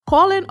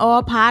Call in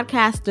all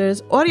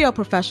podcasters, audio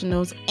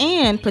professionals,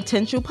 and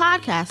potential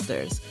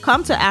podcasters.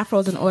 Come to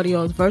Afros and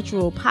Audio's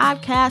virtual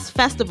podcast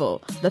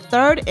festival. The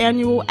third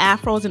annual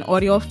Afros and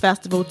Audio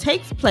Festival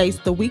takes place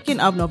the weekend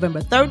of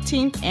November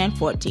 13th and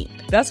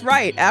 14th. That's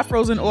right.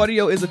 Afros and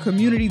Audio is a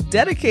community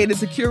dedicated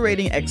to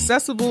curating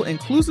accessible,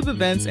 inclusive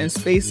events and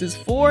spaces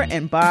for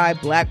and by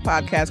Black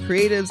podcast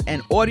creatives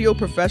and audio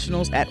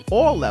professionals at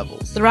all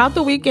levels. Throughout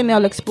the weekend,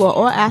 they'll explore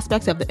all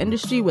aspects of the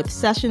industry with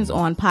sessions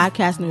on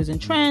podcast news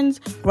and trends,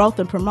 growth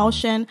and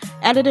promotion,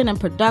 editing and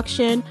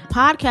production,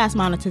 podcast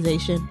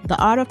monetization, the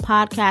art of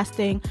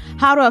podcasting,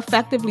 how to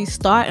effectively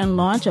start and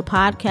launch a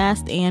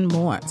podcast, and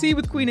more. Tea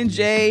with Queen and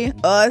Jay,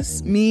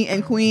 us, me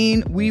and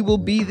Queen, we will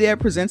be there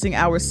presenting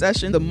our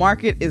session. The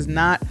market is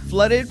not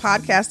flooded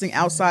podcasting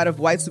outside of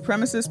white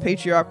supremacist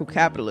patriarchal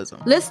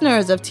capitalism.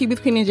 Listeners of Tea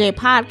with Queen and Jay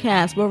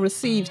podcast will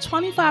receive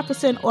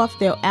 25% off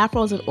their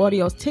Afros and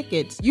Audios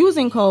tickets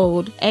using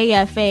code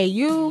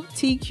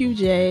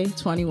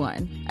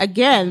AFAUTQJ21.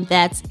 Again,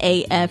 that's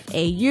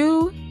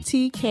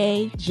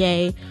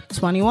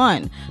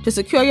AFAUTKJ21. To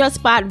secure your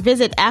spot,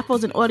 visit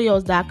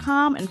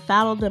afrosandaudios.com and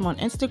follow them on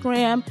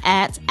Instagram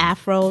at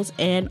Afros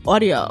and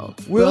Audio.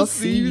 We'll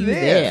see you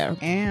there.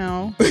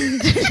 Ow.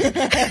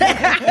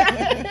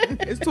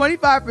 It's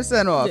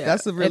 25% off. Yeah,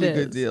 that's a really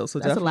good deal. So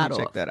that's definitely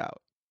check that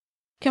out.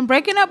 Can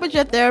breaking up with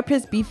your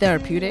therapist be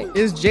therapeutic?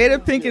 Is Jada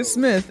Pinkett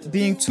Smith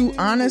being too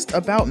honest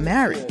about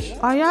marriage?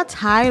 Are y'all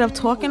tired of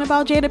talking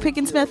about Jada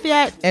Pinkett Smith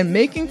yet? And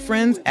making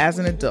friends as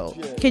an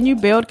adult? Can you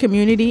build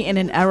community in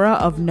an era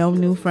of no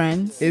new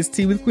friends? It's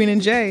Tea with Queen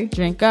and Jay.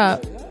 Drink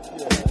up.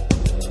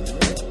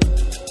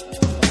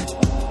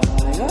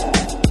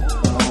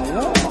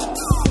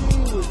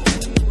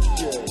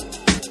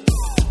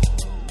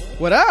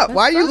 What up?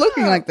 Why are you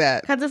looking like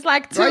that? Because it's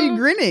like two. Why are you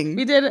grinning?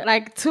 We did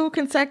like two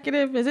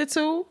consecutive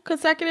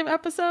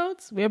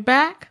episodes? We're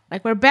back.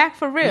 Like, we're back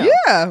for real.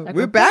 Yeah, like,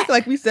 we're back.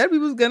 Like we said we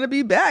was going to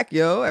be back,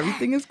 yo.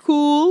 Everything is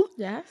cool.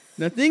 Yes.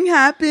 Nothing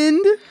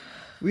happened.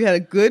 We had a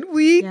good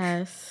week.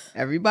 Yes.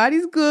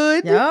 Everybody's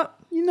good. Yep.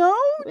 You know,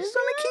 just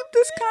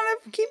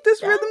want to keep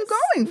this rhythm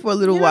going for a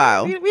little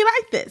while. We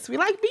like this. We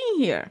like being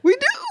here. We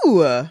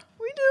do.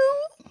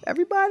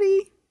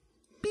 Everybody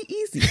be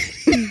easy.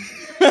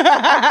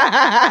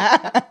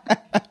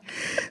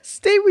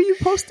 Stay where you're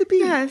supposed to be.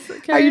 Yes.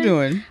 Okay. How you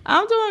doing?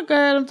 I'm doing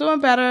good. I'm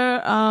doing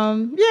better.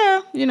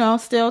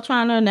 Still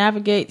trying to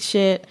navigate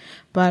shit,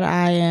 but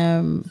I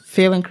am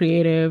feeling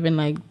creative and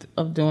like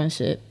of doing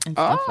shit and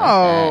stuff like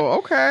that.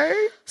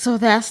 Okay. So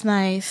that's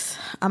nice.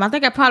 I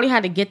think I probably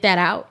had to get that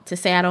out to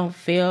say I don't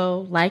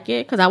feel like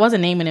it because I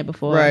wasn't naming it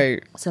before.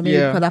 Right. So maybe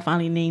because I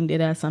finally named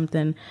it as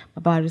something,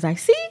 my body was like,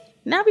 see?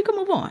 Now we can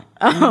move on.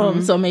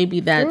 So maybe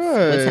that's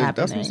what's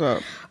happening. That's what's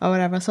up. Or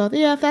whatever. So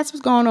yeah, if that's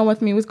what's going on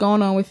with me, what's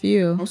going on with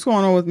you? What's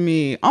going on with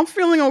me? I'm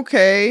feeling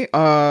okay.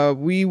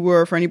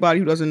 For anybody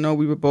who doesn't know,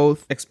 we were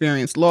both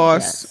experienced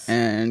loss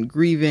and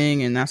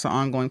grieving, and that's an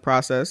ongoing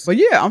process. But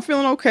yeah, I'm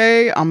feeling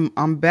okay.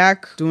 I'm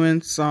back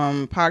doing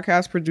some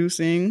podcast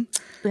producing.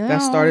 Yeah.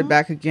 That started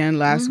back again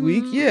last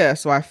week. Yeah,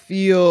 so I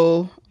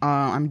feel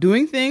I'm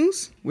doing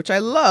things, which I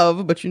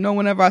love, but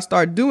whenever I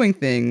start doing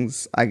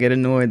things, I get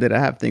annoyed that I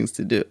have things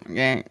to do.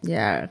 Okay?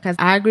 Yeah, because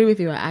I agree with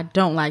you. I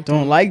don't like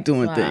doing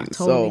things.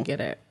 I totally get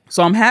it.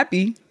 So I'm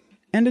happy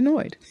and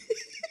annoyed.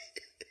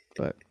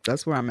 But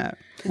that's where I'm at.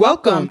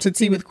 Welcome to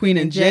Tea with Queen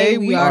and Jay.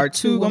 We are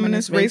two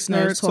womanist race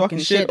nerds talking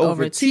shit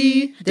over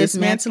tea,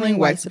 dismantling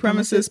white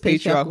supremacist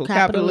patriarchal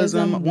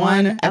capitalism,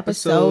 one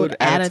episode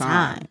at a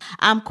time.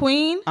 I'm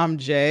Queen. I'm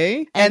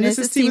Jay. And this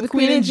is Tea with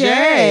Queen and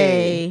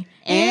Jay.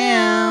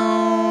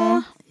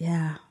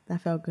 Yeah,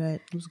 that felt good.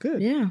 It was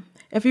good. Yeah.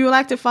 If you would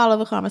like to follow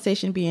the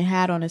conversation being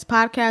had on this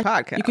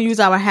podcast, you can use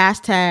our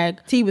hashtag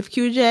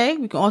 #TeaWithQJ.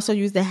 We can also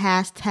use the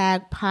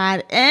hashtag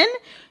PodN.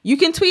 You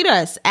can tweet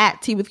us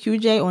at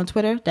 #TeaWithQJ on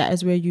Twitter. That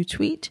is where you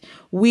tweet.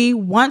 We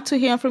want to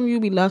hear from you.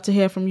 We love to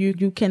hear from you.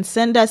 You can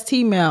send us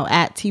T-mail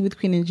at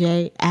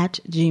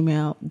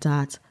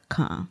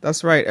teawithqueenandj@gmail.com.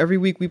 That's right. Every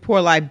week we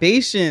pour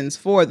libations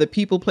for the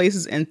people,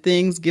 places, and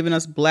things giving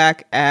us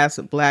black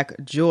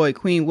joy.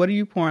 Queen, what are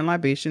you pouring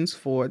libations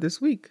for this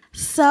week?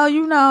 So,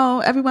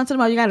 every once in a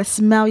while you got to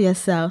smell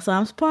yourself. So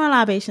I'm pouring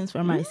libations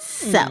for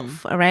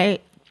myself. All right.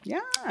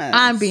 Yes.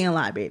 I'm being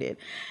libated.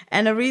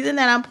 And the reason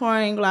that I'm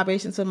pouring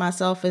libations for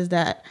myself is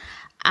that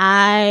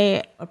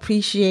I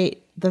appreciate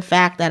the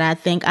fact that I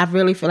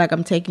really feel like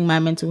I'm taking my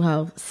mental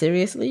health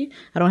seriously.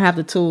 I don't have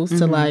the tools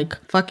to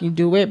fucking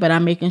do it, but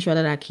I'm making sure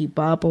that I keep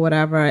up or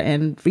whatever.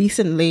 And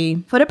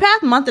recently, for the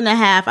past month and a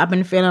half, I've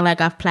been feeling like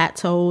I've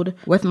plateaued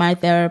with my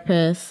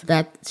therapist,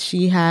 that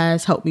she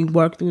has helped me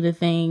work through the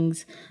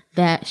things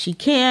that she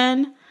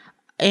can.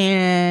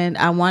 And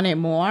I wanted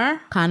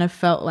more. Kind of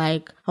felt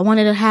like I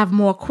wanted to have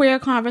more queer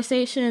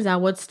conversations. I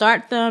would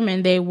start them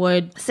and they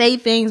would say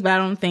things, but I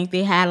don't think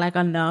they had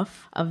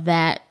enough of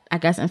that,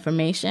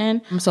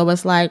 information. So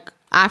it's like,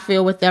 I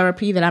feel with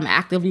therapy that I'm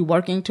actively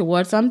working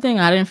towards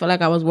something. I didn't feel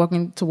like I was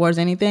working towards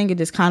anything. It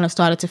just kind of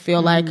started to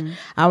feel like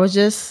I was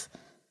just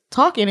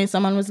talking and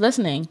someone was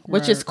listening,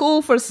 which is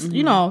cool for,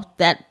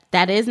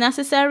 that is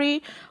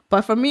necessary.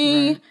 But for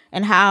me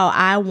and how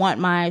I want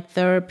my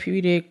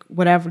therapeutic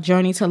whatever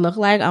journey to look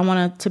like, I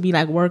want it to be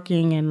like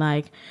working and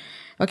like,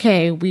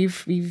 okay,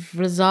 we've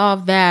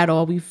resolved that,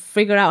 or we've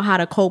figured out how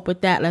to cope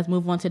with that. Let's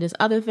move on to this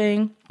other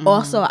thing.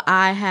 Also,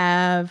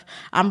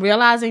 I'm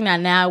realizing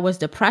that now it was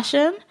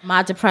depression.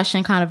 My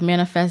depression kind of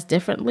manifests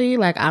differently.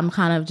 Like I'm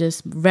kind of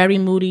just very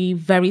moody,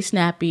 very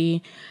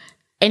snappy.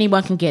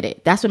 Anyone can get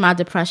it. That's what my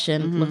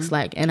depression looks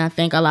like. And I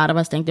think a lot of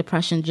us think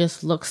depression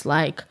just looks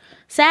like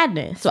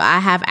sadness. So I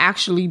have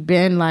actually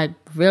been like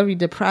really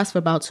depressed for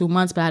about 2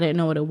 months, but I didn't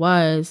know what it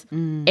was.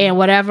 And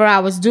whatever I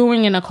was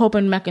doing and the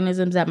coping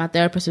mechanisms that my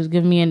therapist was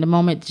giving me in the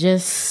moment,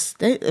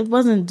 it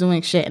wasn't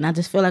doing shit. And I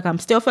just feel like I'm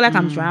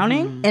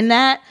drowning in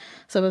that.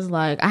 So it was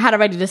like, I had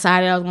already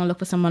decided I was going to look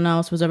for someone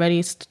else, was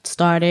already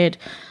started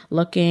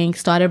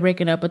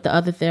breaking up with the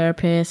other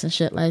therapist and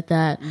shit like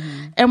that.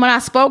 And when I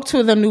spoke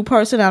to the new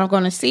person that I'm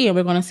going to see, and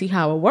we're going to see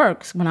how it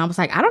works, when I was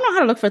like, I don't know how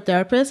to look for a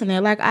therapist. And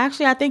they're like,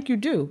 actually, I think you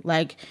do.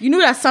 Like, you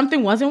knew that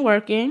something wasn't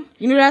working.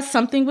 You knew that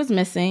something was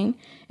missing,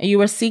 and you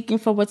were seeking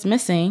for what's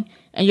missing.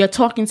 And you're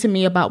talking to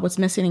me about what's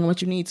missing and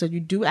what you need. So you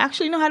do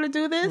actually know how to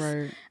do this.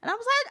 Right. And I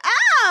was like,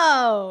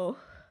 oh,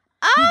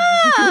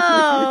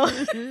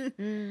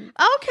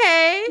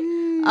 okay.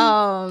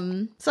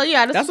 So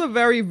yeah, that's a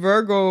very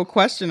Virgo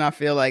question, I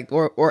feel like,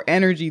 or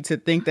energy to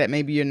think that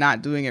maybe you're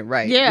not doing it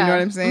right. Yeah. You know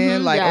what I'm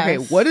saying? Like, okay,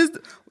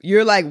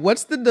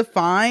 what's the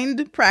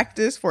defined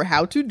practice for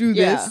how to do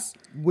this?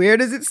 Where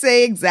does it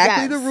say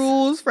exactly the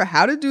rules for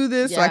how to do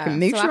this so I can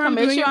make sure I'm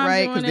doing it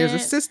right? Because there's a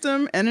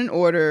system and an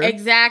order.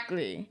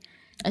 Exactly.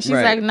 And she's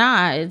like,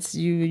 nah, it's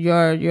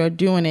you're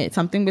doing it.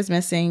 Something was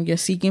missing. You're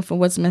seeking for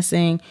what's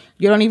missing.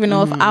 You don't even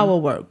know if I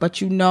will work,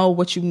 but you know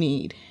what you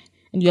need.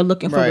 And you're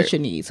looking for what you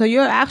need. So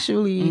you're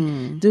actually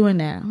doing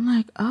that. I'm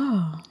like,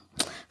 oh.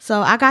 So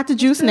I got the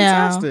juice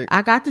now.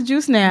 I got the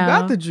juice now. You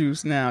got the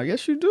juice now.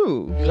 Yes, you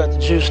do. You got the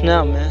juice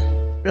now,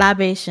 man.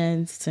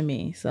 Libations to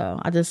me. So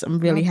I'm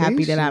really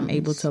happy that I'm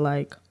able to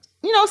like,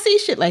 you know, see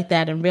shit like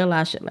that and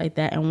realize shit like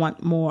that and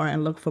want more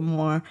and look for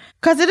more.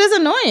 Because it is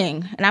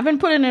annoying. And I've been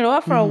putting it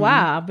off for a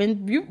while.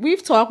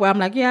 We've talked where I'm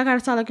like, yeah, I got to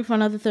start looking for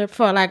another therapist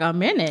for like a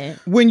minute.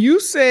 When you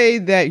say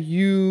that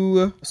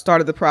you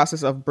started the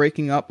process of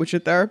breaking up with your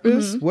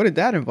therapist, what did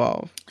that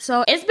involve?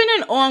 So it's been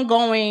an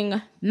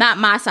ongoing, not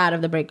my side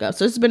of the breakup.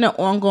 So it's been an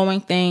ongoing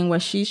thing where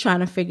she's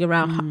trying to figure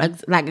out how,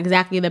 like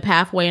exactly the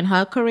pathway in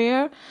her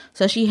career.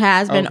 So she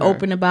has been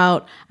open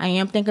about, I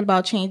am thinking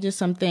about changing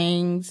some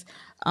things.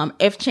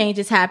 If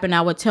changes happen,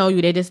 I would tell you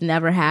they just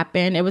never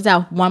happened. It was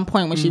at one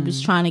point when she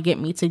was trying to get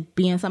me to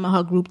be in some of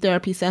her group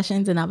therapy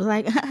sessions, and I was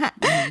like,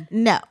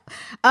 no.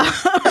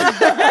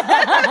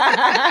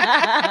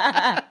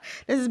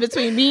 This is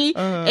between me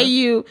and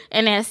you,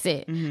 and that's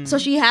it. So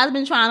she has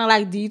been trying to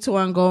like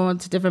detour and go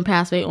into different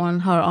pathways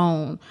on her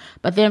own.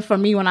 But then for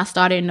me, when I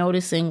started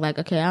noticing like,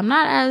 okay, I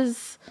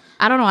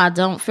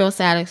don't feel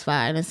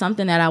satisfied. And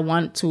something that I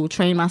want to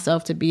train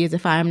myself to be is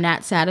if I am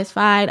not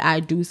satisfied,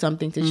 I do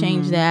something to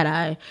change that.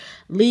 I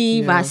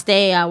leave, I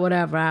stay, I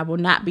whatever. I will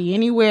not be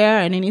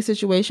anywhere in any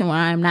situation where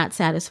I am not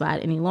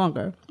satisfied any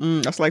longer.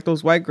 That's like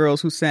those white girls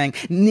who sang,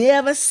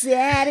 "Never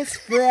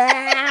satisfied."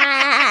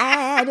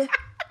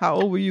 How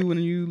old were you when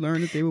you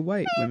learned that they were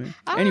white women?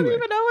 I don't even know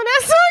what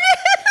that song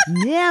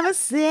is. Never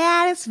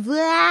satisfied.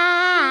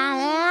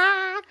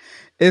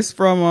 It's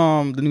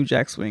from the New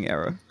Jack Swing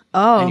era.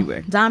 Oh,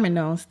 anyway.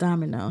 Dominoes.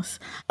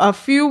 A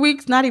few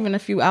weeks, not even a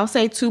few, I'll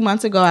say 2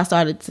 months ago, I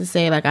started to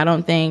say, like, I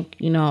don't think,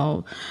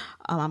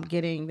 I'm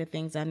getting the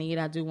things I need.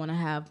 I do want to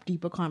have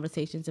deeper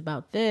conversations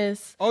about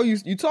this. Oh,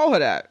 you told her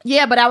that?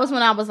 Yeah, but that was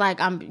when I was like,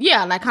 I'm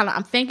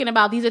thinking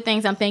about, these are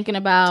things I'm thinking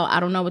about.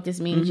 I don't know what this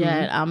means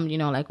yet. I'm,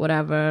 like,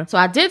 whatever. So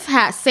I did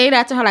say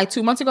that to her like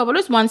 2 months ago, but it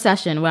was one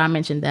session where I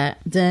mentioned that.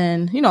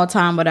 Then,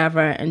 time,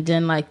 whatever. And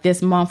then, like,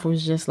 this month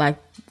was just like,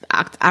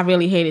 I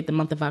really hated the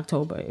month of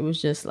October. It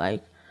was just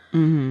like,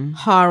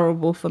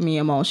 horrible for me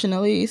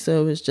emotionally. So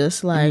it was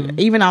just like,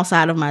 even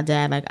outside of my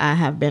dad, like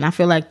I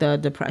feel like the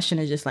depression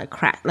is just like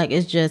crack. Like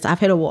it's just, I've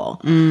hit a wall.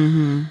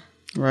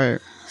 Right.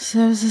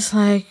 So it's just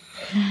like,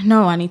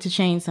 no, I need to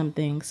change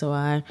something. So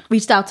I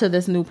reached out to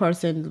this new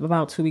person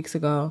about 2 weeks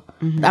ago.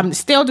 I'm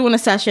still doing a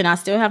session. I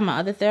still have my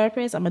other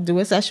therapist. I'm going to do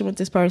a session with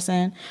this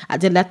person. I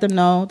did let them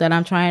know that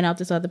I'm trying out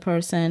this other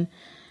person.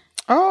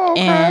 Oh,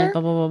 okay. And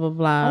blah, blah, blah, blah,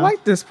 blah. I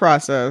like this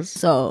process.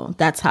 So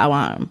that's how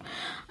I'm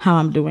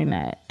doing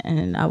that.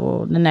 And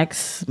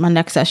my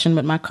next session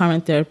with my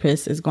current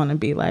therapist is going to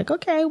be like,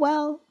 okay,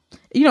 well,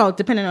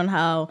 depending on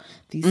how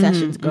these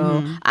sessions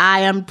go,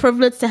 I am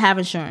privileged to have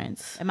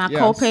insurance and my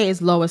copay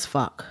is low as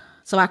fuck.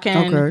 So I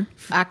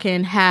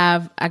can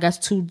have, I guess,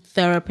 2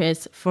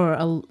 therapists for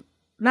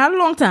not a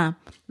long time,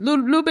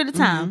 little bit of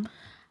time.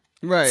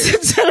 Right.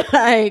 To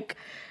like,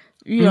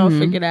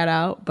 figure that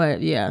out.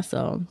 But yeah,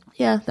 so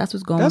yeah, that's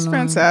what's going on. That's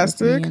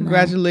fantastic.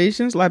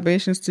 Congratulations.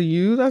 Libations to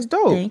you. That's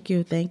dope.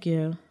 Thank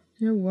you.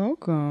 You're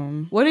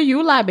welcome. What are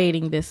you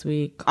libating this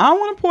week? I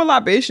want to pour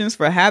libations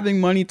for having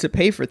money to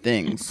pay for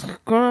things.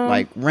 Girl.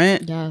 Like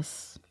rent.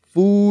 Yes.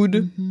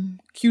 Food.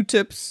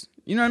 Q-tips.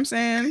 You know what I'm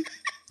saying?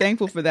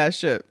 thankful for that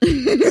shit.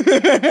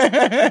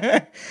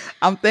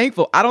 I'm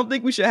thankful. I don't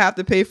think we should have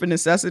to pay for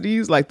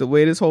necessities. Like the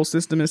way this whole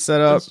system is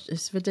set up,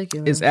 it's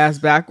ridiculous. It's ass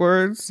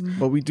backwards.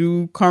 But we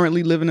do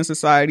currently live in a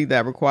society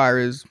that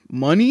requires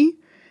money.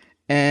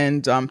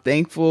 And I'm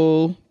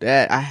thankful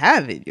that I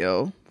have it,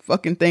 yo.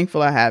 Fucking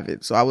thankful I have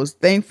it. So I was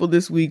thankful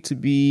this week to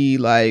be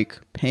like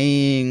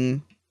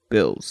paying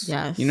bills.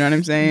 Yes. You know what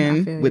I'm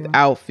saying?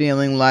 Without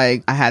feeling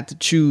like I had to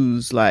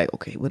choose like,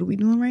 okay, what are we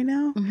doing right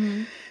now?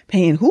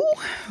 Paying who?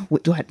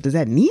 What does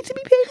that need to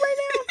be paid right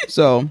now?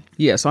 So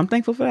yeah, so I'm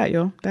thankful for that,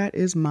 yo. That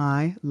is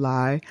my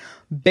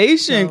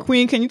libation. So,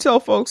 Queen, can you tell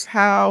folks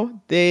how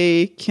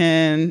they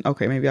can,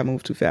 okay, maybe I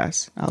moved too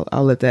fast.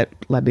 I'll let that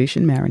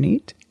libation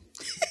marinate.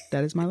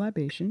 That is my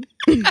libation.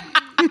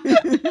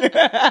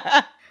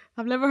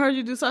 I've never heard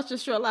you do such a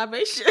short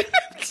libation.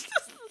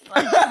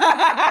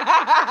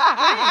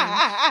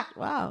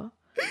 Wow.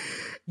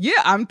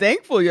 Yeah, I'm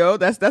thankful, yo.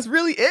 That's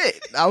really it.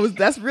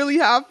 That's really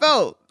how I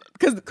felt.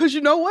 Cause you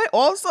know what?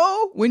 Also,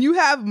 when you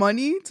have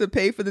money to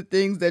pay for the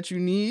things that you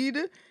need,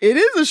 it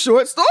is a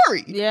short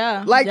story.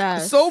 Yeah.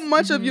 Like so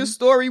much of your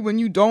story when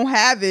you don't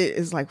have it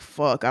is like,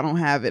 fuck, I don't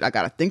have it. I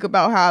gotta think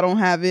about how I don't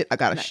have it. I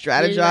gotta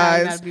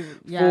strategize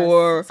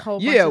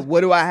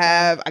what do I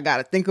have? I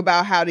gotta think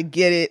about how to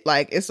get it.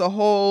 Like it's a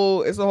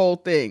whole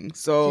thing.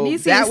 So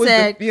Janice that was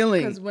said, the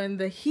feeling. Because when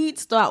the heat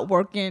start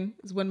working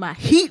is when my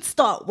heat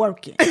start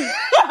working.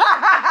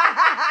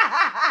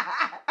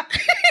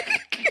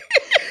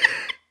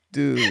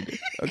 Dude,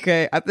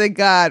 okay. I thank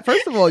God.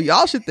 First of all,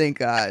 y'all should thank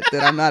God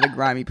that I'm not a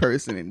grimy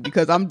person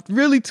because I'm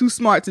really too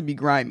smart to be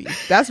grimy.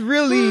 That's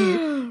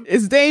really,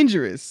 it's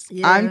dangerous.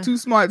 Yeah. I'm too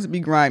smart to be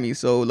grimy.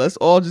 So let's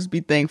all just be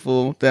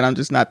thankful that I'm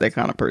just not that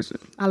kind of person.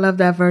 I love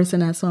that verse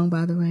in that song,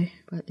 by the way.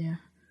 But yeah.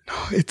 No,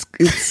 it's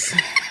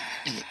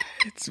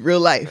real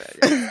life.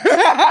 Freeway,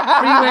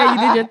 you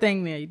did your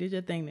thing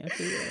there.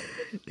 Freeway.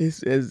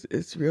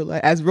 It's real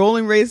life. As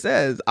Rolling Ray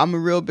says, I'm a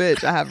real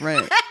bitch. I have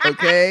rent.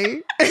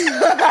 Okay.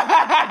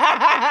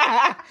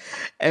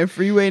 And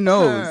Freeway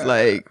knows,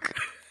 like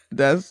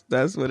that's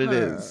what it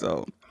is.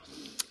 So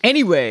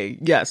anyway,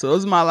 yeah, so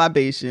those are my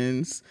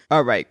libations.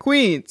 All right,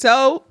 Queen,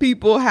 tell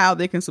people how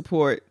they can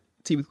support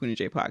Tea with Queen and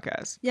J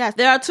podcast. Yes,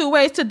 there are 2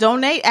 ways to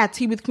donate at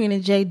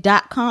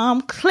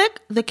teawithqueenandj.com. Click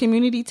the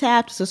community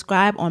tab to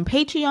subscribe on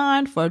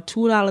Patreon for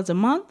 $2 a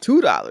month.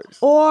 $2.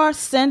 Or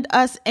send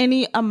us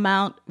any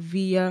amount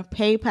via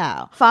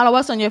PayPal. Follow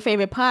us on your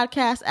favorite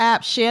podcast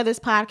app. Share this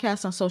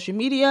podcast on social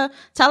media.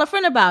 Tell a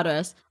friend about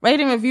us. Rate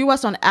and review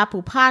us on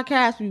Apple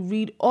Podcasts. We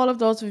read all of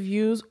those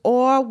reviews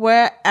or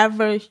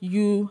wherever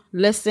you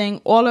listen.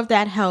 All of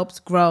that helps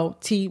grow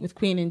Tea with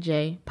Queen and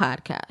J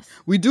podcast.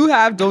 We do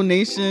have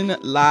donation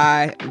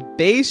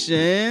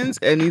libations,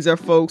 and these are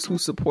folks who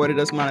supported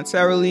us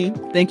monetarily.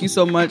 Thank you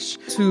so much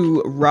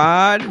to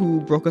Rod,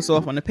 who broke us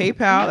off on the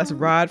PayPal. That's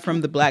Rod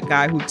from the Black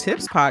Guy Who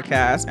Tips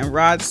podcast. And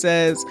Rod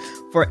says,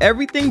 for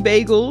everything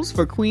bagels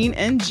for Queen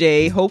and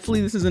J,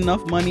 hopefully this is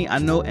enough money. I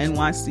know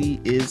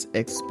NYC is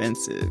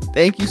expensive.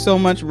 Thank you so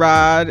much,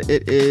 Rod.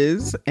 It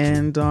is.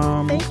 And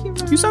thank you,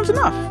 Rod. You sent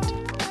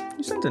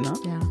enough.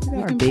 Yeah. We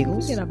got our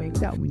bagels. We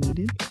got what we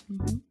needed.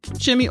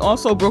 Chimmy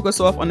also broke us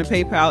off on the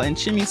PayPal, and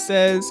Chimmy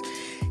says,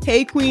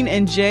 hey, Queen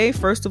and Jay,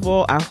 first of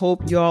all, I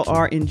hope y'all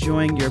are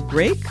enjoying your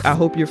break. I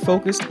hope you're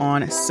focused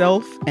on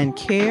self and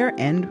care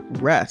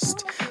and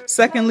rest.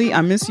 Secondly,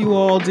 I miss you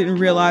all. Didn't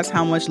realize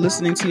how much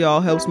listening to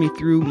y'all helps me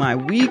through my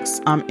weeks.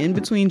 I'm in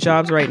between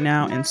jobs right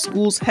now and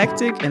school's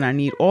hectic, and I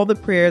need all the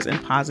prayers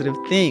and positive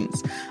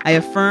things. I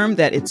affirm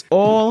that it's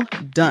all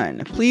done.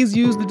 Please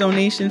use the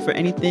donation for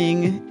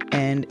anything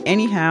and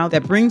anyhow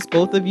that brings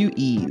both of you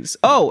ease.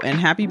 Oh, and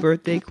happy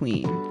birthday,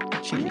 Queen.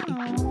 Chimmy.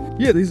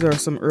 Yeah, these are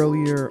some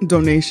earlier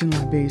donation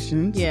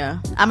libations. Yeah,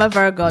 I'm a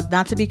Virgo,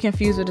 not to be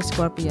confused with a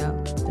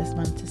Scorpio. Just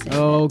wanted to say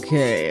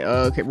Okay.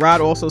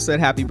 Rod also said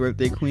happy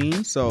birthday,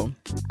 Queen. So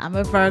I'm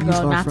a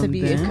Virgo, not to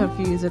be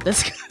confused with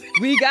this.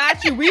 We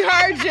got you. We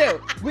heard you.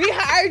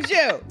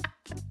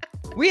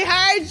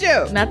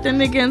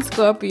 Nothing against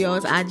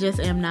Scorpios. I just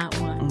am not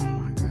one. Oh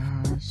my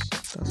gosh,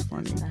 that's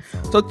funny.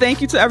 So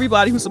thank you to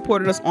everybody who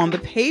supported us on the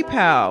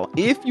PayPal.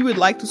 If you would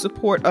like to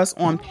support us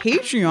on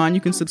Patreon,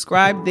 you can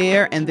subscribe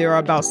there, and there are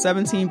about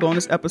 17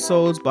 bonus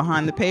episodes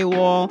behind the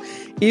paywall.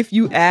 If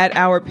you add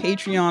our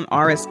Patreon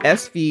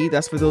RSS feed,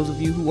 that's for those of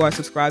you who are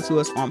subscribed to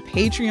us on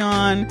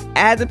Patreon,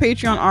 add the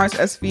Patreon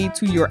RSS feed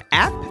to your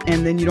app,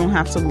 and then you don't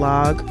have to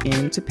log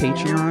into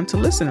Patreon to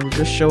listen. It will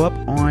just show up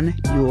on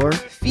your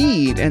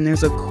feed. And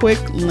there's a quick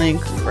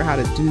link for how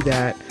to do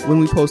that when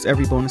we post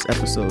every bonus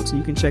episode. So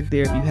you can check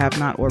there if you have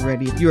not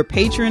already. If you're a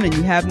patron and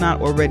you have not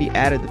already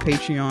added the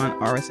Patreon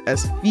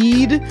RSS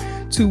feed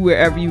to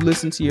wherever you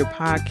listen to your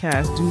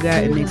podcast, do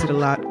that. It makes it a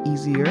lot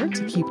easier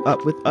to keep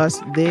up with us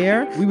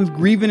there. We was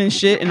grieving and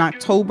shit in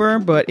October,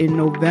 but in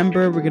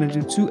November we're gonna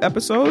do 2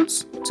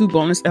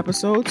 bonus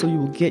episodes, so you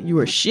will get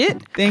your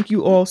shit. Thank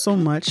you all so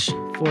much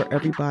for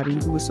everybody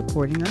who is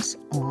supporting us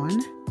on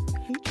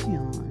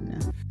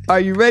Patreon. Are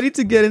you ready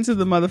to get into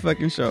the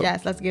motherfucking show?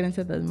 Yes, let's get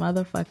into the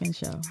motherfucking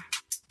show.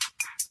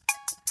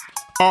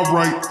 All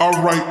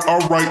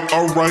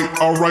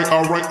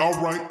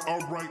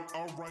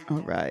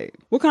right.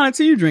 What kind of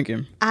tea you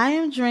drinking? I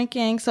am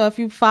drinking. So if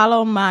you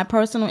follow my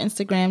personal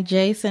Instagram,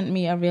 Jay sent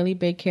me a really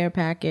big care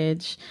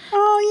package.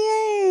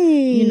 Oh,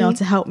 yay.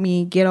 To help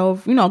me get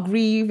over,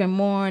 grieve and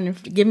mourn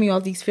and give me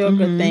all these feel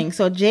good things.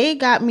 So Jay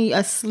got me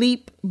a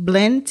sleep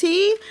blend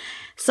tea.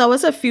 So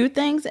it's a few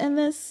things in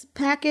this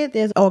packet.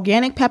 There's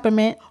organic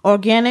peppermint,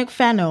 organic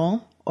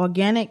fennel,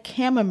 organic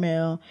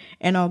chamomile,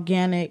 and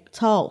organic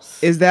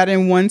tulse. Is that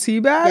in one tea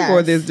bag Yes.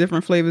 or there's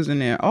different flavors in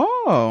there?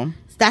 Oh.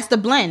 That's the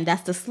blend.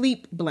 That's the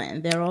sleep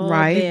blend. They're all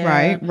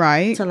there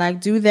right. to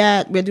do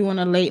that. We're doing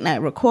a late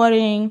night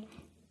recording.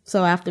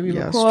 So after we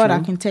record, true. I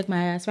can take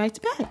my ass right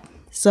to bed.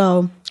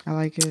 So I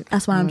like it.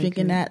 that's why I'm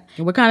drinking that.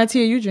 What kind of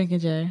tea are you drinking,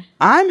 Jay?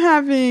 I'm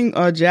having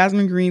a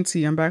jasmine green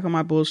tea. I'm back on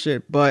my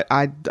bullshit, but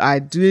I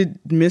did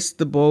miss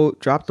the boat,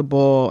 drop the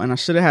ball, and I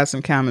should have had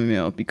some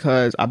chamomile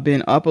because I've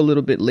been up a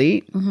little bit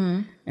late,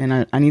 and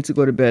I need to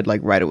go to bed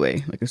right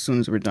away, as soon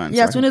as we're done.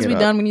 Yeah, so as soon as we're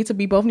done,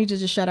 we both need to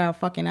just shut our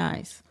fucking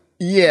eyes.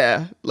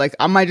 Yeah,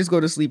 I might just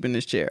go to sleep in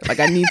this chair. I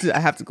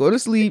have to go to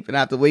sleep and I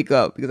have to wake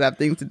up because I have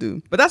things to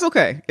do. But that's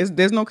okay.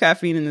 There's no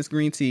caffeine in this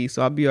green tea,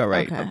 so I'll be all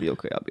right. Okay. I'll be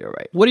okay.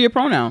 What are your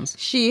pronouns?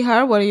 She,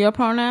 her. What are your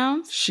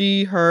pronouns?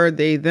 She, her,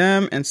 they,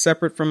 them, and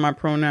separate from my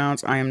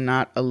pronouns, I am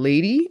not a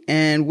lady.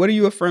 And what are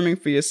you affirming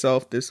for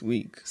yourself this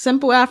week?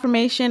 Simple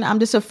affirmation. I'm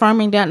just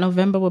affirming that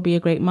November will be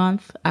a great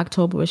month.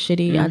 October was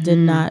shitty. I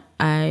didn't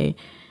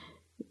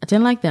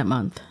like that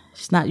month.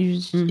 It's not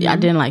usually, I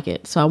didn't like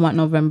it. So I want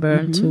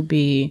November to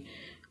be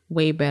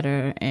way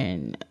better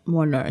and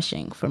more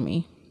nourishing for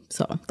me.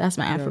 So that's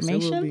my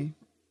affirmation.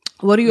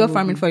 What are you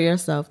affirming for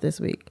yourself this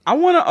week? I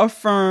want to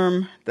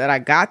affirm that I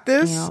got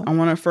this. Yeah. I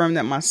want to affirm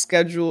that my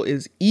schedule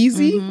is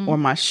easy, or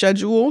my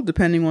schedule,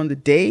 depending on the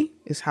day,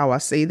 is how I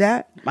say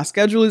that. My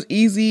schedule is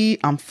easy.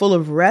 I'm full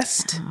of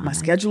rest. My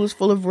schedule is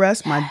full of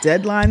rest. My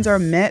deadlines are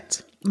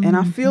met, and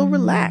I feel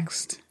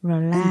relaxed.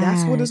 And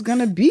that's what it's going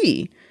to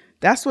be.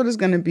 That's what it's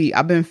going to be.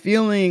 I've been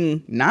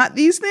feeling not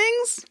these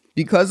things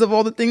because of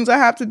all the things I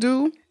have to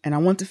do. And I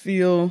want to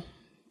feel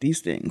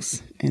these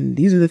things. And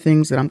these are the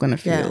things that I'm going to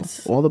feel.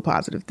 Yes. All the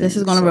positive things. This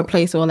is going to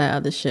replace all that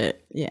other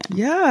shit. Yeah.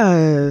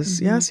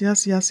 Yes. Yes.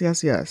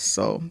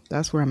 So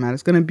that's where I'm at.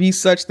 It's going to be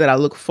such that I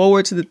look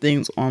forward to the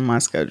things on my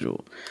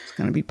schedule. It's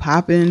going to be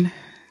popping.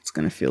 It's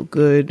going to feel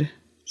good.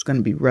 It's going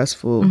to be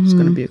restful. It's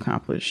going to be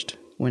accomplished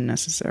when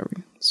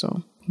necessary.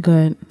 So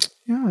Good.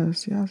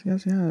 Yes.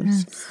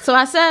 So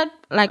I said,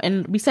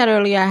 and we said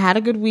earlier, I had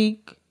a good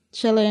week,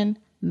 chilling.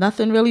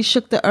 Nothing really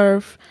shook the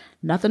earth.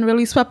 Nothing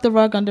really swept the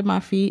rug under my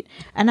feet.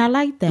 And I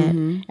liked that.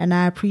 And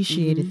I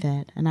appreciated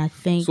that. And I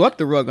think... Swept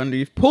the rug under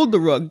you. Pulled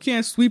the rug. You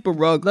can't sweep a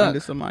rug under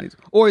somebody's.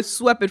 Or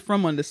swept it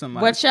from under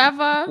somebody.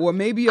 Whichever. Or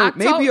maybe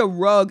a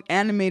rug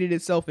animated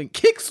itself and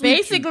kick-swept you.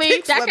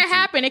 Basically, that could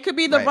happen. It could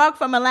be the rug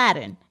from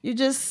Aladdin. You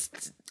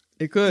just...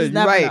 It could.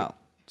 Never Right. know.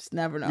 Just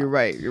never know. You're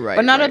right.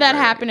 But none of that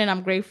happened, and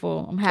I'm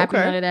grateful. I'm happy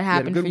none of that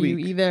happened for you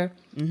either.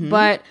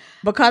 But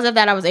because of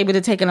that, I was able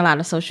to take in a lot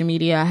of social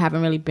media. I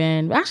haven't really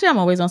been... Actually, I'm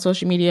always on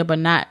social media, but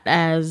not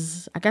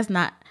as... I guess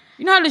not...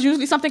 You know how there's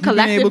usually something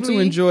collectively... Being able to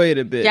enjoy it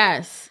a bit.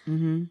 Yes.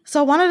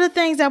 So one of the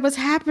things that was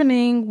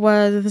happening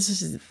was... This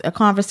is a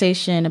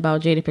conversation about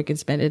Jada Pinkett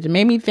Smith. It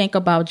made me think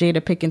about Jada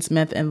Pinkett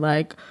Smith and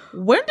when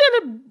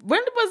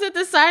was it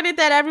decided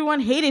that everyone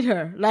hated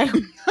her? When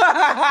did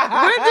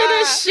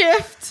it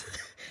shift?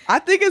 I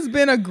think it's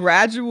been a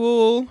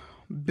gradual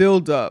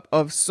buildup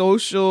of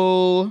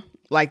social,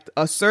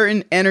 a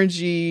certain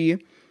energy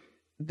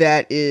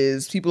that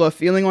people are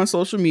feeling on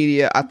social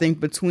media. I think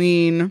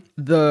between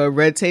the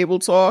Red Table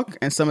Talk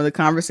and some of the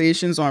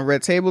conversations on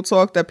Red Table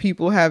Talk that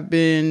people have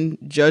been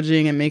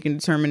judging and making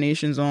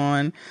determinations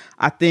on.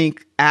 I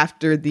think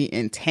after the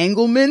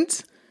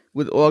entanglement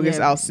with August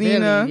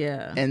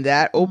Alsina and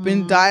that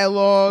open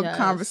dialogue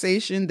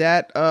conversation,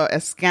 that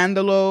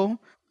escandalo,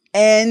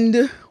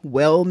 and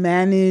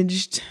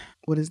well-managed,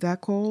 what is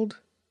that called?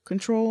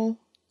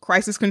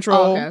 Crisis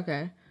control. Oh,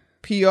 okay.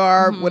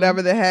 PR,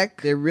 whatever the heck.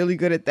 They're really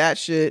good at that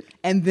shit.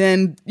 And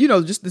then,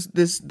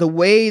 just the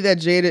way that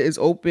Jada is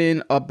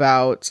open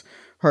about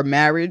her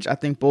marriage. I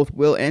think both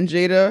Will and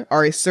Jada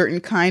are a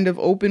certain kind of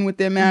open with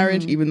their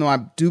marriage, even though I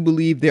do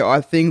believe there are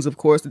things, of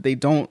course, that they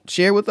don't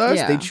share with us.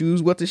 Yeah. They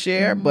choose what to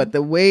share. But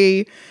the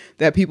way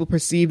that people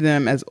perceive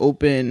them as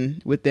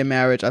open with their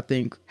marriage, I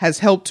think, has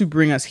helped to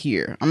bring us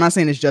here. I'm not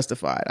saying it's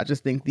justified. I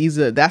just think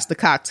that's the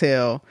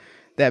cocktail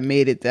that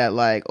made it that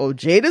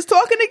Jada's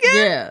talking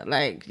again?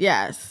 Yeah,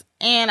 yes.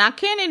 And I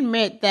can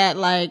admit that,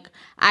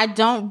 I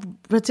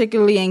don't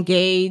particularly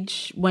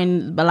engage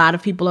when a lot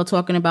of people are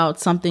talking about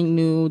something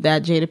new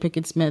that Jada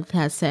Pinkett Smith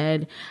has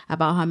said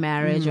about her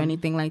marriage or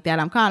anything like that.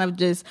 I'm kind of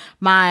just,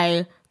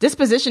 my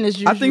disposition is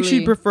usually... I think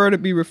she'd prefer to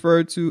be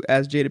referred to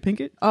as Jada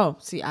Pinkett. Oh,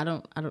 see, I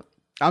don't...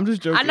 I'm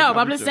just joking. I know, but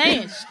I'm just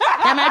saying.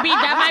 that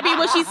might be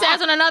what she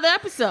says on another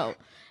episode.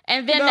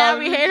 And then now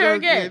we hate her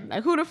again.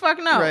 Who the fuck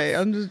knows? Right,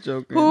 I'm just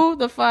joking. Who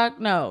the fuck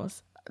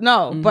knows?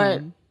 No,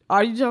 but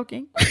are you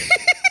joking?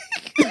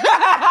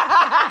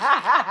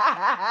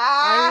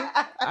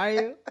 Are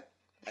you?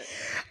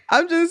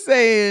 I'm just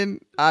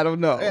saying, I don't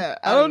know. Yeah,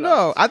 I don't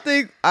know. I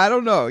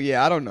don't know.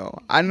 Yeah, I don't know.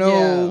 I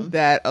know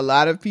that a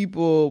lot of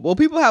people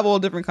have all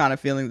different kind of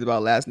feelings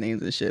about last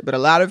names and shit, but a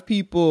lot of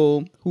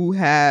people who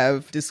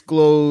have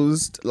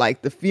disclosed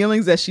like the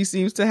feelings that she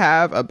seems to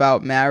have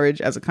about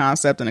marriage as a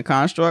concept and a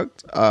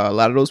construct, a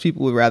lot of those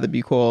people would rather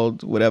be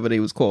called whatever they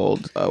was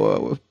called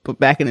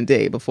back in the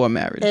day before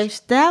marriage.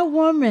 If that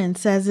woman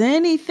says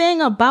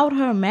anything about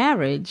her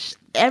marriage,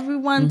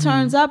 everyone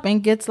turns up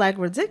and gets like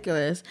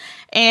ridiculous.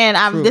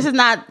 And this is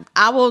not,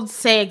 I will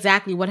say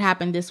exactly what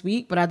happened this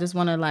week, but I just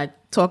want to like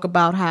talk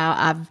about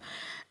how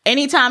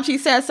anytime she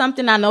says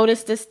something, I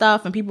notice this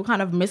stuff and people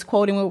kind of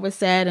misquoting what was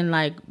said and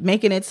like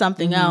making it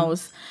something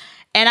else.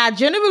 And I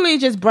generally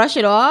just brush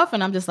it off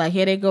and I'm just like,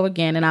 here they go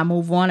again. And I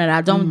move on and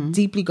I don't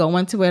deeply go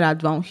into it. I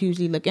don't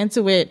hugely look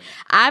into it.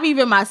 I've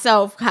even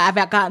myself have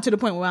gotten to the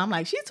point where I'm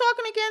like, she's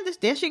talking again.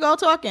 There she go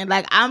talking.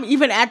 Like I'm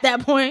even at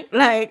that point,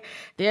 like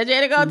there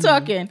Jada go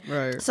talking.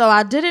 Right. So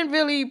I didn't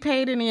really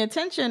pay any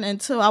attention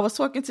until I was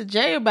talking to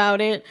Jay about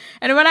it.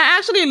 And when I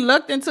actually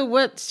looked into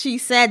what she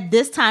said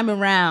this time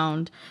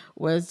around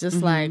was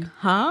just like,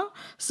 huh?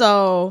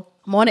 So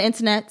I'm on the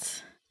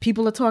internet.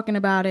 People are talking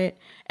about it.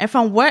 And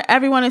from what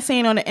everyone is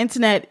saying on the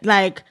internet,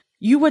 like,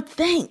 you would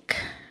think,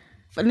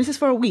 and this is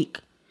for a week,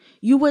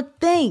 you would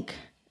think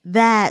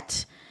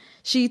that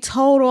she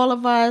told all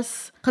of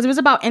us, because it was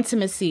about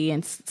intimacy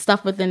and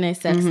stuff within their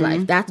sex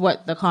life. That's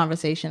what the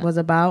conversation was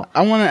about.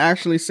 I want to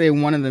actually say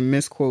one of the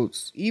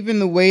misquotes. Even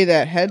the way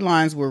that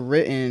headlines were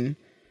written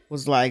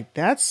was like,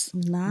 this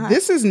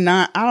is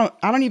not, I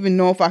don't even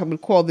know if I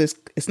would call this,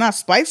 it's not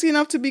spicy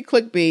enough to be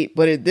clickbait,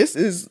 but this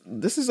is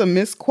a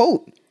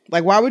misquote.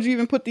 Like, why would you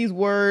even put these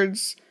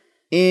words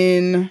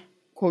in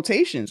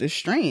quotations? It's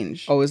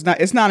strange. Oh, it's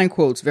not in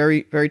quotes.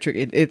 Very, very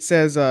tricky. It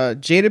says,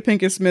 Jada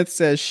Pinkett Smith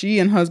says she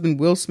and husband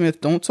Will Smith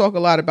don't talk a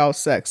lot about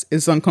sex.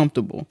 It's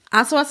uncomfortable.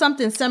 I saw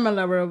something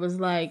similar where it was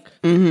like,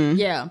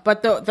 yeah,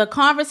 but the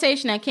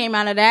conversation that came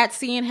out of that,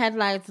 seeing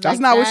headlines that's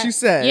not what she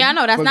said. Yeah, I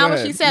know that's not what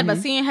she said, but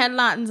seeing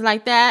headlines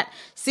like that,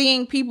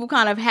 seeing people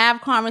kind of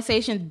have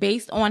conversations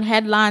based on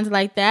headlines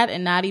like that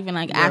and not even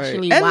like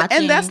actually watching.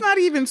 And that's not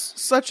even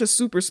such a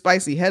super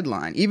spicy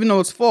headline, even though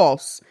it's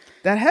false.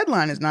 That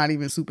headline is not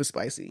even super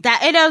spicy.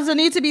 That it doesn't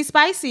need to be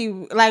spicy.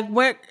 Like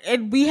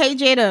we hate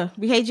Jada.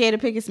 We hate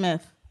Jada Pinkett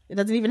Smith. It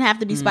doesn't even have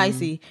to be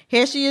spicy.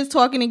 Here she is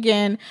talking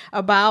again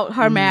about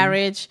her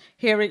marriage.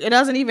 Here it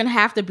doesn't even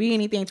have to be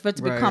anything for it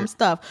to become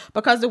stuff.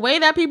 Because the way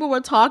that people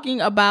were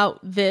talking about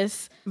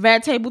this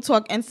Red Table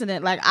Talk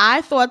incident, like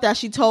I thought that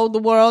she told the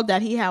world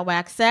that he had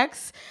whack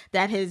sex,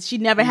 that she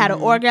never had an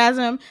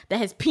orgasm, that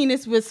his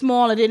penis was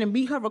small and didn't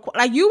meet her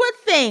like you would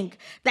think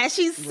that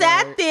she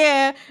sat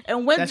there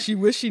and went that she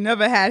wished she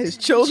never had his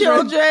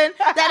children.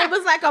 That it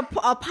was like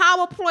a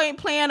PowerPoint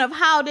plan of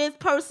how this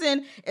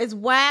person is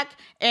whack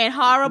and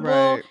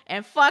horrible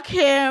and fuck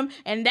him,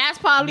 and that's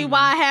probably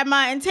why I had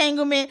my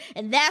entanglement,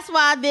 and that's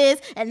why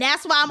this, and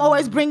that's why I'm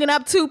always bringing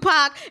up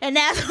Tupac, and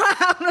that's why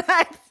I'm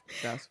like,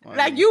 that's funny.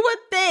 Like you would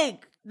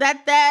think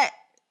that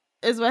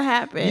is what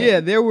happened. Yeah,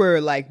 there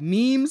were like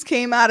memes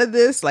came out of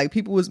this. Like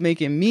people was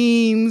making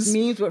memes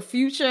with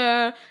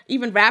Future.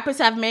 Even rappers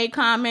have made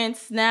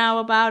comments now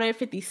about it.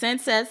 50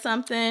 Cent said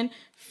something.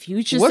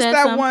 Future said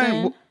something. What's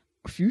that one?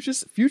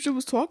 Future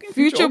was talking.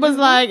 Future was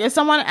like, if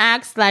someone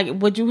asks like,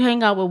 "Would you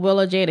hang out with Will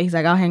or Jada?" He's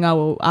like, "I'll hang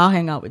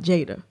out with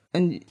Jada."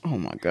 And oh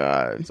my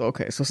God, it's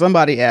okay. So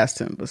somebody asked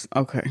him, but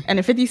okay. And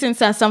the 50 Cent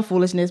said some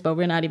foolishness, but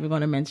we're not even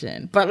going to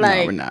mention. But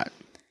like, no, we're not.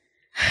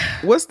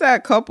 What's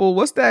that couple?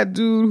 What's that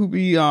dude who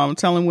be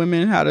telling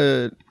women how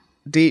to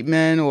date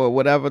men or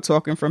whatever,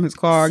 talking from his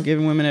car,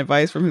 giving women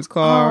advice from his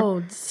car?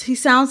 Oh, he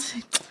spells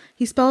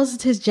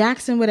his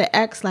Jackson with an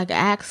X, like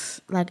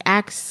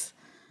axe.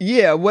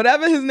 Yeah,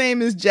 whatever his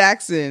name is,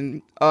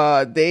 Jackson.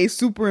 They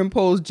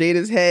superimposed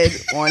Jada's head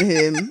on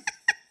him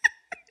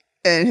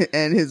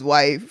and his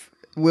wife.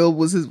 Will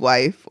was his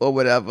wife or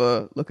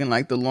whatever, looking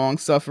like the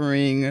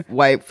long-suffering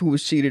wife who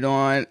was cheated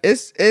on.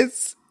 It's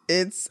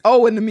and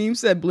the meme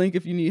said blink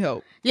if you need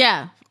help.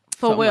 Yeah.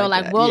 For Something Will,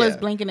 like Will yeah. is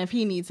blinking if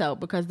he needs help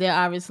because they're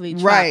obviously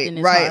trapped in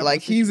this horrible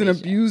like situation. he's an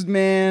abused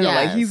man, yes.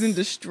 like he's in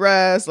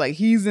distress, like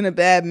he's in a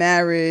bad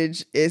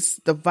marriage. It's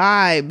the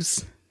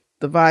vibes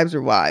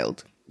are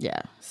wild.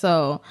 Yeah.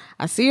 So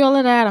I see all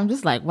of that. I'm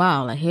just like,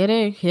 wow, like here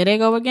they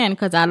go again.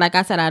 Because I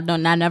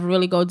never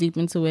really go deep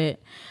into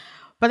it.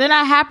 But then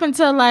I happened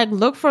to like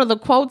look for the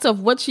quotes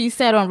of what she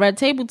said on Red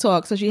Table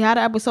Talk. So she had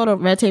an episode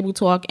of Red Table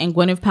Talk and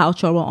Gwyneth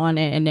Paltrow were on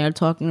it and they're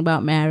talking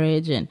about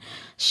marriage and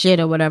shit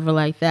or whatever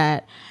like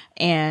that.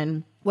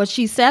 And what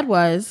she said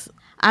was,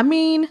 I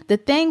mean, the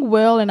thing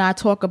Will and I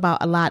talk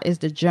about a lot is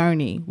the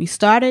journey. We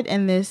started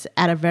in this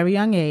at a very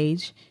young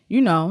age,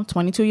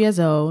 22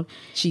 years old,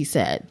 she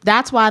said.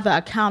 That's why the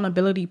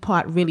accountability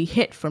part really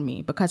hit for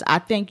me, because I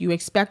think you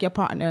expect your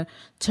partner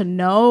to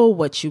know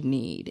what you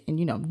need and,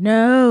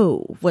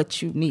 know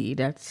what you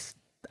need.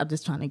 I'm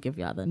just trying to give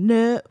y'all the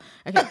no.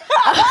 Okay.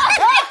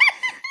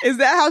 Is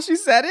that how she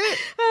said it?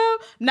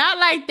 Not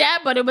like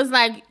that, but it was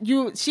like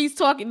she's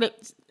talking,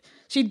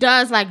 she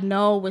does like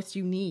know what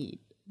you need.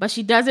 But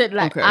she does it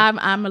like, Okay.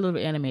 I'm a little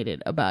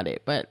animated about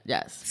it, but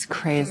yes. It's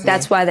crazy.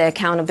 That's why the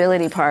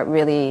accountability part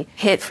really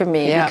hit for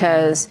me,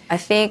 because I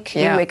think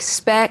you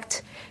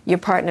expect your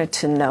partner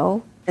to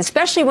know,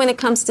 especially when it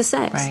comes to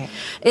sex. Right.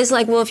 It's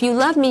like, well, if you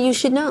love me, you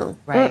should know.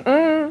 Right.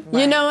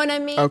 You know what I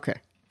mean?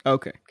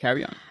 Okay.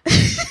 Carry on.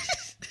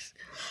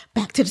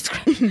 Back to the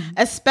script.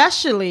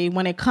 Especially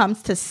when it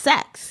comes to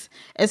sex.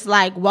 It's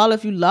like, well,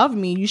 if you love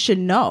me, you should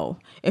know.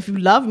 If you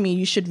love me,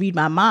 you should read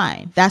my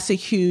mind. That's a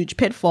huge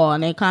pitfall.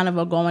 And they kind of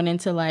are going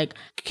into like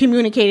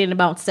communicating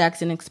about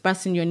sex and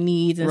expressing your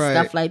needs and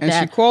stuff like that.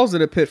 And she calls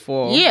it a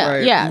pitfall. Yeah,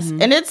 right? yes.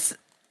 Mhm. And it's,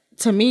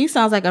 to me,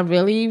 sounds like a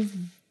really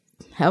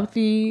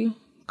healthy,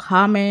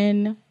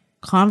 common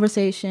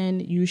conversation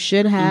you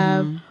should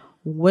have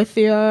with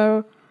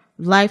your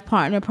life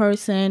partner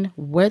person,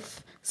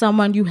 with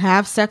someone you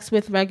have sex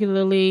with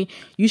regularly.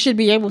 You should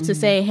be able to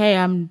say, hey,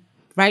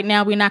 right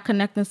now we're not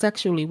connecting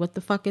sexually. What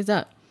the fuck is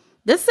up?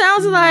 This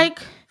sounds like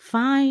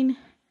fine,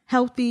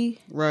 healthy,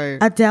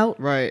 adult.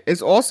 Right.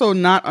 It's also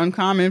not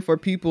uncommon for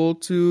people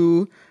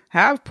to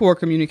have poor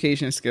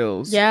communication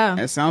skills. Yeah.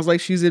 It sounds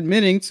like she's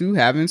admitting to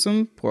having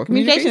some poor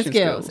communication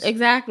skills.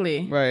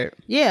 Exactly. Right.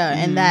 Yeah.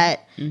 And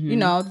that, you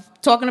know,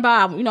 talking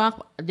about, you know,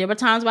 there were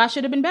times where I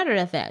should have been better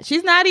at that.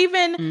 She's not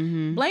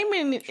even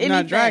blaming anything.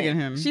 not dragging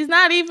him. She's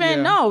not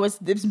even, no,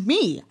 it's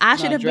me. I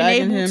should have been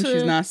able him. to.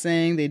 She's not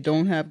saying they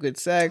don't have good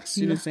sex.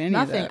 She didn't say any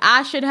nothing. of that.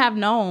 I should have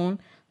known,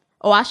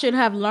 or I should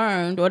have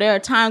learned, or there are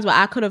times where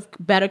I could have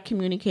better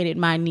communicated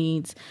my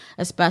needs,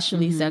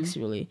 especially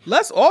sexually.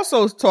 Let's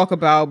also talk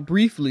about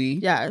briefly.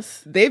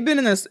 Yes. They've been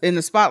in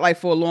the spotlight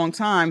for a long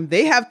time.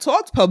 They have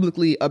talked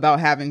publicly about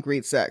having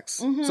great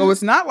sex. So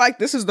it's not like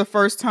this is the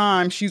first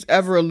time she's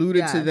ever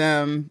alluded to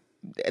them,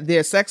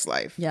 their sex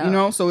life. Yeah. You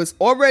know, so it's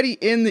already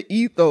in the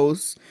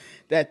ethos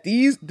that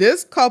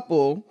this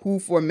couple, who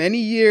for many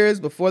years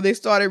before they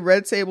started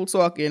Red Table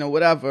Talking or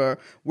whatever,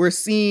 were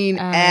seen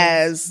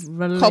as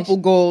couple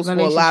goals for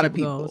a lot of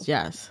people. Goals,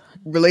 yes.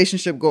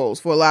 Relationship goals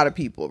for a lot of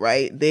people,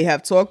 right? They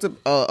have talked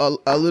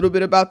a little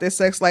bit about their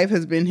sex life,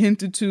 has been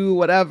hinted to,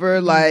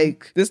 whatever.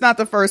 Like, this is not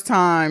the first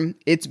time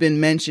it's been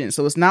mentioned.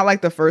 So it's not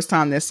like the first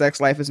time their sex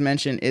life is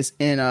mentioned is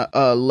in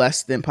a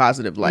less than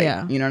positive light.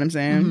 Yeah. You know what I'm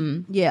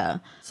saying? Yeah.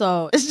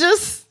 So it's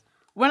just,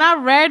 when I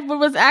read what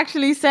was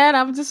actually said,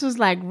 I just was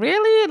like,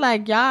 really?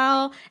 Like,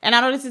 y'all? And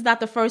I know this is not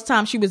the first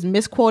time she was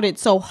misquoted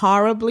so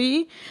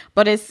horribly,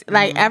 but it's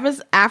like ever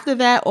after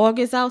that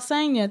August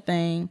Alsina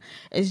thing,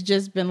 it's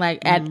just been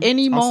like at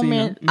any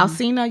moment,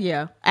 Alsina,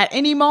 yeah. At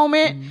any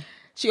moment,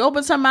 she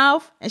opens her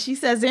mouth and she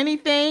says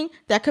anything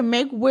that can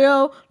make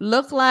Will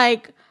look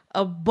like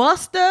a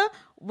buster,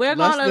 we're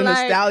Less gonna than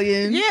like a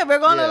stallion. Yeah, we're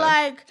gonna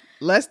like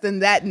less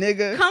than that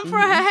nigga. come for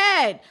her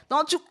head.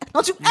 Don't you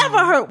ever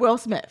hurt Will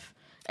Smith.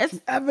 It's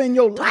ever in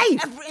your life.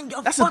 Ever in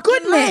your That's a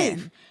good man.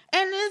 life.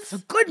 And it's a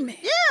good man.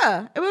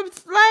 Yeah. It was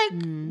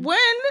like when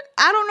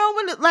I don't know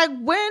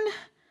when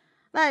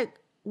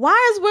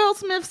why is Will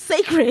Smith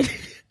sacred?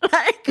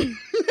 Like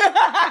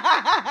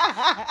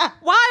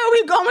why are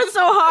we going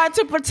so hard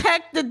to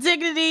protect the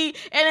dignity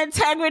and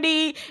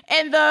integrity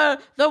and the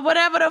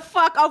whatever the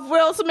fuck of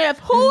Will Smith?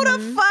 Who the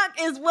fuck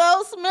is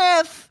Will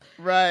Smith?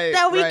 Right.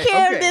 That we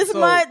care this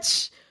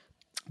much.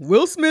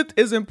 Will Smith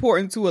is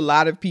important to a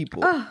lot of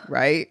people,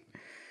 right?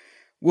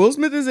 Will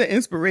Smith is an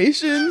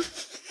inspiration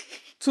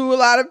to a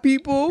lot of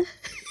people.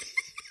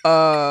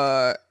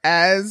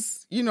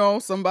 As, you know,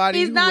 somebody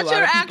He's not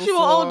your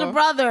actual older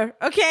brother,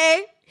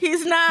 okay?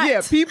 He's not.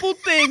 Yeah, people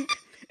think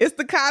it's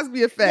the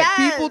Cosby effect.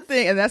 Yes. People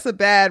think, and that's a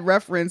bad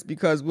reference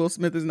because Will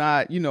Smith is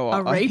not, you know,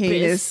 a rapist.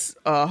 heinous,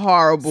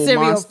 horrible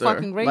Serial monster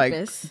fucking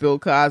rapist. like Bill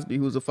Cosby,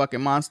 who's a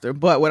fucking monster.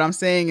 But what I'm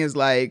saying is,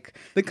 like,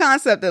 the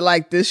concept that,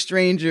 like, this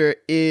stranger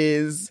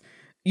is,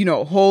 you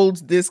know,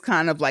 holds this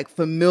kind of like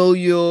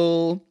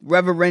familial,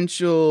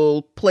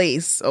 reverential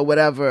place or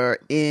whatever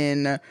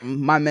in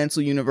my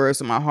mental universe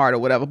or my heart or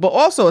whatever. But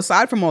also,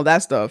 aside from all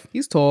that stuff,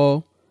 he's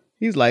tall,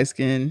 he's light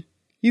skinned,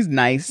 he's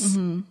nice,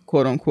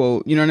 quote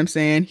unquote. You know what I'm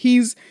saying?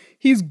 He's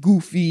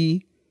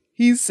goofy,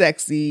 he's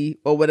sexy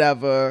or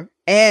whatever.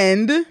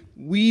 And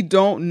we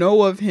don't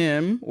know of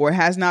him, or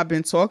has not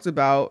been talked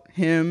about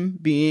him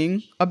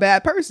being a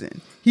bad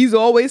person. He's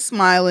always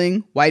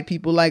smiling. White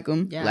people like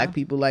him. Yeah. Black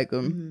people like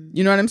him.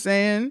 You know what I'm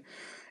saying?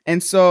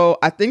 And so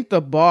I think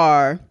the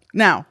bar,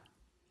 now,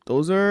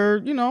 those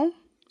are, you know,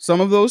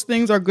 some of those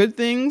things are good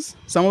things.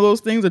 Some of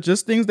those things are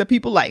just things that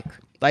people like.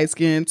 Light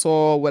skin,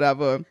 tall,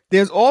 whatever.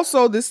 There's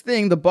also this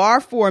thing, the bar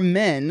for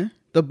men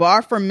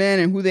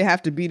and who they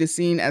have to be to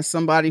seen as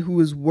somebody who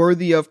is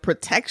worthy of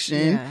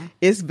protection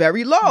is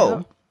very low.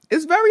 Yep.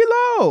 It's very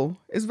low.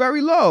 It's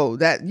very low.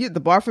 The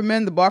bar for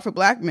men, the bar for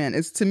black men,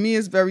 to me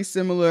is very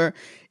similar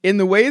in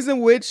the ways in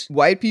which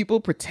white people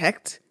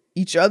protect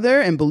each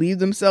other and believe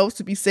themselves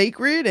to be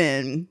sacred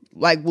and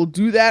like will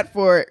do that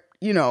for,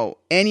 you know,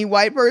 any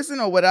white person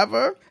or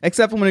whatever,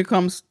 except for when it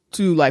comes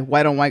to like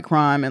white on white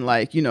crime and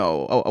like, you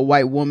know, a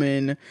white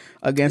woman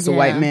against a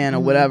white man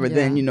or whatever,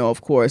 then, you know, of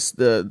course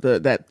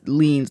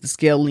the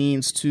scale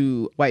leans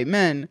to white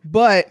men.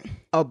 But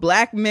a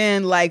black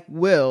man like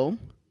Will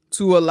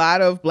to a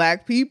lot of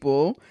Black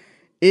people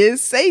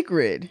is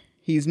sacred.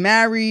 He's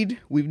married.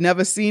 We've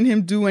never seen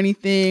him do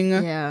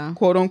anything,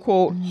 quote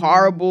unquote,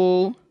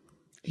 horrible.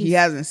 He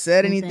hasn't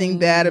said anything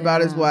bad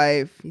about his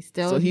wife. He's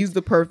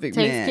the perfect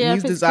man.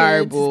 He's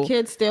desirable. His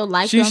kids still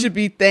like him. She should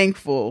be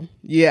thankful.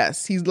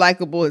 Yes, he's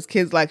likable. His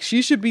kids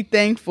she should be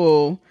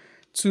thankful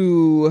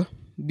to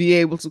be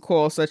able to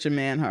call such a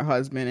man her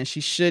husband. And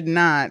she should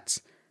not.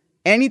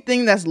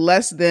 Anything that's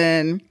less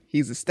than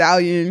he's a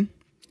stallion.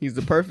 He's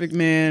the perfect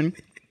man.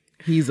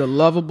 He's a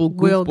lovable goofball.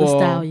 Will the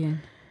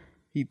Stallion.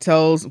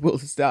 Will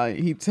the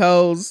Stallion. He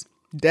tells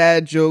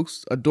dad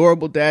jokes,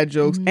 adorable dad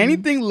jokes.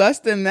 Anything less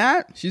than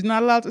that, she's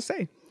not allowed to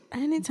say.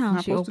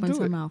 Anytime she opens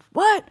her mouth.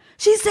 What?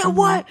 She said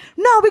what?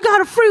 No, we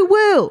got a free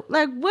will.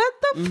 Like, what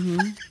the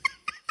fuck?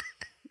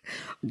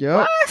 Yep.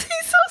 Why is he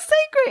so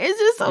sacred? It's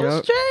just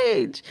so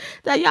strange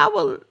that y'all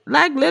will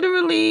like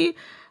literally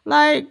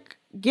like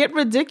get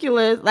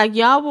ridiculous. Like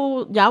y'all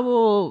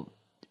will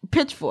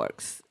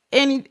pitchforks.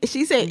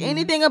 She said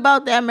anything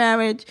about that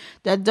marriage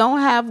that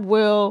don't have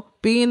Will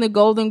being the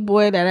golden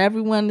boy that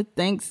everyone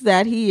thinks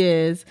that he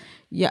is.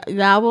 Yeah,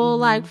 y'all will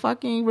like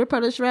fucking rip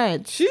her to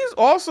shreds. She's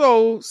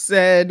also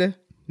said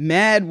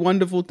mad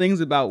wonderful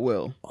things about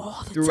Will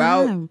all the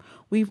time.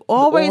 We've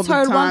always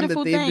heard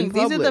wonderful things.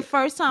 These are the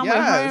first time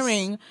we're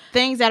hearing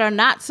things that are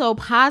not so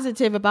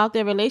positive about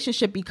their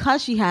relationship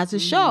because she has a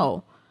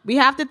show. We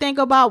have to think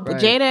about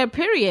Jada,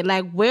 period.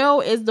 Like, Will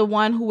is the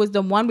one who is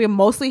the one we're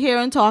mostly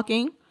hearing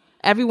talking.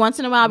 Every once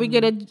in a while, we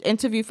get an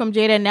interview from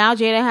Jada. Now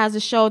Jada has a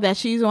show that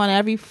she's on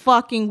every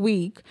fucking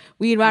week.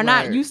 We are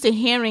not used to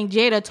hearing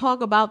Jada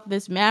talk about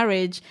this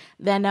marriage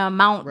than the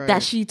amount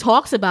that she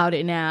talks about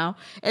it now.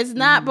 It's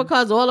not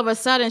because all of a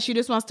sudden she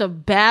just wants to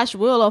bash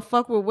Will or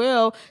fuck with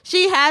Will.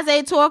 She has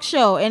a talk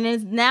show and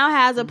it now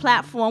has a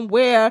platform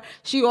where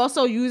she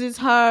also uses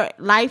her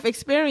life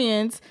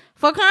experience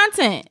for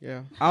content.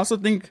 Yeah. I also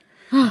think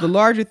the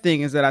larger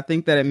thing is that I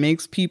think that it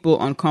makes people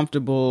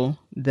uncomfortable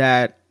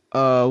that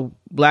a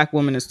Black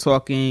woman is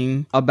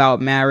talking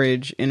about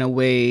marriage in a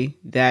way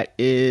that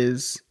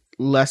is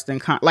less than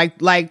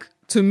like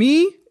to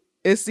me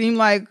it seemed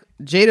like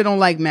Jada don't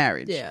like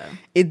marriage.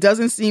 It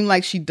doesn't seem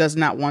like she does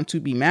not want to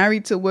be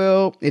married to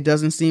Will. It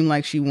doesn't seem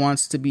like she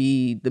wants to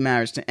be the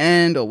marriage to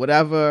end or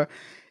whatever.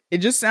 It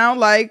just sounds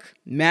like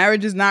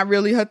marriage is not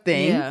really her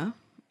thing.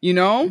 You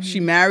know, she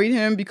married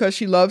him because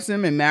she loves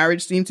him and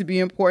marriage seemed to be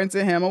important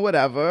to him or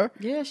whatever.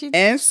 She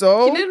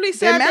literally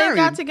said they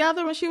got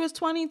together when she was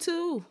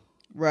 22.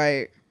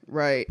 Right.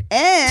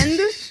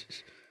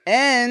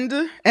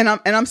 And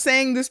I'm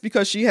saying this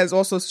because she has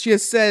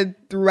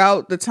said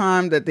throughout the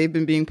time that they've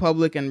been being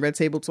public and Red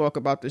Table Talk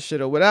about this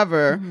shit or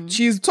whatever,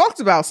 she's talked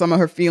about some of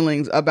her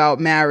feelings about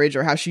marriage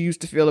or how she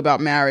used to feel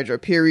about marriage or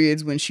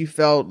periods when she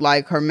felt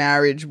like her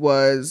marriage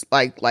was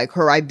like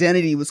her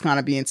identity was kind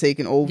of being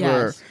taken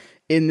over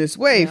in this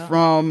way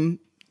from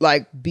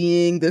like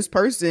being this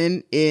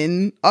person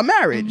in a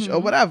marriage or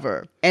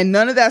whatever. And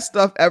none of that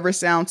stuff ever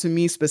sound to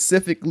me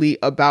specifically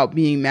about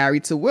being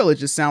married to Will. It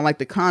just sound like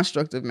the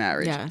construct of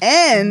marriage.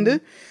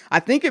 And I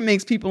think it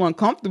makes people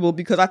uncomfortable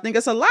because I think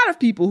it's a lot of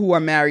people who are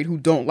married who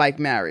don't like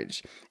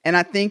marriage. And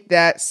I think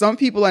that some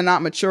people are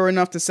not mature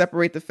enough to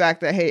separate the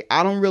fact that, hey,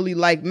 I don't really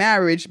like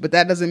marriage, but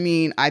that doesn't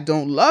mean I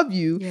don't love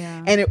you.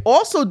 And it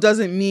also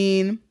doesn't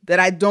mean that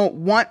I don't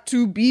want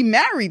to be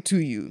married to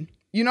you.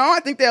 You know, I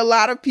think there are a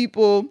lot of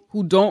people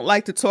who don't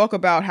like to talk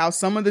about how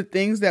some of the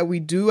things that we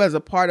do as a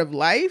part of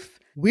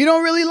life, we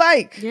don't really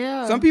like.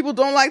 Some people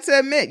don't like to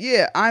admit,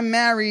 I'm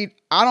married.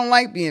 I don't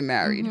like being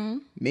married.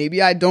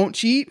 Maybe I don't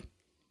cheat,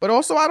 but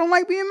also I don't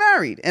like being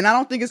married. And I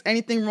don't think there's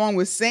anything wrong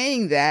with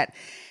saying that.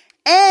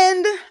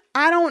 And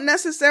I don't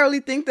necessarily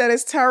think that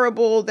it's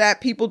terrible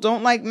that people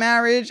don't like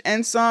marriage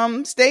and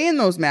some stay in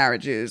those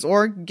marriages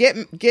or get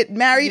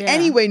married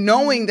anyway,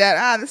 knowing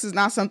that, this is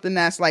not something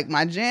that's like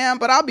my jam,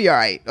 but I'll be all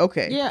right.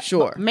 Okay,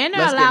 sure. Men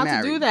are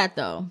allowed to do that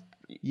though.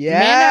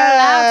 Men are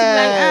allowed to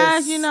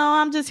be like, you know,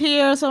 I'm just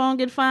here so I don't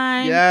get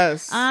fined.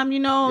 You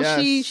know,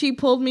 she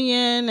pulled me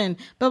in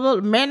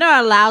but men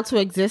are allowed to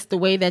exist the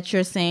way that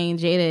you're saying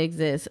Jada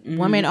exists.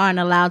 Women aren't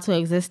allowed to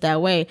exist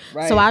that way.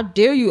 So I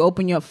dare you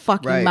open your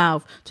fucking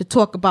mouth to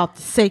talk about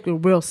the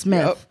sacred Will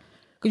Smith.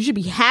 Because you should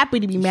be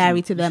happy to be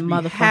married to that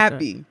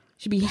motherfucker.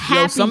 Should be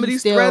happy. Some of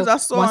these threads I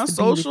saw on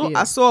social,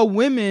 I saw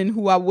women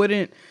who I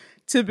wouldn't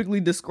typically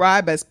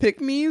describe as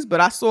pick-me's,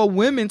 but I saw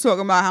women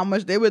talking about how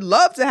much they would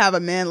love to have a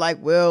man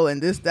like Will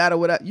and this, that, or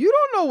whatever. You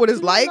don't know what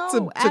it's like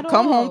to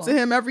come home to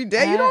him every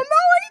day. You don't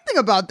know anything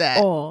about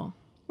that. What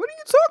are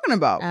you talking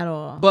about? At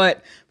all.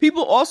 But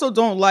people also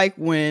don't like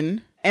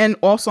when, and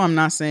also I'm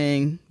not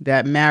saying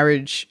that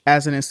marriage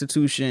as an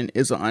institution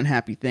is an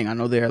unhappy thing. I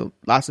know there are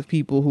lots of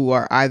people who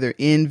are either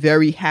in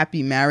very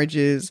happy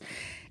marriages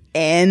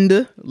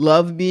and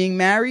love being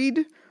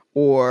married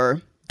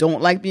or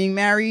don't like being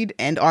married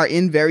and are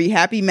in very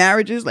happy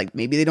marriages. Like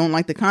maybe they don't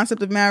like the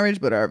concept of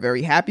marriage, but are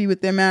very happy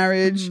with their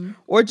marriage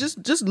or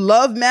just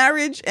love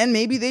marriage. And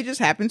maybe they just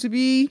happen to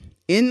be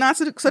in not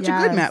such a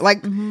good marriage.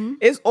 Like,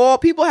 it's all,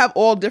 people have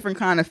all different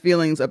kind of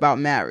feelings about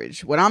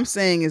marriage. What I'm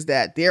saying is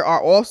that there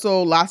are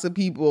also lots of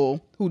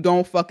people who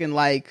don't fucking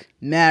like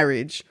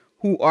marriage,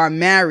 who are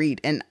married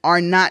and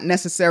are not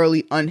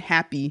necessarily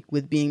unhappy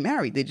with being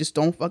married. They just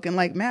don't fucking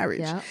like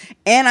marriage. Yep.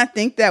 And I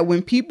think that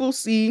when people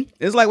see,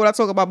 it's like what I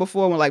talked about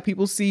before, when like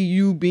people see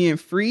you being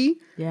free,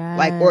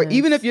 like, or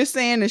even if you're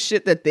saying the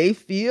shit that they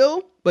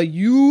feel, but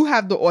you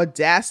have the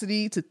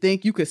audacity to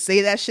think you could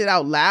say that shit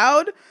out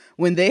loud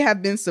when they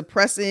have been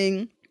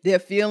suppressing their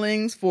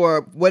feelings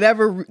for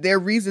whatever their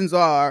reasons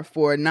are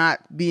for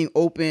not being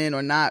open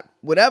or not,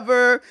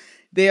 whatever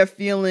they are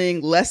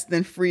feeling less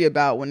than free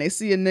about. When they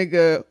see a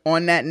nigga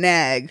on that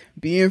nag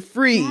being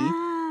free,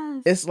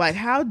 it's like,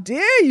 how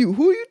dare you?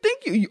 Who you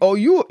think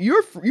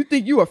you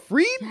think you a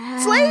free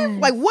slave?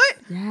 Like, what?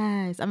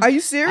 Yes. Are you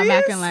serious? I'm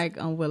acting like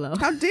Willow.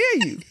 How dare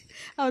you?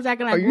 I was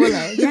acting like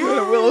Willow. You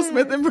Willow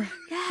Smith and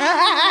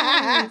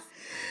yes.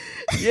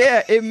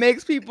 Yeah, it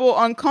makes people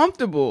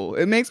uncomfortable.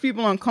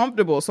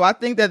 So I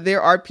think that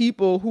there are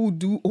people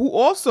who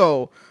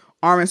also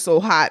aren't so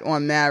hot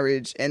on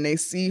marriage, and they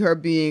see her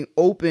being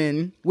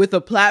open with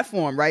a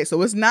platform, right?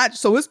 So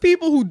it's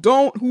people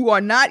who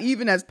are not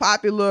even as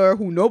popular,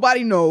 who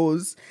nobody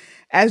knows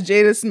as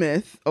Jada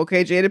Smith,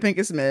 okay, Jada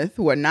Pinkett Smith,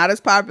 who are not as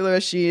popular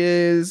as she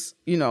is,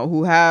 you know,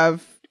 who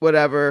have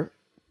whatever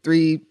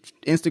 3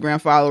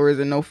 Instagram followers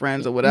and no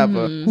friends or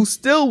whatever, who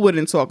still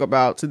wouldn't talk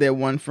about to their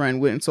one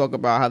friend, wouldn't talk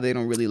about how they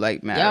don't really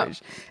like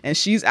marriage. Yep. And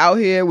she's out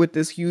here with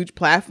this huge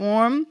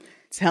platform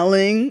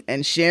telling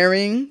and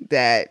sharing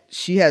that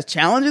she has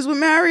challenges with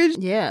marriage.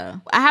 Yeah.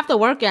 I have to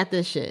work at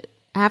this shit.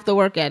 I have to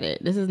work at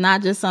it. This is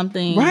not just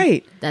something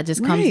that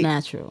just comes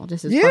natural.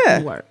 This is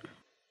fucking work.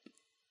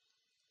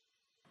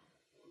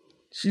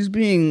 She's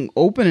being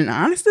open and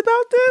honest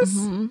about this.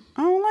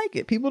 I don't like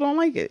it. People don't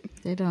like it.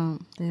 They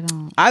don't.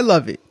 I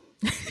love it.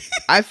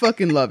 I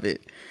fucking love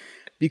it.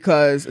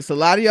 Because it's a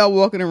lot of y'all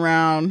walking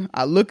around.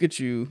 I look at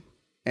you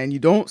and you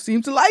don't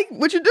seem to like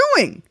what you're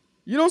doing.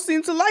 You don't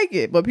seem to like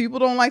it, but people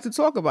don't like to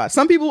talk about it.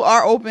 Some people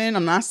are open.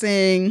 I'm not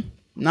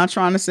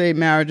trying to say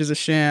marriage is a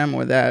sham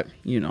or that,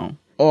 you know,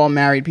 all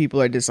married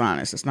people are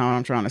dishonest. That's not what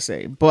I'm trying to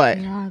say. But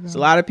there's a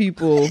lot of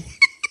people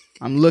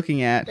I'm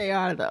looking at. They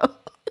are, though.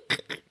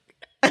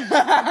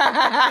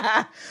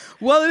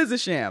 Well, it is a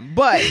sham,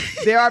 but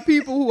there are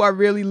people who are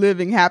really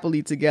living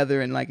happily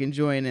together and like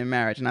enjoying their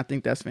marriage, and I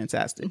think that's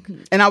fantastic.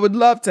 And I would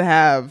love to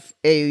have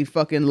a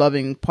fucking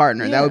loving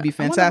partner. That would be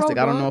fantastic.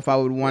 I don't know if I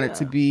would want it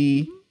to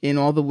be in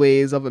all the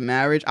ways of a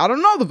marriage. I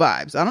don't know the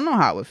vibes. I don't know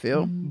how it would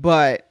feel.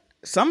 But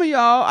some of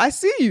y'all, I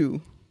see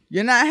you.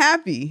 You're not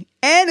happy.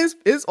 And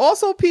it's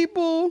also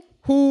people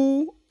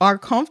who are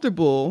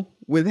comfortable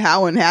with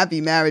how unhappy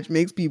marriage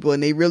makes people,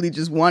 and they really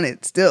just want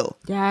it still.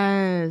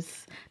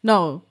 Yes.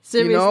 No,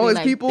 seriously. You know, it's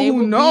like, people they who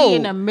would know. be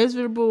in a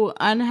miserable,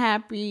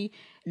 unhappy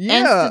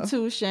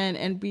institution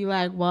and be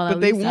like, well,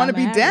 but they want to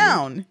be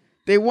down.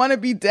 They want to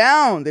be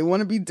down. They want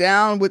to be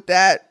down with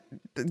that,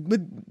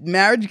 with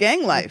marriage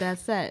gang life.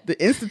 That's it.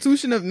 The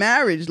institution of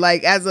marriage,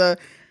 like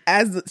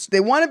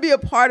they want to be a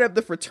part of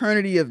the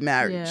fraternity of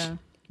marriage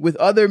with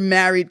other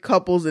married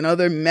couples and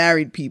other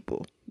married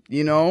people,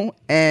 you know?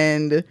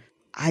 And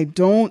I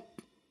don't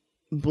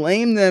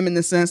blame them in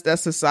the sense that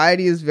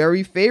society is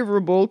very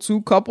favorable to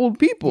coupled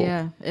people.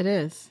 Yeah, it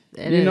is.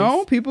 You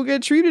know, people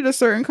get treated a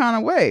certain kind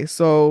of way.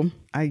 So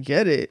I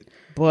get it.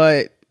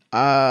 But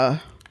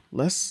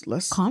let's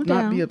calm not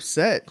down. be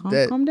upset.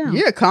 Calm down.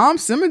 Yeah,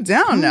 simmer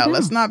down now.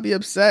 Let's not be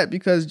upset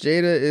because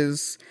Jada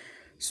is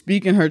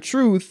speaking her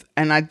truth,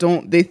 and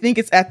they think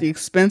it's at the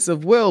expense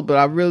of Will,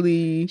 but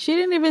she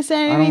didn't even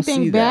say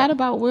anything bad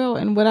about Will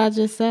and what I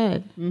just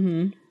said. She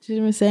didn't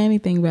even say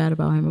anything bad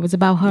about him. It was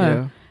about her.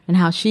 Yeah. And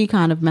how she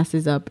kind of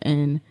messes up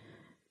and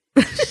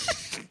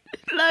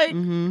like,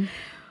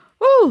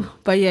 woo.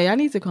 But yeah, y'all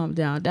need to calm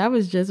down. That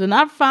was just, when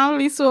I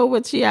finally saw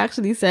what she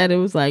actually said, it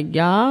was like,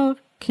 y'all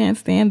can't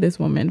stand this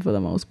woman for the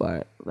most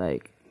part.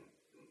 Like,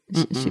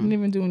 she didn't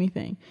even do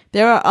anything.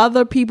 There are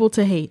other people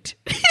to hate.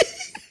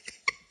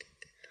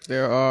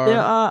 There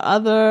are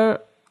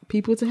other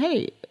people to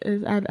hate.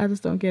 I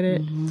just don't get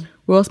it.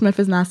 Will Smith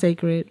is not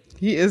sacred.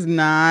 He is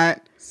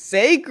not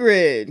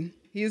sacred.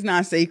 He's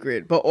not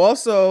sacred, but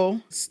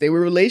also they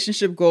were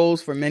relationship goals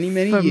for many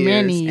years,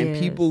 and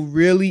people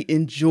really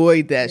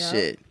enjoyed that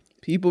shit.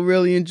 People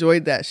really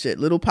enjoyed that shit.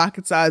 Little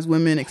pocket-sized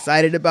women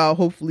excited about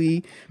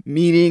hopefully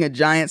meeting a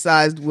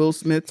giant-sized Will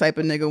Smith type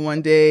of nigga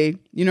one day.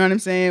 You know what I'm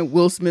saying?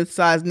 Will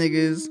Smith-sized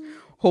niggas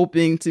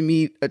hoping to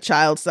meet a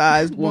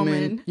child-sized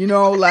woman. You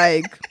know,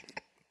 like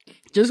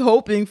just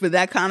hoping for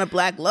that kind of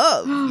black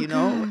love, you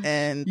know?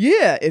 And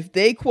yeah, if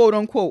they quote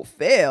unquote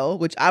fail,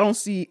 which I don't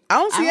see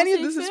any of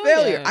this as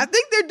failure. I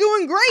think they're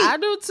doing great. I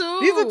do too.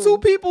 These are two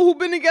people who've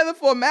been together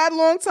for a mad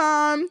long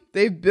time.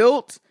 They've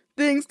built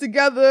things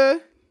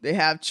together. They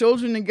have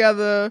children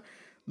together.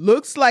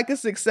 Looks like a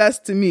success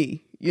to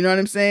me. You know what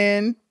I'm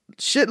saying?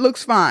 Shit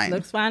looks fine.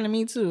 Looks fine to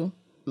me too.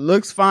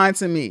 Looks fine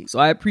to me. So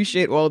I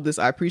appreciate all of this.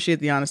 I appreciate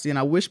the honesty, and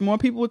I wish more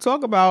people would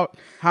talk about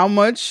how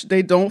much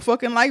they don't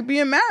fucking like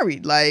being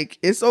married. Like,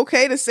 it's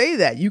okay to say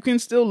that. You can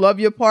still love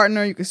your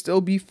partner. You can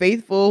still be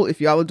faithful. If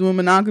y'all are doing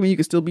monogamy, you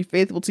can still be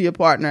faithful to your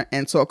partner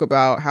and talk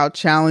about how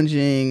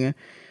challenging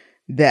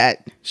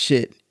that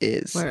shit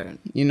is. Word.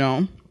 You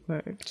know?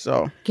 Word.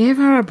 So give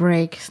her a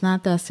break. It's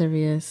not that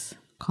serious.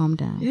 Calm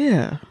down.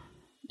 Yeah.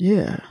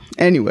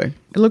 Anyway,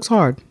 it looks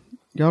hard.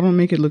 Y'all don't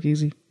make it look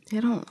easy. They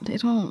don't.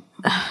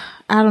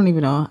 I don't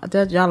even know.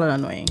 Y'all are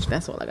annoying.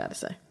 That's all I got to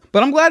say.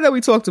 But I'm glad that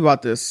we talked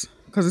about this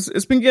because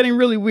it's been getting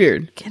really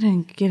weird.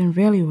 Getting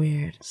really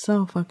weird.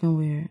 So fucking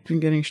weird. It's been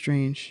getting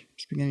strange.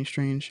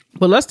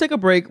 But let's take a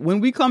break. When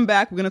we come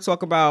back, we're going to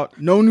talk about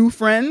no new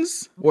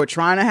friends or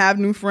trying to have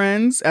new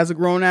friends as a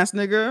grown-ass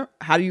nigga.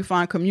 How do you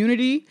find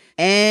community?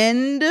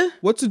 And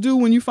what to do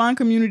when you find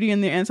community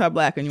and they're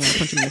anti-black and you want to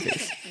punch them in the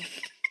face.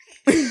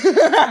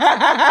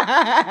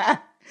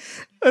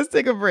 Let's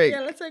take a break.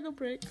 Yeah, let's take a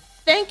break.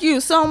 Thank you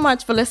so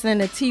much for listening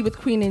to Tea with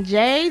Queen and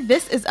Jay.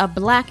 This is a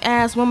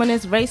black-ass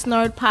womanist race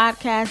nerd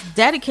podcast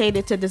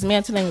dedicated to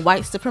dismantling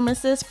white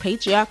supremacist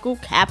patriarchal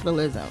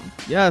capitalism.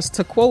 Yes,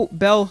 to quote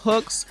Bell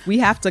Hooks, we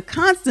have to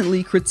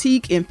constantly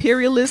critique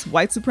imperialist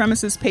white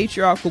supremacist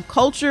patriarchal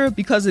culture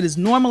because it is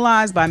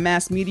normalized by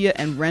mass media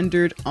and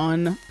rendered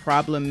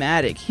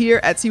unproblematic. Here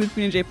at Tea with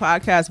Queen and Jay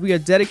podcast, we are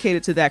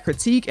dedicated to that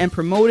critique and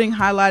promoting,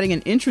 highlighting,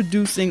 and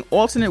introducing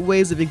alternate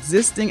ways of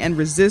existing and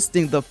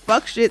resisting the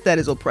fuck shit that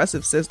is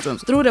oppressive systems.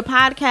 Through the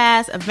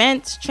podcast,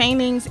 events,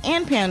 trainings,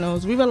 and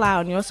panels, we rely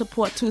on your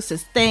support to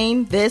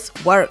sustain this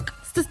work.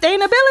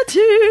 Sustainability!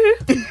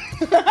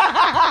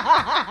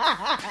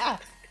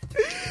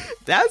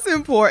 That's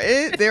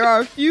important. There are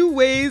a few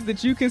ways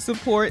that you can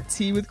support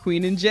Tea with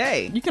Queen and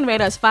Jay. You can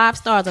rate us 5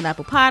 stars on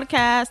Apple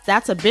Podcasts.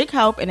 That's a big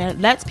help, and it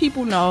lets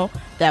people know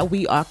that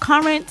we are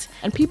current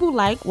and people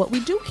like what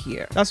we do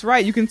here. That's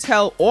right. You can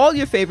tell all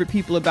your favorite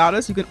people about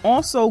us. You can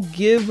also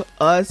give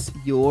us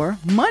your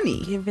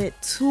money. Give it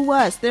to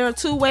us. There are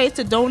 2 ways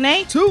to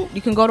donate. 2.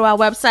 You can go to our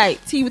website,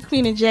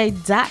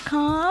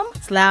 teawithqueenandjay.com.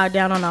 Slide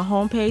down on our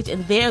homepage,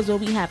 and there's where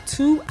we have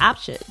 2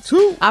 options.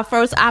 2. Our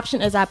first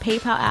option is our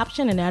PayPal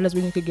option, and that is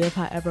where you can give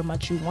however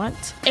much you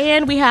want.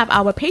 And we have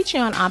our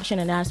Patreon option,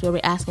 and that's where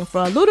we're asking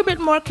for a little bit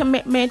more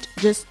commitment,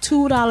 just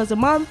 $2 a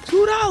month.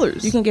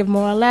 $2. You can give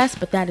more or less,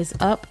 but that is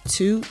up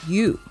to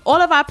you. All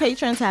of our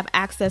patrons have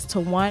access to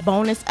 1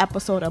 bonus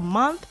episode a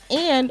month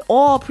and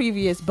all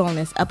previous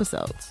bonus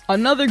episodes.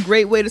 Another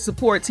great way to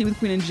support Tea with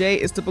Queen and Jay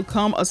is to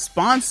become a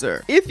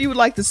sponsor. If you would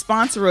like to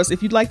sponsor us,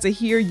 if you'd like to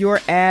hear your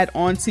ad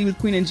on Tea with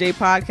Queen and Jay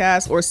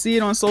podcast or see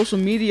it on social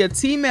media,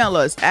 email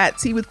us at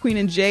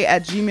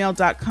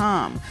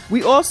teawithqueenandjay@gmail.com.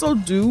 We also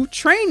do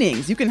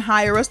trainings. You can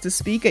hire us to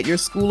speak at your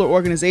school or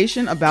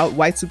organization about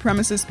white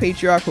supremacist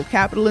patriarchal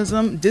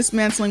capitalism,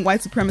 dismantling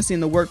white supremacy in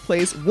the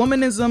workplace,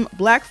 womanism,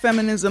 black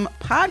feminism,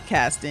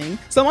 podcasting,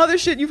 some other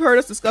shit you've heard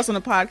us discuss on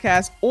the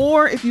podcast,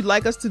 or if you'd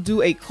like us to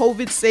do a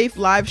COVID-safe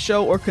live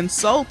show or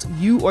consult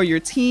you or your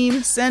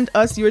team, send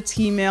us your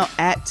email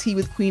at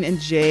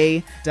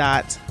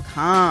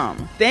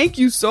teawithqueenandjay.com. Thank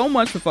you so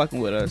much for fucking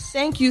with us.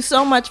 Thank you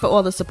so much for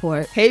all the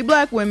support. Hey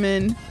black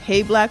women,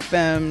 hey black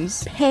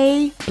femmes,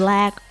 hey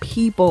black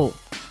people.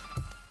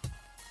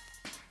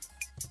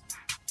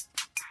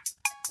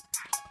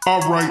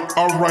 All right.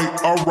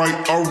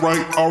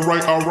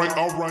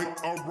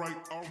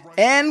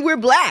 And we're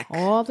black.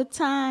 All the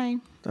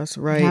time. That's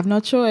right. We have no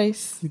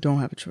choice. We don't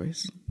have a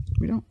choice.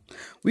 We don't.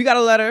 We got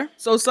a letter.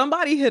 So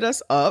somebody hit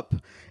us up.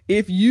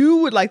 If you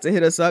would like to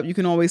hit us up, you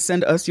can always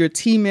send us your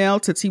T-mail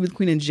to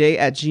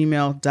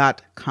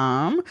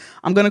teawithqueenandjay@gmail.com.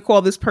 I'm going to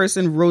call this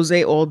person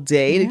Rose all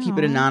day to keep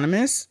it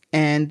anonymous.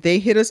 And they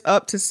hit us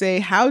up to say,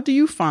 how do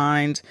you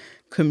find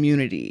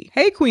community?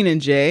 Hey, Queen and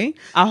Jay.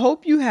 I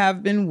hope you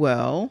have been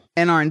well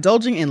and are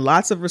indulging in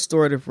lots of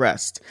restorative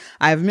rest.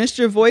 I have missed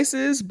your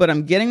voices, but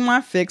I'm getting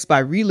my fix by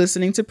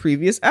re-listening to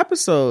previous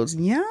episodes.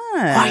 Yes.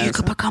 Or you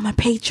could become a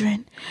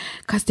patron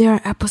because there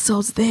are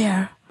episodes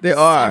there. There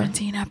are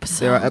 17 episodes.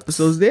 There are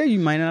episodes there you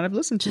might not have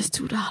listened to. Just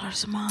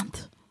 $2 a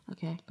month.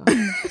 Okay, go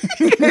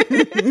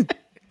ahead.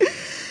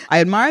 I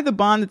admire the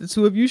bond that the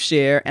two of you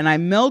share, and I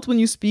melt when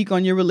you speak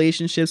on your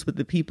relationships with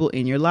the people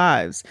in your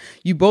lives.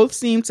 You both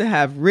seem to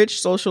have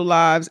rich social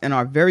lives and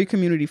are very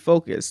community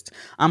focused.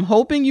 I'm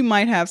hoping you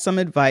might have some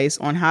advice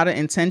on how to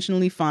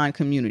intentionally find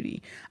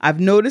community. I've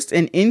noticed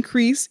an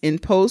increase in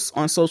posts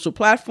on social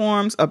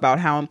platforms about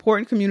how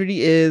important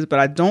community is, but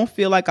I don't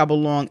feel like I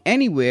belong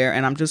anywhere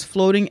and I'm just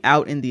floating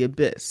out in the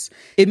abyss.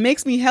 It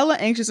makes me hella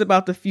anxious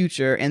about the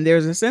future, and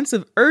there's a sense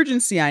of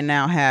urgency I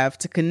now have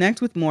to connect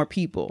with more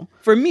people.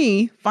 For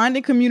me,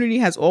 finding community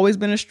has always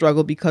been a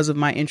struggle because of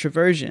my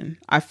introversion.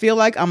 I feel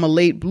like I'm a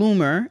late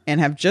bloomer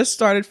and have just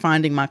started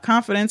finding my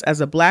confidence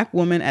as a black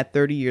woman at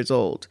 30 years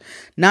old.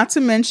 Not to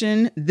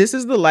mention, this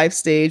is the life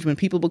stage when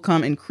people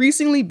become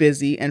increasingly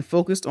busy and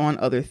focused on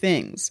other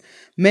things.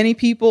 Many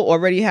people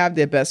already have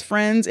their best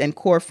friends and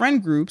core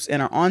friend groups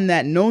and are on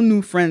that no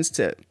new friends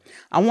tip.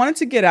 I wanted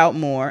to get out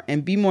more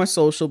and be more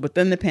social, but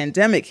then the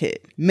pandemic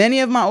hit. Many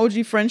of my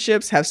OG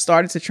friendships have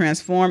started to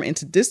transform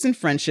into distant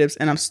friendships,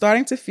 and I'm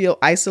starting to feel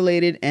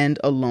isolated and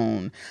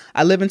alone.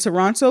 I live in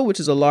Toronto, which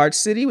is a large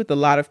city with a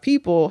lot of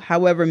people.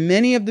 However,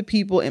 many of the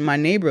people in my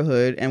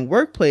neighborhood and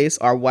workplace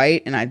are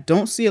white, and I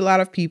don't see a lot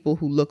of people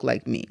who look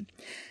like me.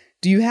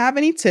 Do you have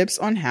any tips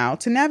on how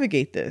to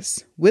navigate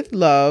this? With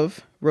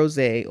love,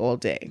 Rosé all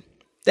day.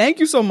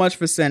 Thank you so much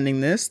for sending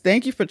this.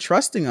 Thank you for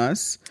trusting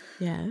us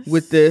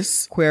with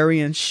this query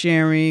and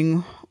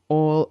sharing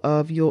all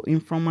of your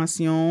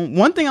information.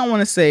 One thing I want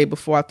to say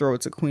before I throw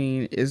it to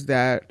Queen is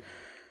that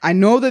I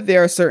know that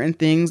there are certain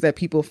things that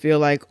people feel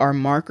like are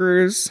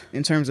markers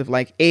in terms of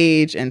like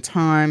age and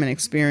time and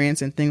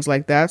experience and things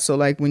like that. So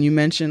like when you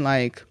mention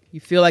like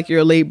you feel like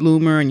you're a late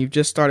bloomer and you've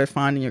just started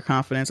finding your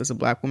confidence as a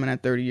Black woman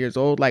at 30 years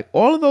old, like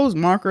all of those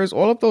markers,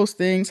 all of those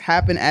things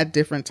happen at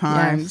different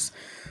times.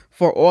 Yes.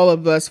 For all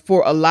of us,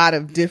 for a lot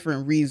of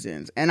different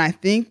reasons. And I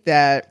think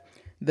that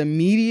the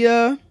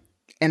media,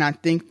 and I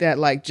think that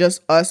like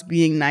just us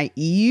being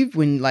naive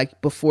when like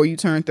before you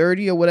turn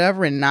 30 or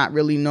whatever and not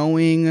really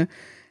knowing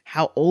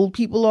how old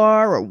people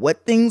are or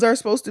what things are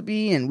supposed to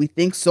be, and we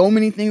think so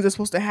many things are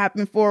supposed to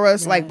happen for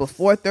us like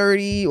before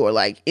 30 or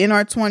like in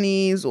our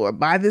 20s or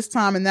by this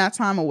time and that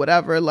time or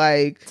whatever.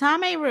 Like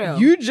time ain't real.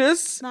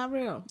 It's not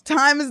real.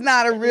 Time is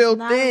not a real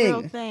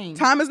thing.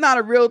 Time is not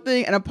a real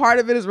thing, and a part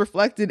of it is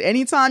reflected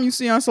anytime you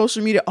see on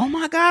social media, oh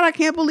my God, I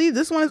can't believe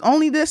this one is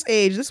only this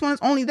age, this one is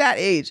only that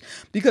age,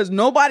 because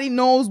nobody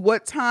knows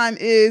what time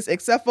is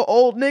except for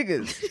old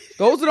niggas.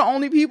 Those are the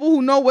only people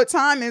who know what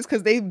time is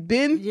because they've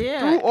been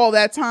through all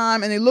that time.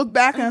 And they look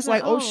back and it's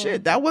like, oh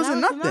shit, that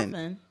wasn't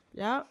nothing.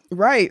 Yeah.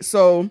 Right.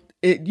 So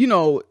it, you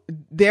know,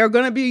 there are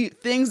going to be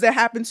things that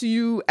happen to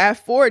you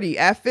at 40,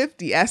 at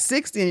 50, at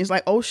 60. And it's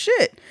like, oh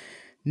shit,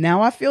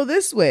 now I feel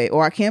this way,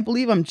 or I can't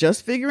believe I'm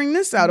just figuring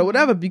this out or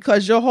whatever,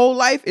 because your whole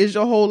life is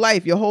your whole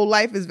life. Your whole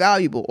life is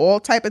valuable. All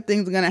type of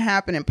things are going to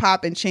happen and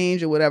pop and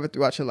change or whatever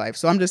throughout your life.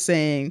 So I'm just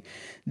saying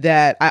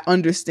that I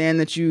understand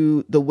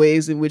that the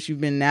ways in which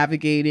you've been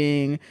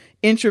navigating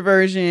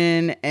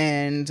introversion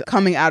and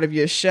coming out of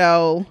your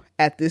shell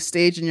at this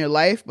stage in your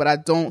life. But I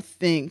don't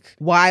think,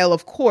 while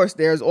of course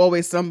there's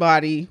always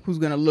somebody who's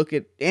going to look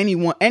at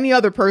any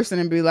other person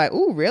and be like,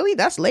 ooh, really?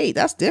 That's late.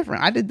 That's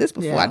different. I did this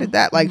before. I did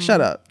that. Like,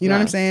 shut up. You know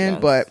what I'm saying?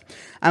 Yes. But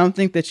I don't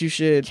think that you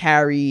should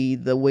carry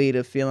the weight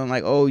of feeling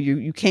like, oh,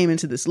 you came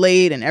into this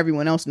late and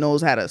everyone else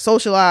knows how to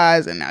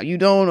socialize and now you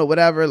don't or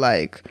whatever.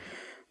 Like,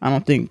 I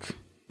don't think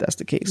that's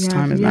the case.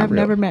 Time is not real. You have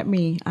never met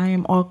me. I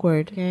am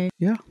awkward. Okay.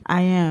 Yeah. I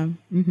am.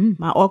 Mm-hmm.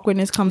 My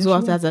awkwardness comes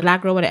off as a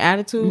Black girl with an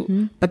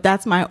attitude, but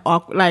that's my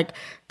awkward. Like,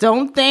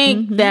 don't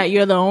think that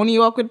you're the only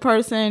awkward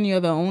person. You're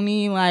the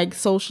only like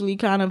socially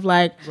kind of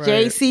like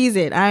Jay sees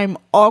it. I'm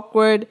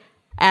awkward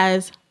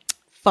as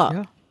fuck.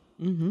 Yeah.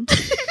 Mm-hmm.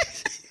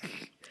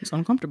 It's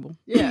uncomfortable.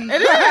 Yeah,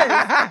 it is.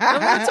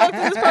 I'm going to talk to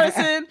this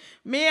person.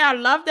 I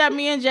love that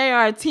me and Jay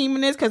are a team in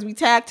this because we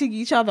tag team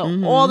each other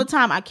all the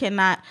time. I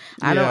cannot.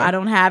 I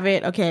don't have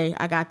it. Okay,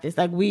 I got this.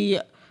 Like we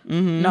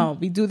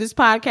do this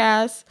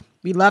podcast.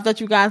 We love that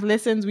you guys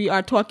listen. We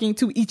are talking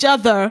to each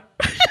other.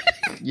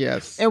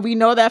 Yes. And we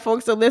know that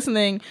folks are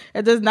listening.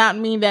 It does not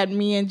mean that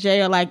me and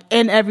Jay are like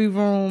in every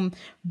room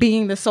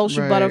being the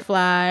social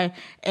butterfly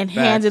and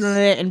handling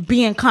it and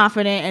being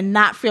confident and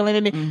not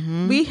feeling it.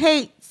 We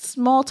hate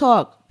small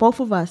talk, both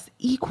of us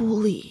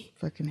equally.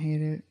 Fucking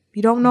hate it.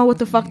 You don't know what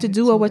the fuck to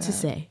do or what to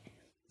say.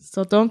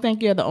 So don't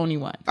think you're the only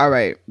one. All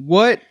right.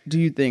 What do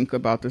you think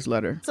about this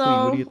letter? So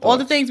all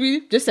the things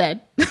we just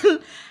said.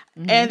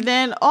 And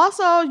then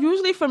also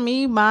usually for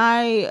me,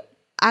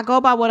 I go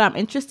by what I'm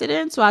interested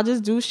in. So I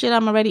just do shit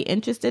I'm already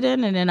interested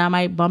in. And then I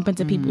might bump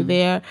into people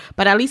there.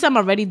 But at least I'm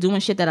already doing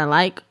shit that I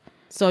like.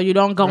 So you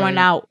don't going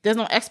out. There's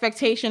no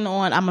expectation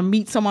on I'm going to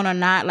meet someone or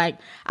not. Like,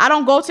 I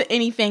don't go to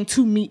anything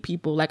to meet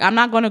people. Like, I'm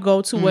not going to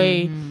go to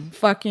a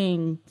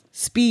fucking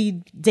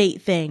speed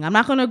date thing. I'm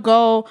not going to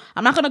go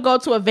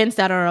to events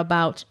that are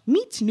about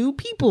meet new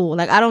people.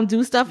 Like, I don't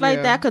do stuff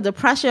like that because the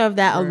pressure of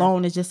that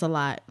alone is just a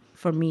lot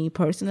for me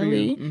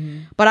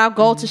personally. But I'll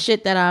go to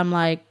shit that I'm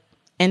like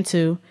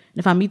into. And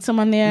if I meet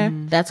someone there,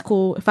 that's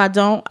cool. If I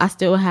don't, I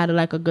still had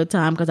like a good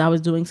time because I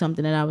was doing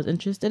something that I was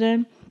interested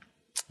in.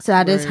 So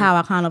that is how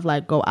I kind of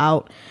like go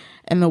out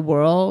in the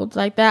world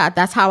like that.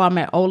 That's how I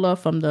met Ola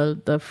from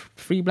the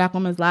Free Black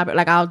Women's Library.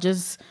 Like, I'll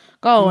just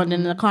go and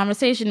then the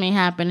conversation may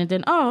happen and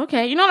then, oh,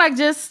 okay. You know, like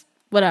just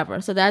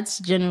whatever. So that's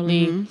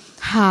generally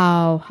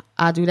how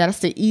I do that. It's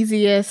the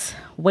easiest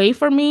way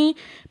for me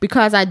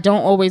because I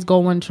don't always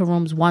go into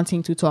rooms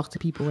wanting to talk to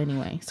people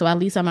anyway. So at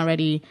least I'm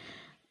already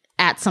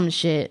at some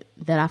shit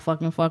that I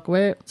fucking fuck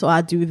with. So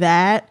I do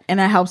that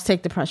and it helps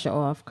take the pressure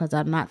off because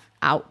I'm not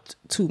out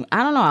to,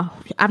 I don't know,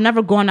 I've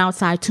never gone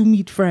outside to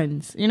meet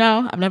friends, you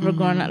know? I've never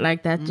gone out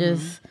like that.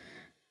 Just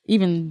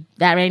even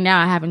that right now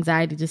I have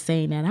anxiety just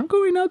saying that I'm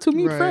going out to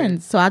meet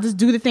friends. So I just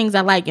do the things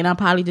I like and I'll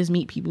probably just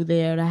meet people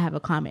there that have a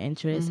common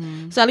interest.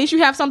 So at least you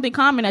have something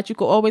common that you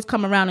could always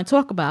come around and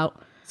talk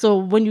about So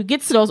when you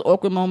get to those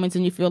awkward moments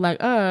and you feel like,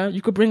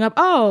 you could bring up,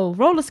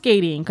 roller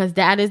skating, because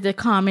that is the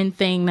common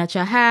thing that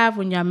you have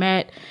when you're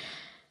met,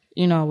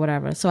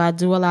 whatever. So I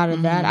do a lot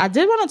of that. I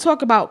did want to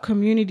talk about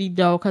community,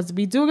 though, because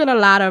we do get a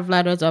lot of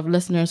letters of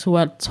listeners who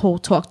are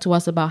talk to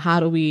us about how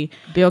do we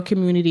build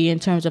community in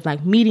terms of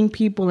like meeting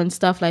people and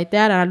stuff like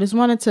that. And I just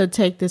wanted to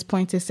take this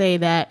point to say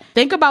that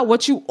think about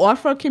what you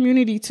offer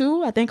community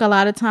too. I think a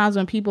lot of times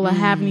when people are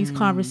having these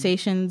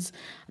conversations,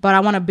 but I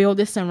want to build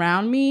this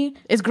around me,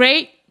 it's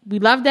great. We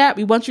love that.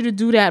 We want you to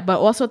do that. But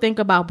also think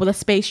about the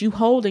space you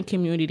hold in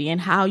community and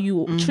how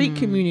you treat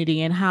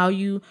community and how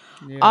you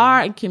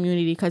are in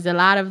community. Because a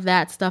lot of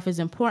that stuff is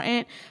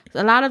important.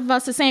 A lot of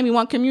us are saying we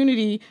want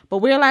community, but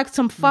we're like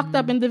some fucked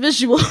up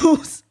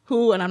individuals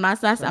who, and I'm not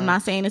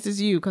saying this is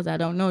you because I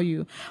don't know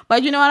you.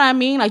 But you know what I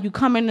mean? Like you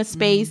come into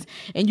space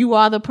and you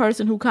are the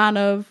person who kind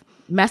of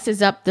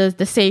messes up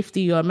the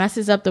safety or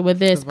messes up the with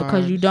this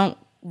because you don't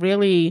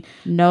really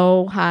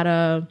know how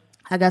to,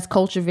 I guess,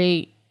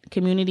 cultivate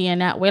community in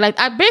that way. Like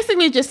I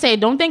basically just say,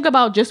 don't think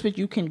about just what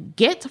you can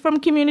get from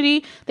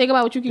community. Think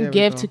about what you can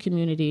give to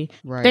community.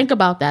 Right. Think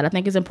about that. I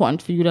think it's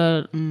important for you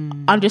to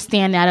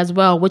understand that as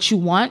well, what you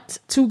want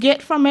to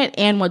get from it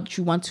and what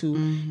you want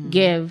to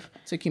give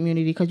to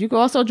community. Because you can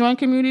also join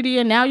community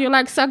and now you're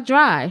like sucked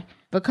dry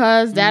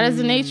because that is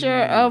the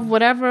nature of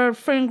whatever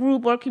friend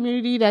group or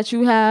community that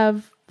you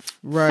have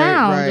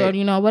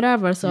found or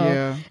whatever. So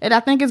and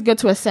I think it's good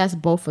to assess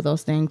both of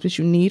those things, what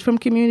you need from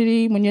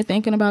community when you're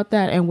thinking about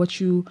that and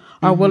what you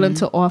are willing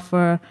to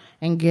offer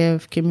and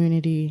give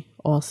community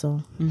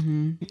also.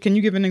 Can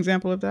you give an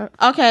example of that?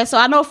 Okay, so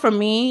I know for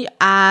me,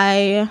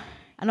 I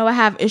know I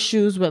have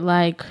issues with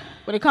like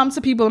when it comes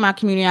to people in my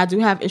community, I do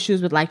have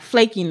issues with like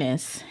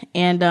flakiness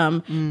and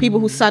people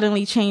who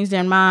suddenly change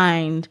their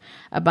mind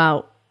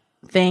about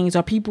things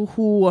or people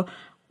who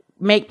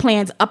make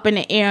plans up in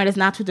the air and it's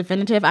not too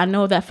definitive. I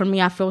know that for me,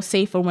 I feel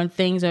safer when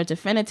things are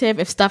definitive.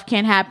 If stuff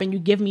can't happen, you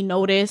give me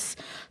notice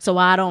so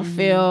I don't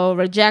feel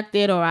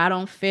rejected or I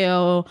don't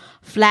feel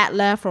flat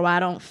left or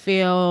I don't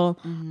feel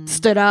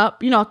stood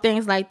up,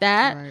 things like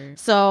that. Right.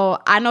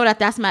 So I know that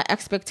that's my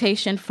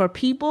expectation for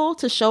people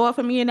to show up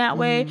for me in that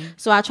way.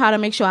 So I try to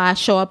make sure I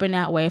show up in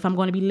that way. If I'm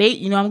going to be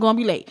late, I'm going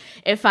to be late.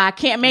 If I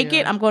can't make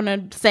it, I'm going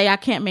to say I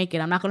can't make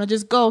it. I'm not going to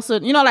just go. So,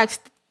 like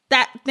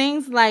that,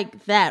 things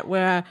like that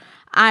where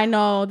I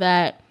know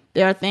that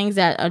there are things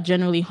that are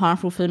generally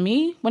harmful for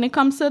me when it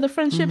comes to the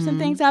friendships and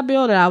things I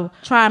build. And I'll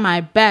try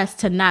my best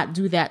to not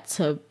do that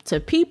to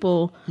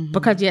people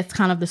because it's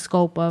kind of the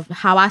scope of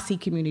how I see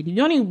community.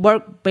 You only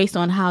work based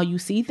on how you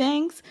see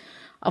things.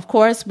 Of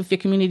course, if your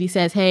community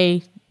says,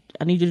 hey,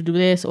 I need you to do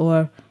this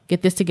or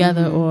get this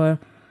together or,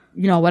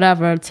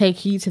 whatever, take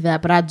heed to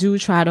that. But I do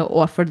try to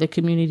offer the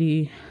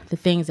community the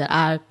things that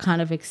I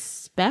kind of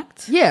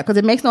expect. Yeah, because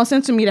it makes no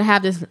sense to me to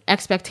have this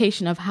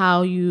expectation of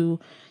how you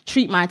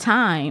treat my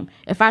time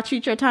if I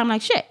treat your time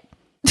like shit.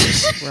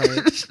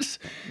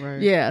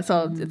 Right. Yeah,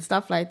 so it's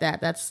stuff like that.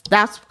 That's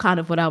kind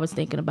of what I was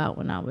thinking about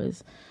when I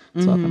was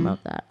talking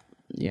about that.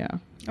 Yeah.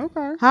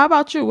 Okay. How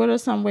about you? What are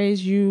some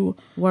ways you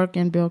work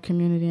and build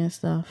community and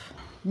stuff?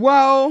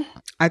 Well,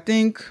 I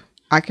think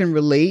I can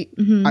relate.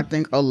 I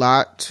think a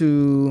lot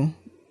to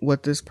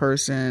what this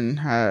person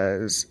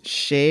has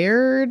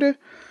shared.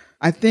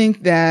 I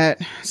think that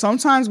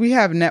sometimes we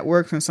have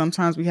networks and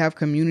sometimes we have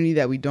community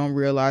that we don't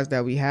realize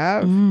that we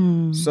have.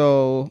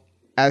 So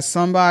as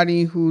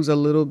somebody who's a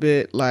little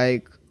bit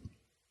like,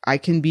 I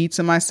can be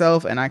to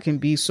myself and I can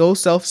be so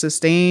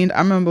self-sustained. I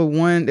remember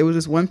there was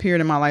this one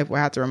period in my life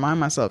where I had to remind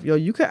myself,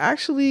 you could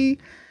actually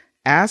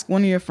ask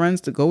one of your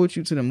friends to go with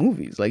you to the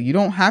movies. Like you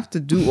don't have to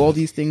do all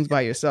these things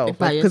by yourself.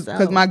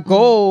 Because my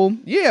goal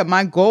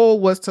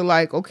was to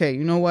like, okay,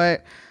 you know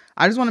what?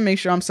 I just want to make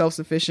sure I'm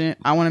self-sufficient.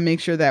 I want to make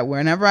sure that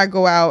whenever I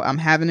go out, I'm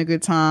having a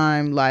good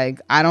time.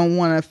 Like, I don't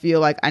want to feel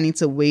like I need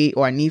to wait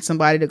or I need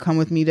somebody to come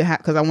with me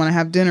because I want to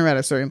have dinner at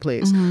a certain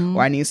place.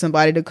 Or I need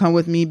somebody to come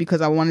with me because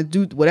I want to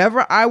do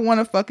whatever I want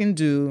to fucking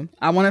do.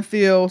 I want to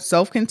feel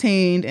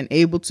self-contained and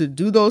able to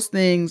do those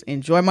things,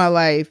 enjoy my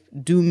life,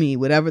 do me,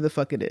 whatever the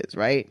fuck it is,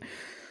 right?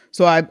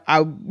 So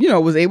I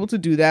was able to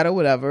do that or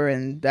whatever.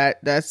 And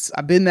that's,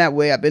 I've been that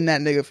way. I've been that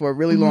nigga for a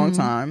really long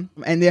time.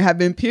 And there have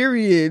been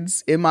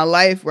periods in my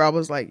life where I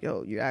was like,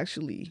 you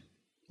actually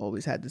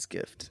always had this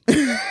gift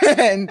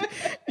and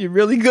you're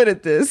really good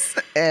at this.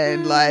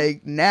 And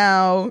like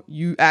now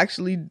you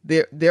actually,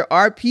 there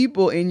are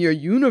people in your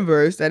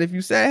universe that if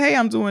you say, hey,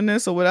 I'm doing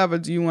this or whatever,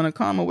 do you want to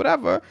come or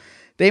whatever,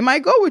 they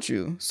might go with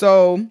you.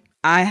 So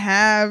I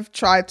have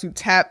tried to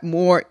tap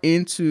more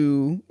in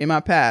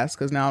my past,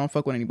 because now I don't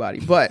fuck with anybody,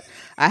 but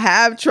I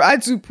have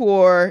tried to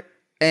pour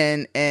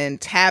and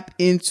tap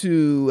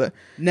into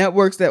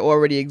networks that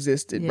already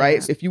existed,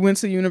 right? So if you went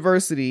to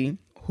university,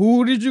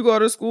 who did you go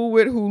to school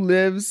with who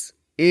lives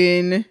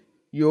in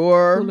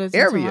your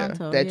area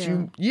that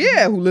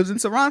who lives in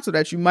Toronto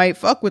that you might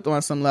fuck with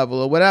on some level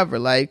or whatever.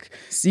 Like,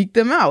 seek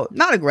them out,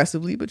 not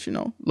aggressively, but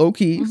low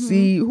key,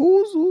 see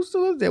who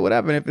still lives there,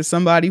 whatever. And if it's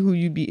somebody who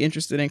you'd be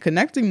interested in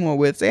connecting more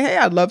with, say, hey,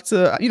 I'd love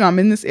to, I'm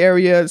in this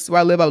area, this is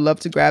where I live, I'd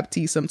love to grab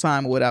tea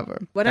sometime or whatever.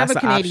 Whatever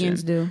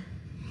Canadians do.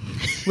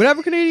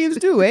 Whatever Canadians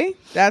do, eh?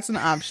 That's an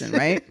option,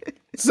 right?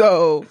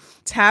 So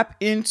tap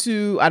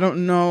into, I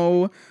don't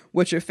know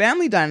what your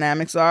family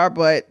dynamics are,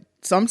 but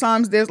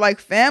sometimes there's like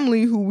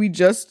family who we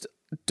just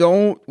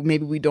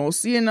maybe we don't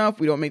see enough,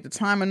 we don't make the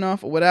time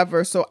enough or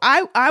whatever. So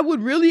I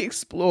would really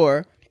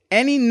explore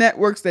any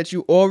networks that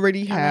you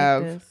already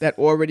have that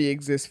already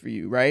exist for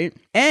you, right?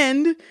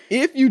 And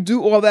if you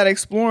do all that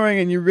exploring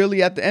and you're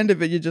really at the end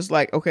of it, you're just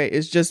like, okay,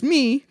 it's just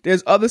me.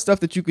 There's other stuff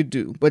that you could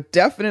do. But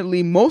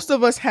definitely most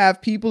of us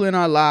have people in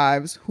our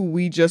lives who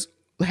we just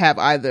have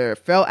either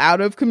fell out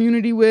of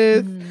community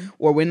with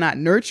or we're not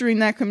nurturing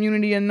that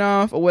community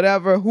enough or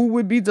whatever, who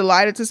would be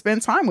delighted to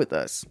spend time with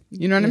us.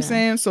 You know what I'm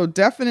saying? So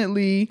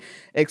definitely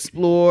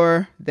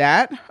explore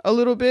that a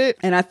little bit.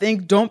 And I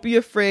think don't be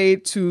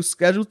afraid to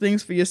schedule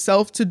things for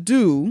yourself to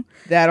do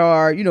that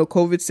are,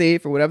 COVID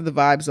safe or whatever the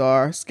vibes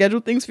are. Schedule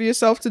things for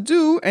yourself to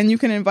do and you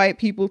can invite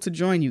people to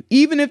join you,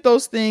 even if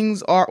those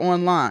things are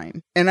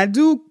online. And I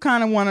do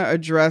kind of want to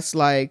address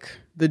like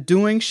the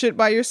doing shit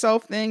by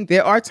yourself thing.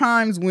 There are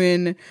times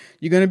when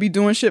you're going to be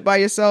doing shit by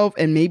yourself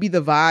and maybe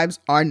the vibes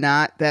are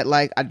not that,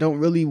 like, I don't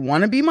really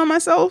want to be by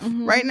myself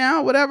right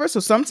now, whatever. So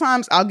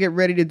sometimes I'll get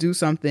ready to do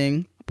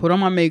something, put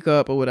on my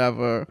makeup or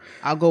whatever.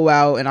 I'll go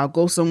out and I'll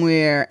go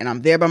somewhere and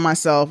I'm there by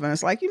myself. And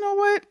it's like, you know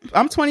what?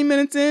 I'm 20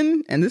 minutes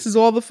in and this is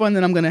all the fun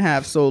that I'm going to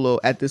have solo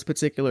at this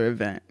particular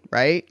event,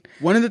 right?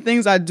 One of the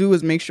things I do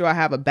is make sure I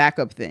have a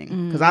backup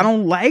thing because I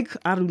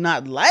do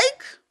not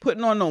like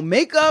putting on no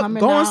makeup,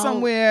 going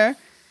somewhere.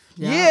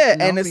 Yeah.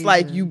 And it's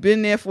like you've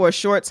been there for a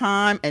short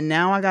time and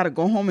now I got to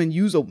go home and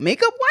use a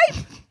makeup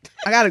wipe.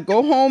 I got to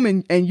go home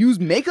and use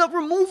makeup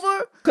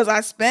remover because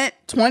I spent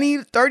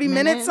 20, 30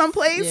 minutes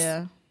someplace.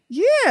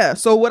 Yeah.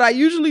 So what I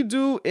usually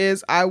do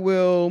is I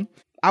will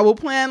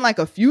plan like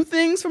a few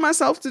things for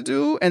myself to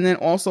do and then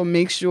also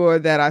make sure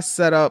that I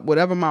set up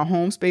whatever my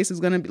home space is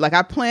going to be. Like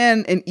I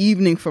plan an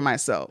evening for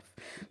myself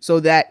so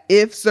that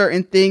if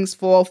certain things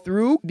fall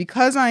through,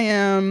 because I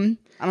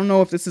don't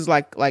know if this is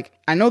like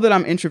I know that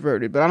I'm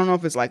introverted, but I don't know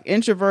if it's like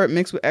introvert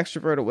mixed with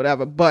extrovert or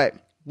whatever. But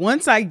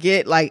once I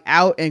get like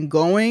out and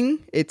going,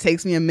 it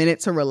takes me a minute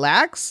to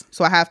relax.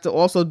 So I have to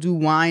also do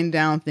wind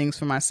down things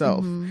for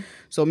myself.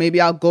 So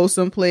maybe I'll go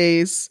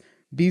someplace,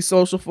 be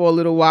social for a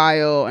little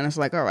while, and it's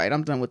like, all right,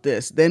 I'm done with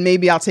this. Then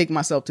maybe I'll take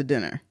myself to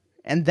dinner.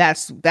 And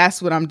that's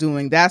what I'm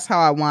doing. That's how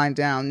I wind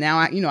down. Now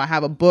I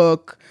have a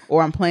book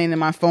or I'm playing in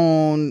my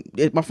phone.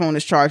 My phone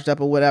is charged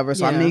up or whatever.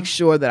 So I make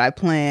sure that I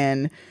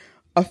plan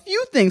a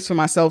few things for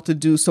myself to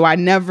do so I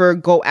never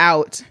go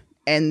out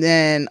and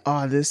then,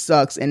 oh, this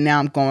sucks. And now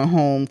I'm going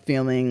home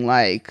feeling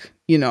like,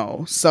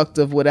 sucked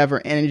of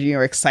whatever energy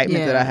or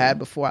excitement that I had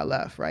before I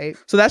left, right?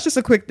 So that's just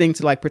a quick thing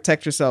to like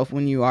protect yourself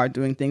when you are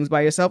doing things by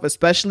yourself,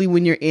 especially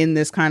when you're in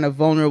this kind of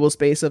vulnerable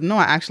space of, no,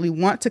 I actually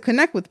want to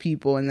connect with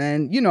people. And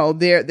then,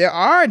 there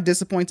are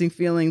disappointing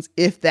feelings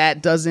if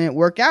that doesn't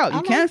work out.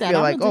 You can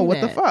feel like, oh, what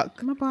the fuck?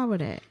 I'm a bar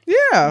with that.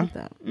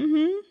 Yeah.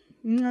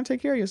 You gotta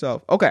take care of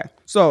yourself. Okay.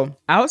 So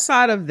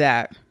outside of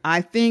that,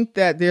 I think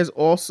that there's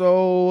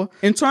also,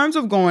 in terms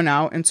of going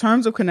out, in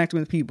terms of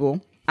connecting with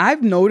people,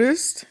 I've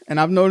noticed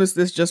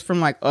this just from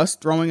like us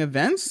throwing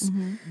events,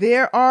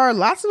 there are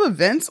lots of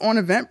events on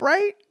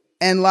Eventbrite.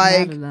 And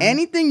like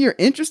anything you're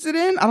interested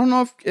in, I don't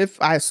know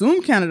if I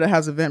assume Canada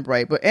has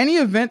Eventbrite, but any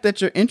event that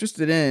you're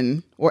interested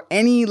in or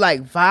any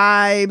like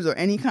vibes or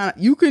any kind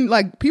of, you can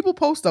like, people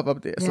post stuff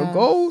up there. So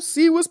go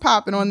see what's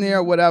popping on there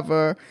or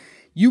whatever.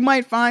 You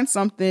might find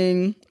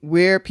something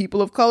where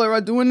people of color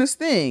are doing this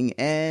thing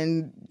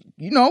and,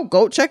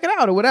 go check it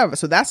out or whatever.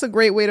 So that's a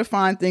great way to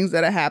find things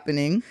that are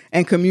happening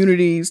and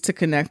communities to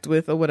connect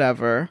with or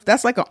whatever.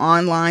 That's like an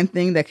online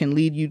thing that can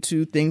lead you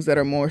to things that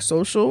are more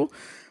social.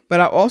 But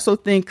I also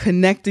think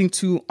connecting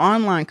to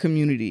online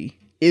community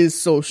is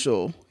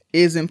social,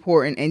 is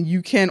important. And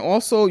you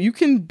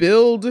can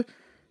build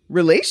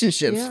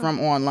relationships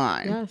from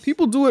online. Yes.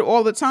 People do it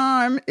all the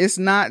time. It's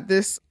not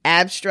this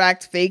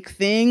abstract fake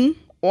thing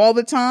all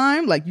the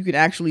time. Like you can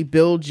actually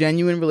build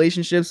genuine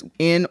relationships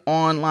in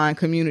online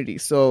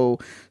communities. So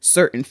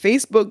certain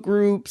Facebook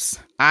groups,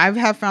 I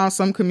have found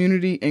some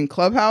community in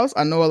Clubhouse.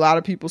 I know a lot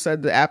of people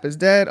said the app is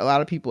dead. A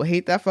lot of people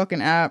hate that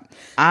fucking app.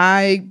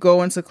 I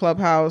go into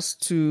Clubhouse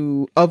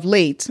of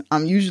late,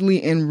 I'm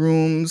usually in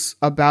rooms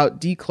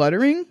about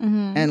decluttering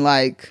and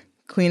like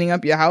cleaning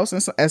up your house.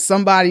 And so, as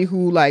somebody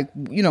who like,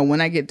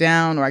 when I get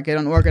down or I get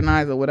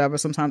unorganized or whatever,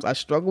 sometimes I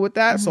struggle with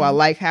that. So I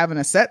like having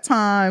a set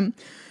time.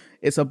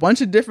 It's a bunch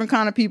of different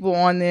kind of people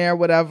on there,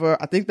 whatever.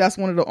 I think that's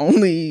one of the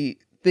only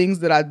things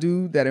that I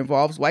do that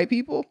involves white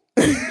people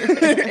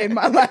in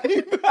my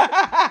life.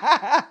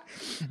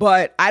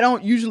 But I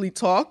don't usually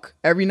talk.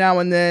 Every now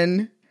and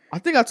then, I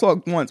think I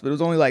talked once, but it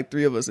was only like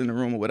 3 of us in the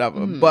room or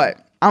whatever.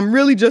 But I'm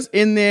really just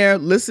in there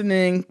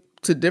listening,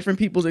 to different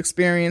people's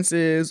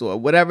experiences or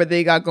whatever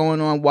they got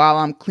going on while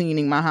I'm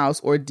cleaning my house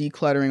or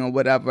decluttering or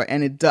whatever.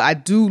 And I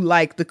do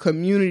like the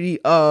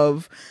community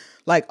of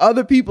like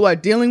other people are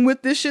dealing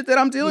with this shit that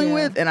I'm dealing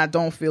with, and I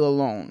don't feel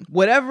alone.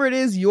 Whatever it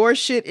is your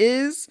shit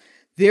is,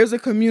 there's a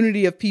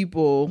community of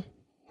people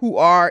who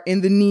are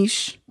in the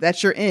niche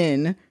that you're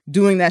in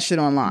doing that shit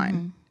online.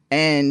 Mm-hmm.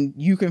 And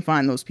you can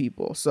find those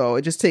people. So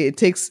it just it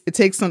takes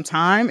some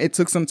time. It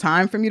took some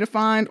time for me to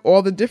find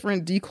all the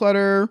different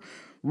declutter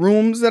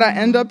rooms that I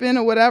end up in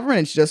or whatever.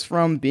 And it's just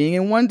from being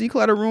in one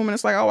declutter room and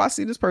it's like, oh, I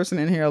see this person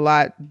in here a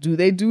lot. Do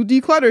they do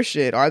declutter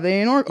shit? Are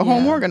they a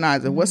home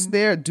organizer? Mm-hmm. What's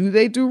there? Do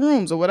they do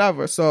rooms or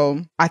whatever?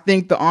 So I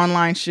think the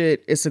online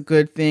shit is a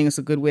good thing. It's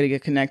a good way to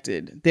get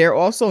connected. There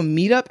also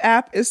Meetup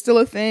app is still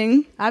a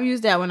thing. I've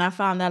used that when I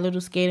found that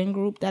little skating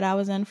group that I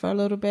was in for a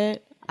little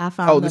bit. I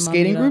found the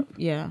skating group?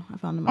 Yeah, I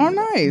found them. Oh,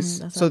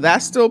 nice. So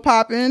that's still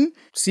popping.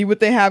 See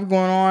what they have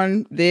going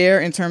on there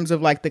in terms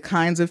of like the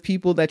kinds of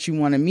people that you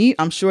want to meet.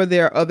 I'm sure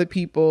there are other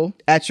people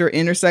at your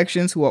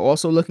intersections who are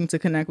also looking to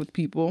connect with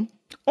people.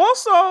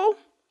 Also,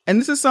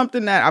 and this is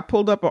something that I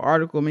pulled up an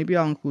article. Maybe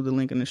I'll include the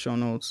link in the show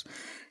notes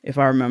if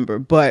I remember.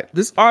 But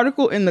this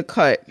article in The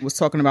Cut was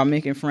talking about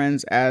making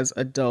friends as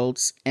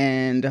adults,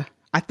 and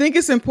I think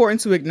it's important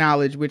to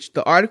acknowledge, which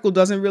the article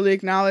doesn't really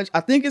acknowledge. I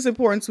think it's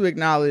important to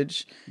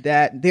acknowledge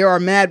that there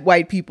are mad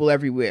white people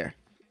everywhere.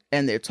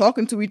 And they're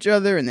talking to each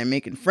other and they're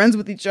making friends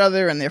with each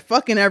other and they're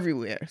fucking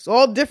everywhere. It's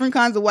all different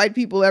kinds of white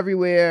people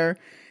everywhere.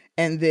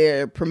 And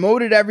they're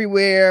promoted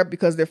everywhere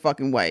because they're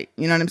fucking white.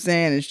 You know what I'm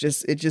saying?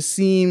 It just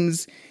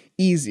seems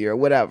easier,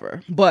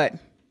 whatever. But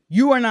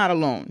you are not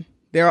alone.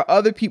 There are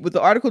other people. What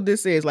the article did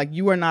say is like,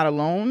 you are not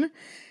alone.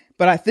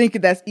 But I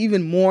think that's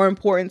even more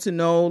important to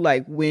know,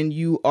 like when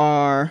you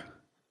are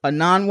a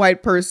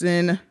non-white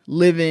person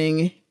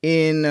living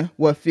in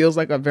what feels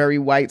like a very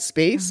white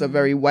space, a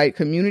very white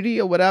community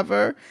or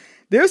whatever,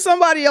 there's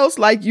somebody else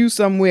like you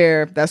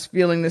somewhere that's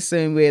feeling the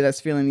same way,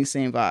 that's feeling these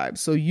same vibes.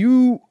 So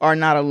you are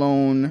not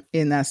alone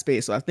in that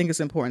space. So I think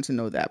it's important to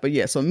know that. But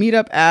yeah, so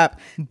Meetup app.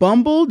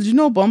 Bumble, did you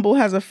know Bumble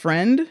has a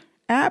friend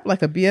app,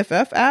 like a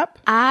BFF app?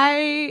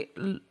 I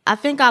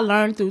think I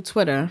learned through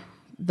Twitter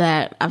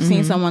that I've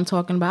seen someone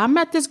talking about, I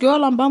met this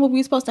girl on Bumble, we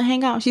were supposed to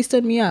hang out, and she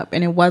stood me up,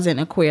 and it wasn't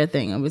a queer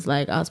thing. It was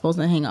like, I was supposed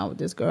to hang out with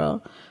this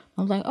girl.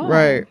 I was like, oh.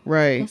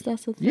 Right.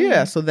 That's the thing.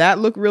 Yeah, so that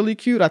looked really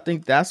cute. I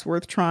think that's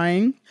worth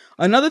trying.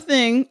 Another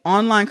thing,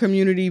 online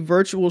community,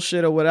 virtual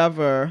shit or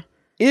whatever.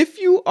 If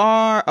you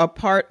are a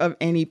part of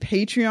any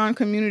Patreon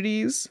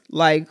communities,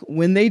 like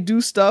when they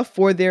do stuff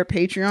for their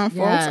Patreon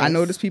folks, I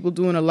notice people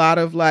doing a lot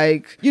of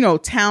like,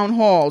 town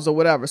halls or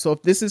whatever. So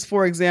if this is,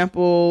 for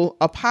example,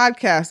 a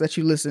podcast that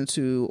you listen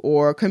to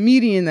or a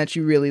comedian that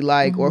you really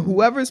like or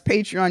whoever's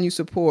Patreon you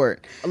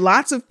support,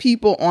 lots of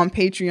people on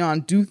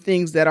Patreon do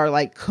things that are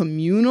like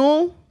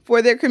communal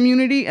for their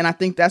community. And I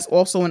think that's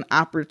also an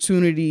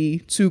opportunity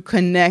to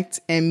connect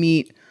and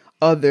meet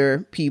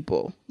other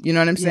people. You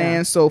know what I'm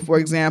saying? So for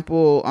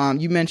example,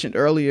 you mentioned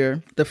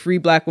earlier the Free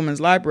Black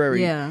Women's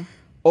Library. Yeah.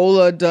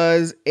 Ola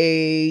does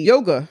a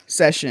yoga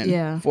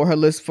session for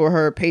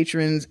her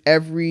patrons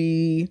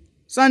every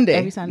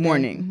Sunday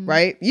morning,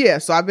 right? Yeah.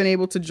 So I've been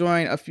able to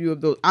join a few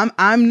of those. I'm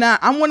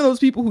one of those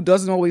people who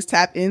doesn't always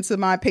tap into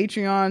my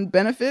Patreon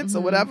benefits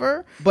or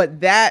whatever. But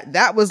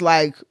that was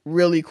like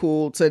really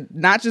cool to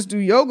not just do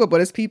yoga,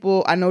 but it's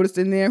people I noticed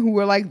in there who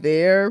were like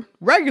there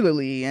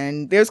regularly,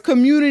 and there's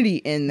community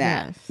in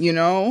that,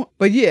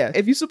 But yeah,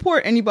 if you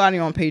support anybody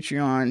on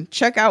Patreon,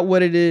 check out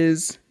what it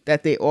is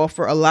that they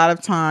offer. A lot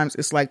of times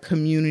it's like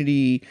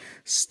community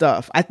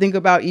stuff. I think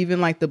about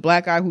even like the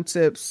Black Guy Who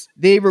Tips,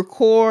 they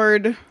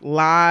record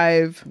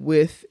live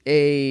with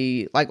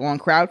on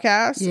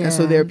Crowdcast. And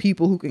so there are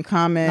people who can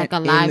comment like a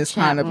live in this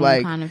chat kind of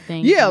room kind of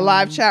thing. Yeah,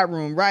 live chat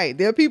room, right.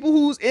 There are people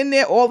who's in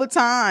there all the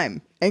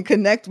time and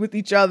connect with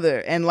each other,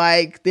 and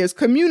like there's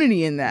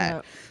community in that.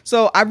 Yep.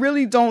 So I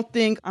don't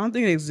think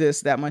it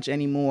exists that much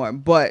anymore,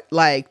 but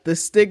like the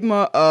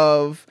stigma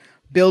of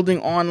building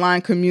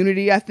online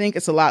community, I think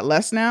it's a lot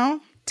less now.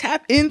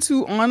 Tap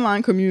into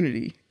online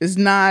community. It's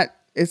not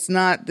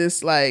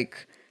this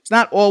like, it's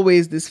not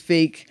always this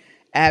fake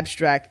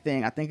abstract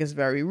thing. I think it's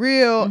very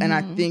real. And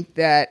I think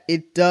that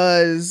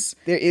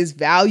there is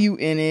value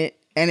in it.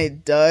 And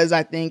it does,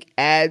 I think,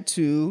 add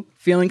to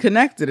feeling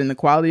connected and the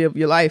quality of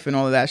your life and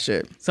all of that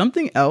shit.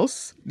 Something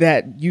else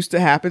that used to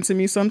happen to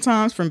me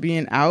sometimes from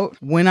being out,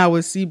 when I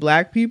would see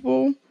Black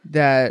people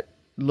that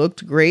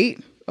looked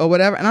great or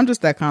whatever, and I'm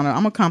just that kind of,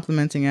 I'm a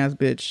complimenting ass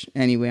bitch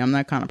anyway. I'm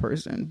that kind of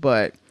person.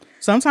 But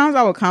sometimes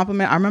I would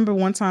compliment. I remember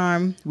one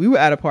time we were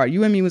at a party.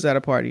 You and me was at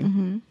a party.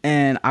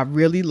 And I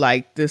really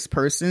liked this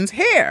person's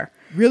hair.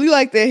 Really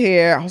liked their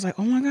hair. I was like,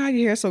 oh my God,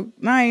 your hair's so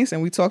nice.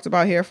 And we talked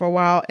about hair for a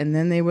while. And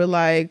then they were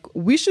like,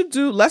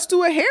 let's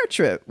do a hair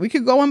trip. We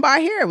could go and buy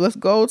hair. Let's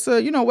go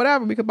to,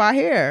 whatever. We could buy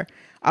hair.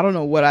 I don't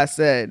know what I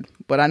said,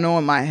 but I know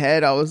in my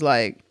head I was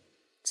like,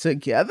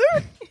 together?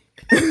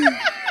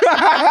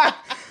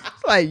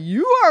 Like,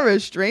 you are a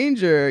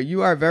stranger.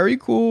 You are very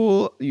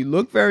cool. You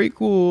look very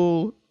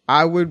cool.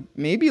 I would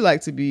maybe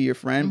like to be your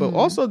friend, but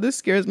also this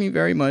scares me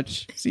very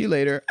much. See you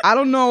later. I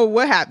don't know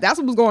what happened. That's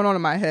what was going on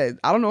in my head.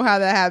 I don't know how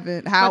that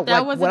happened. How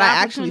that was what an I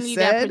actually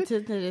said. that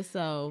presented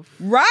itself.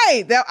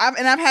 Right.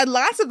 I've had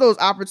lots of those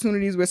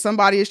opportunities where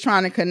somebody is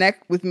trying to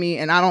connect with me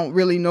and I don't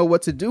really know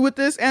what to do with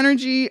this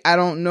energy. I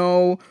don't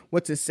know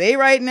what to say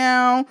right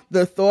now.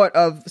 The thought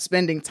of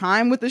spending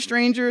time with a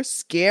stranger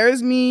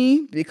scares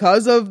me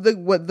because of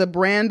the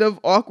brand of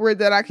awkward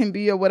that I can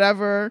be or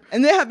whatever.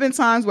 And there have been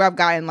times where I've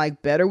gotten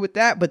like better with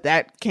that, but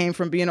that came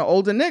from being an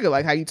older nigga.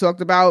 Like how you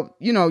talked about,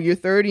 you know, you're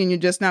 30 and you're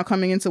just now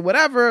coming into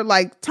whatever.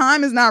 Like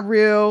time is not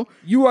real.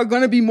 You are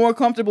going to be more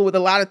comfortable with a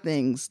lot of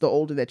things the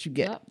older that you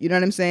get. Yep. You know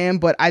what I'm saying?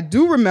 But I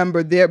do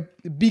remember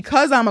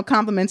because I'm a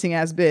complimenting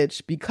ass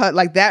bitch, because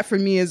like that for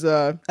me is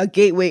a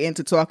gateway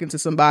into talking to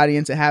somebody,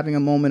 into having a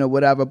moment or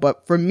whatever.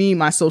 But for me,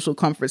 my social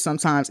comfort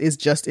sometimes is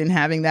just in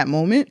having that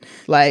moment.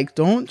 Like,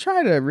 don't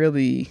try to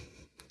really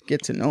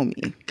get to know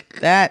me.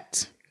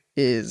 That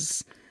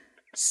is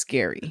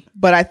scary.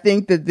 But I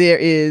think that there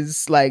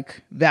is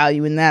like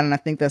value in that. And I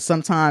think that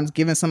sometimes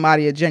giving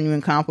somebody a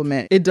genuine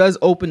compliment, it does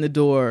open the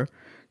door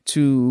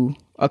to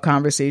a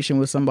conversation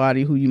with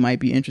somebody who you might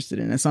be interested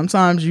in. And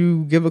sometimes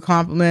you give a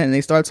compliment and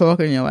they start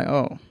talking and you're like,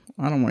 oh,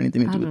 I don't want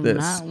anything to do with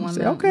this. You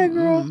say, okay,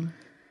 girl.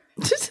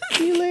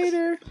 See you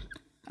later.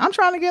 I'm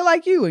trying to get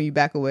like you. And you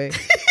back away.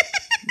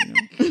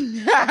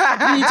 You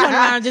turn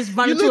around and just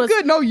run you into look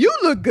good. No, you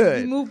look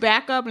good. You move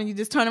back up and you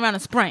just turn around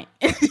and sprint.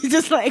 You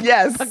just like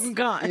fucking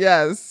gone.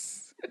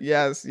 Yes.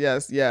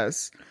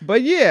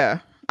 But yeah,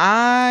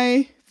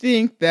 I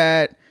think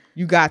that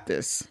you got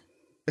this.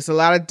 It's a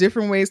lot of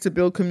different ways to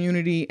build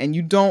community, and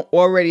you don't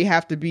already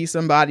have to be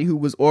somebody who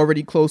was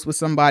already close with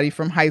somebody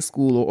from high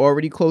school or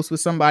already close with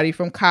somebody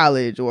from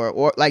college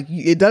or like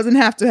it doesn't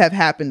have to have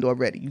happened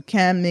already. You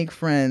can make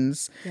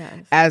friends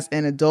as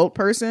an adult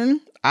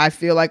person. I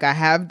feel like I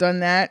have done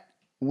that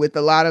with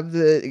a lot of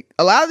the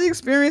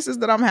experiences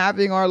that I'm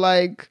having are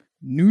like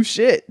new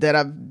shit that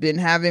I've been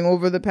having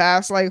over the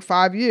past like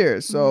 5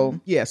 years. So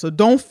so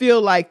don't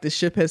feel like the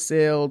ship has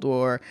sailed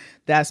or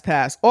that's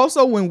past.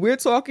 Also, when we're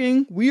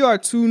talking, we are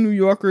two New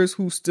Yorkers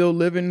who still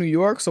live in New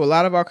York. So a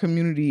lot of our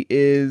community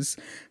is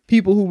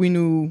people who we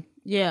knew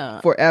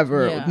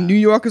forever. Yeah. New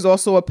York is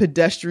also a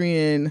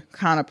pedestrian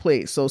kind of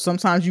place. So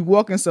sometimes you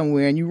walk in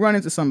somewhere and you run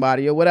into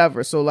somebody or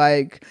whatever. So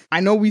like, I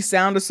know we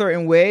sound a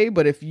certain way,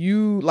 but if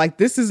you like,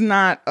 this is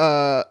not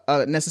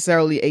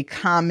necessarily a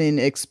common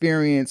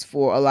experience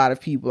for a lot of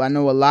people. I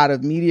know a lot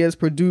of media is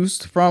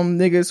produced from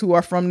niggas who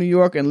are from New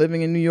York and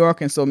living in New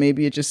York. And so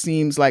maybe it just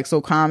seems like so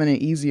common and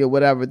easy or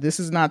whatever. This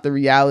is not the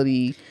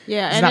reality.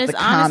 Yeah. And it's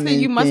honestly,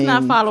 you must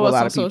not follow us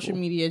on social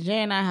media.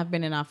 Jay and I have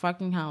been in our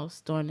fucking house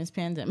during this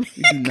pandemic.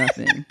 You do nothing.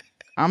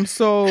 I'm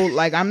so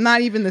like, I'm not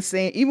even the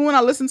same. Even when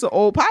I listen to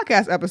old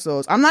podcast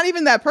episodes, I'm not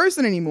even that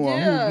person anymore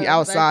who be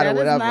outside or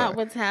whatever. That's not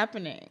what's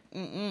happening.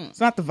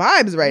 It's not the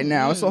vibes right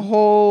now. It's a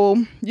whole,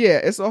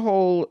 it's a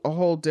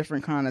whole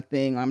different kind of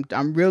thing.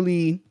 I'm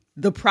really,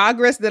 the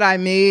progress that I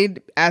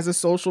made as a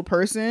social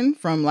person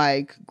from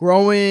like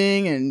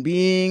growing and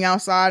being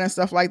outside and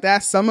stuff like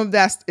that. Some of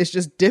that is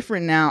just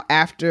different now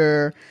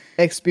after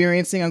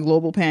experiencing a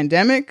global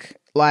pandemic.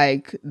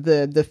 Like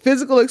the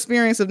physical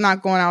experience of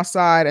not going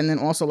outside, and then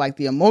also like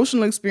the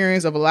emotional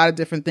experience of a lot of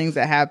different things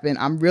that happen.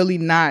 I'm really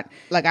not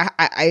like,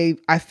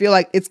 I feel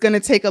like it's going to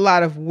take a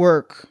lot of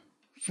work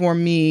for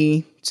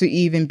me to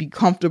even be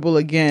comfortable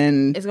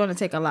again. It's going to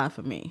take a lot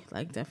for me,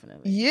 like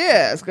definitely.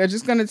 Yeah, it's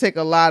just going to take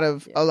a lot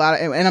of,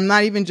 and I'm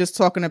not even just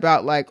talking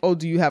about like, oh,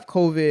 do you have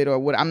COVID or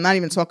what? I'm not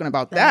even talking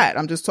about that.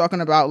 I'm just talking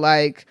about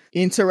like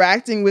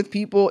interacting with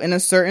people in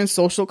a certain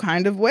social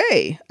kind of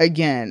way.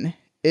 Again,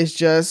 it's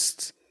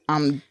just,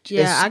 I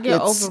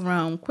get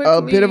overwhelmed quickly.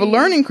 A bit of a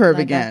learning curve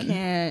like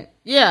again.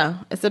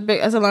 It's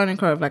a learning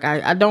curve. Like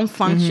I don't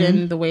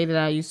function the way that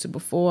I used to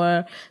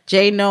before.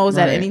 Jay knows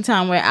that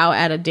anytime we're out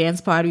at a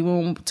dance party, we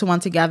went to one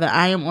together,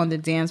 I am on the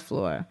dance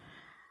floor.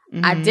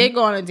 I did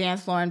go on the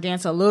dance floor and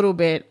dance a little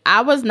bit.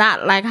 I was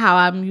not like how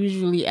I'm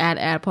usually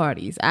at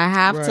parties. I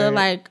have to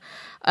like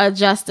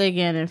adjust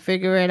again and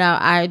figure it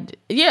out.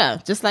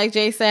 Just like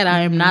Jay said,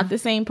 I am not the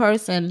same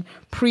person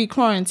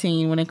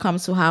pre-quarantine when it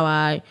comes to how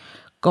I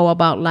go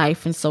about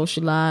life and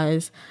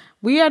socialize.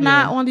 We are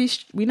not on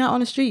we're not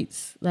on the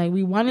streets. Like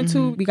we wanted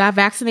to, we got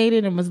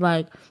vaccinated and was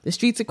like, the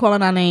streets are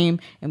calling our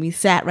name, and we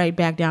sat right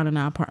back down in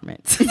our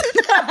apartments.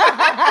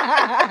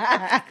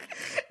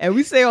 And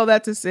we say all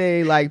that to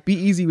say, like, be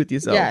easy with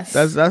yourself. Yes.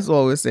 That's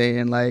all we're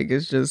saying. Like,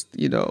 it's just,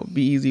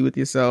 be easy with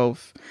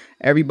yourself.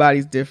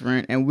 Everybody's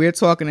different. And we're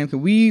talking, and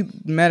we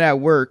met at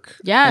work.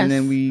 Yes. And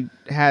then we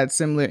had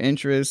similar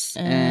interests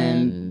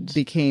and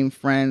became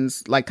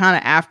friends, like, kind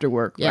of after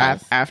work.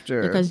 Yes.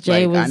 After. Because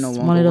Jay was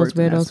one of those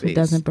weirdos who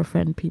doesn't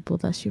befriend people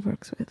that she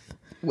works with.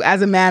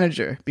 As a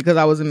manager, because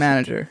I was a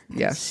manager.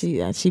 Yes.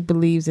 She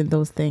believes in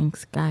those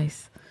things,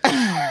 guys.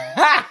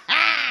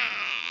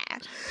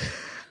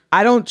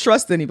 I don't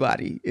trust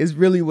anybody is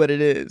really what it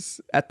is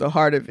at the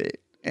heart of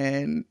it.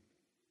 And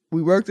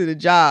we worked at a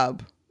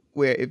job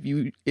where if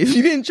you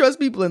didn't trust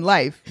people in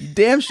life, you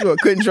damn sure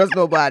couldn't trust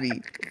nobody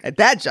at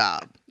that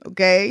job.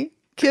 Okay?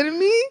 Kidding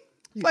me?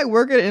 It's like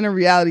working in a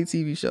reality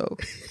TV show.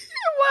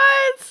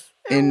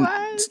 It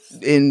was.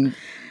 In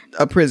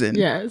a prison.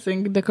 Yes,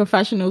 and the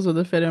confessionals or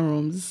the fitting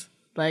rooms.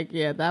 Like,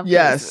 yeah, that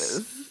place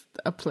was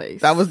a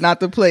place. That was not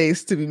the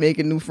place to be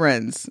making new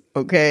friends.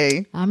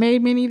 Okay? I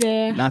made many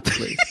there. Not the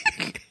place.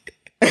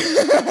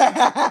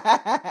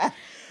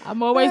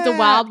 I'm always the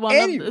wild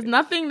one. There's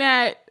nothing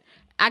that,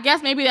 I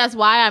guess maybe that's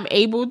why I'm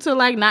able to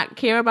like not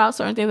care about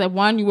certain things. Like,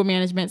 one, you were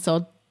management,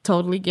 so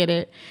totally get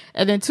it.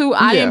 And then two,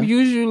 I am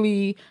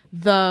usually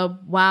the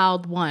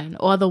wild one,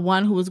 or the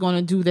one who is going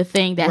to do the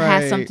thing that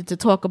has something to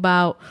talk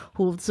about.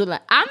 I'm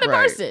the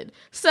person.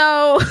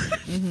 So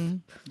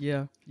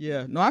yeah.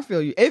 No, I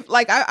feel you. If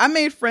like I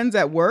made friends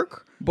at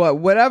work, but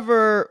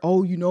whatever.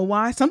 Oh, you know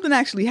why? Something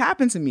actually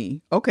happened to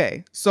me.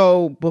 Okay,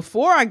 so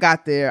before I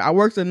got there, I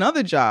worked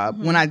another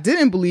job when I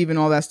didn't believe in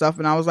all that stuff,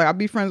 and I was like, I'll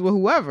be friends with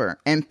whoever,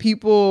 and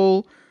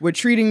people were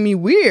treating me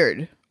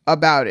weird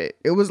about it.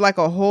 It was like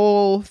a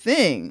whole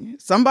thing.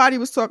 Somebody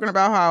was talking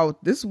about how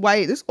this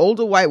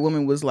older white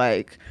woman was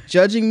like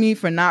judging me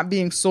for not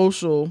being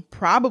social,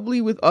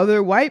 probably with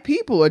other white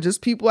people or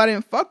just people I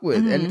didn't fuck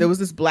with. And there was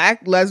this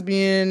black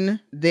lesbian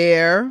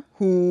there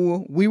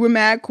who we were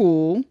mad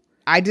cool.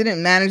 I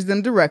didn't manage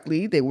them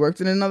directly. They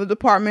worked in another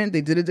department.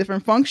 They did a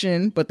different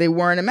function, but they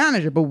weren't a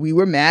manager, but we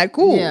were mad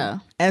cool. Yeah.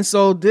 And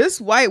so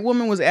this white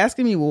woman was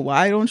asking me, well,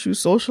 why don't you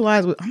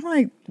socialize with... I'm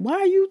like, why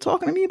are you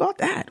talking to me about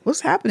that? What's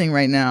happening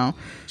right now?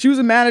 She was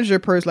a manager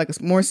person,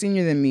 like more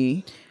senior than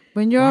me.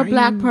 When you're a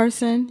black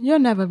person, you'll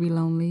never be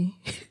lonely.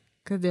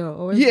 Because there will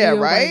always be a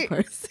white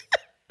person.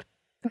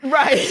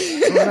 Right.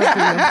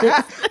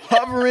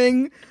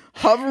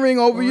 hovering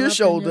over your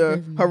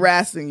shoulder,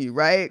 harassing you,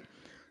 right?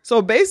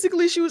 So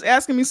basically, she was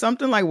asking me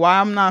something like why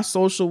I'm not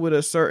social with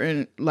a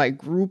certain like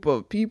group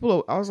of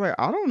people. I was like,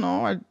 I don't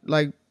know. I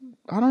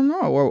don't know.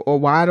 Or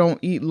why I don't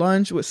eat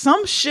lunch with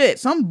some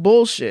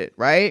bullshit,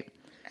 right?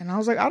 And I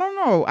was like, I don't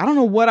know. I don't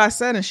know what I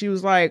said. And she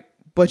was like,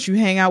 but you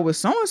hang out with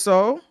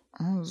so-and-so.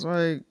 I was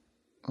like,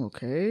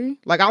 okay.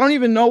 Like, I don't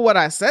even know what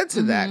I said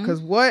to that.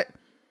 Because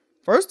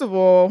first of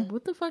all,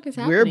 what the fuck is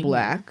happening? We're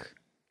black.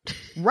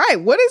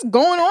 Right. What is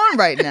going on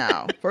right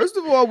now? First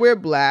of all, we're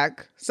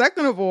black.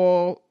 Second of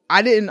all,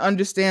 I didn't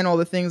understand all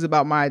the things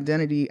about my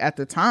identity at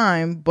the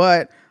time,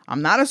 but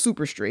I'm not a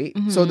super straight.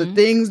 So the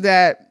things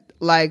that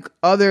like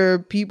other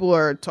people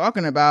are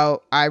talking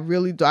about, I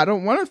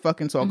don't want to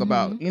fucking talk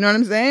about. You know what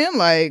I'm saying?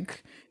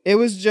 Like, it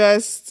was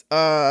just,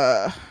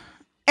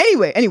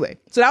 anyway.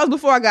 So that was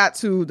before I got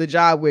to the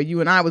job where you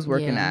and I was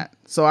working at.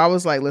 So I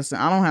was like, listen,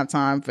 I don't have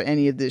time for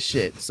any of this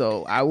shit.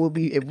 So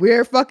if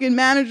we're fucking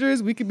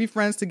managers, we could be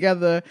friends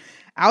together.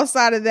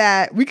 Outside of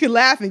that, we could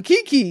laugh and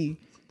kiki.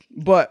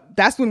 But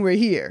that's when we're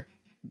here.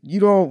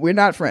 We're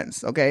not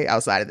friends, okay?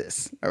 Outside of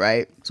this, all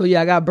right? So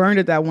yeah, I got burned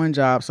at that one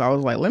job. So I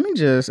was like, let me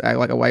just act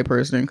like a white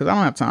person because I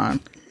don't have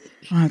time.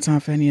 I don't have time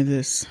for any of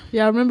this.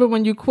 Yeah, I remember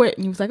when you quit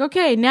and you was like,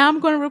 okay, now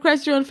I'm going to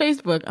request you on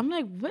Facebook. I'm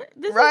like, what?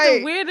 This is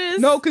the weirdest.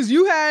 No, because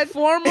you had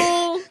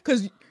formal.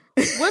 Because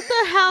what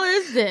the hell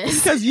is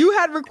this? Because you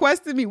had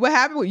requested me. What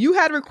happened? You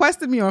had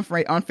requested me on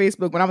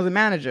Facebook when I was a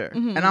manager,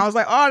 and I was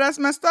like, oh, that's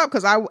messed up.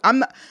 Because I'm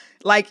not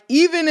like,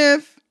 even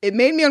if it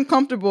made me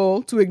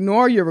uncomfortable to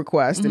ignore your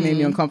request. It made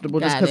me uncomfortable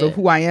just because of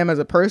who I am as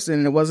a person.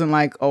 And it wasn't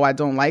like, oh, I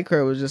don't like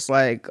her. It was just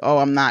like, oh,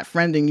 I'm not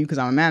friending you because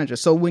I'm a manager.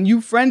 So when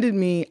you friended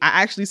me,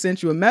 I actually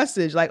sent you a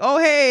message like, oh,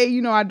 hey,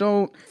 I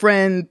don't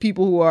friend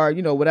people who are,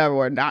 whatever,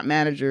 or not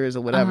managers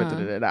or whatever.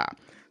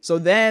 So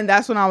then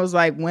that's when I was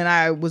like, when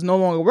I was no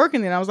longer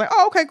working there, I was like,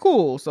 oh, okay,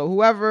 cool. So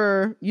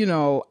whoever,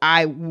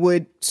 I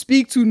would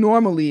speak to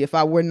normally if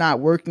I were not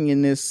working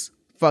in this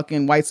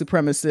fucking white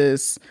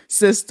supremacist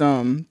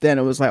system, then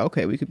it was like,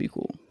 okay, we could be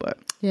cool. But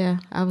yeah,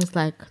 I was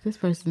like, this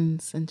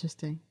person's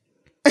interesting.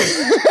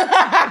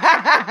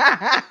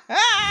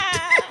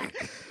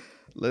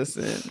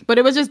 Listen, but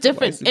it was just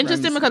different,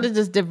 interesting because it's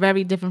just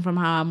very different from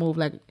how I move.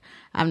 Like,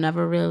 I've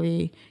never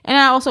really, and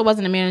I also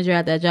wasn't a manager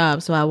at that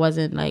job, so I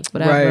wasn't like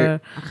whatever.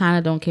 Right. I kind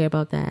of don't care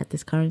about that at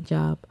this current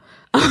job.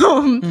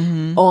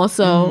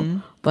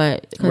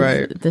 But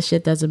the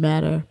shit doesn't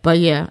matter. But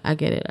yeah, I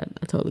get it.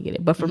 I totally get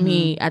it. But for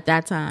me at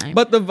that time,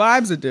 but the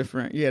vibes are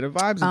different. Yeah, the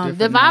vibes are different.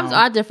 The vibes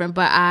are different,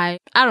 but I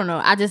don't know.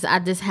 I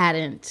just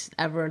hadn't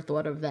ever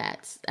thought of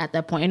that at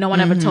that point, and no one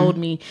ever told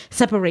me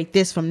separate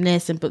this from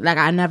this, and like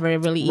I never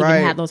really even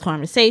had those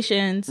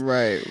conversations.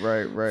 Right.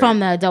 From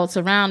the adults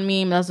around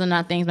me, those are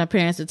not things my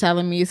parents were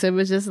telling me. So it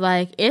was just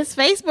like, it's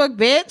Facebook,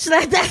 bitch.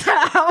 Like that's how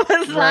I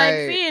was like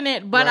seeing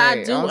it. But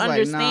I do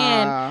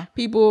understand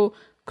people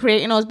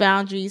creating those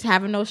boundaries,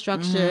 having those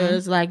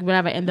structures, like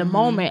whatever. In the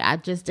moment, I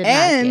just did not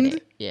get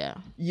it. Yeah.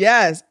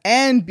 Yes.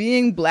 And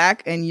being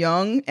black and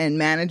young and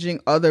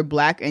managing other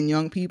black and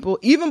young people,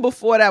 even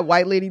before that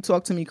white lady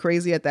talked to me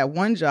crazy at that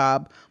one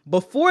job,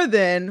 before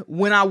then,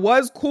 when I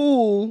was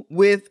cool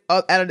with,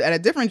 at a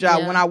different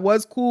job, when I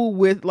was cool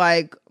with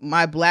like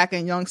my black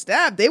and young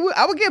staff,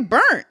 I would get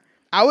burnt.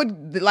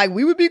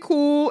 we would be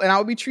cool, and I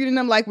would be treating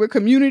them like we're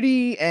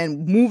community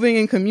and moving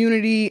in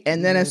community.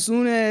 And then as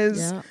soon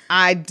as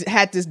I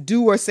had to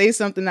do or say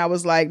something that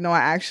was like, no, I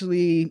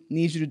actually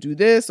need you to do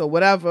this or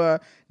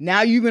whatever,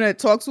 now you're going to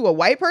talk to a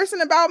white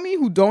person about me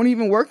who don't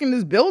even work in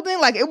this building?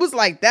 Like, it was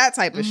like that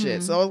type of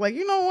shit. So I was like,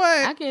 you know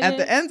what? At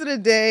the end of the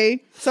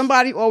day,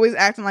 somebody always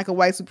acting like a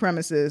white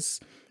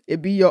supremacist.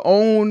 It be your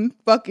own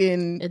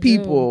fucking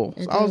people.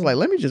 So I was like,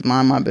 let me just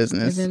mind my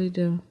business. I really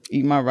do.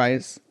 Eat my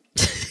rice.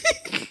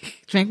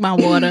 Drink my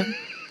water.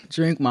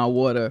 Drink my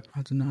water.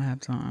 I do not have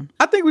time.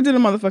 I think we did a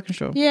motherfucking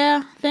show.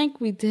 Yeah, I think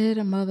we did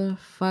a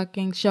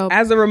motherfucking show.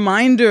 As a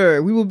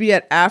reminder, we will be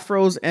at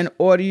Afros and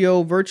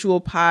Audio Virtual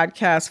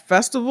Podcast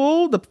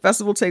Festival. The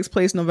festival takes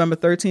place November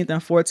 13th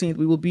and 14th.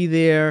 We will be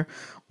there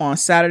on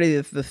Saturday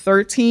the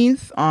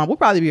 13th. We'll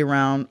probably be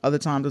around other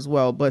times as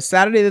well. But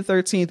Saturday the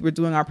 13th, we're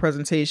doing our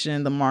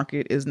presentation. The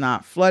market is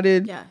not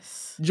flooded. Yes.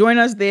 Join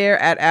us there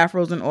at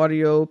Afros and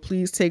Audio.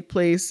 Please take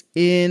place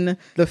in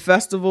the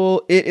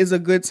festival. It is a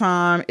good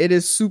time. It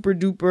is super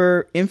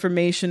duper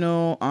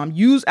informational.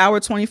 Use our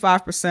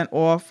 25%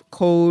 off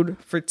code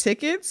for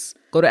tickets.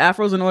 Go to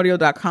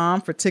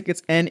afrosandaudio.com for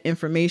tickets and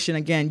information.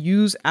 Again,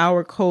 use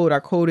our code.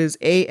 Our code is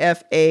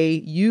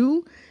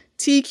AFAU.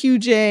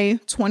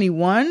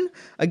 TQJ21.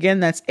 Again,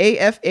 that's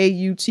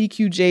AFAU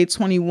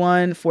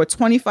TQJ21 for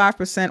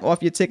 25%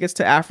 off your tickets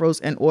to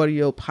Afros and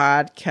Audio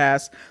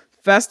Podcast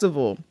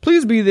Festival.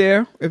 Please be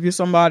there if you're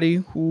somebody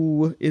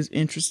who is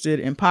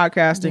interested in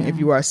podcasting. If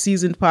you are a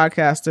seasoned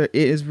podcaster, it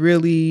is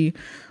really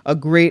a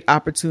great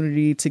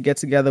opportunity to get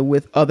together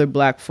with other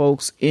Black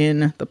folks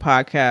in the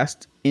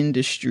podcast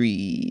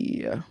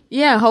industry.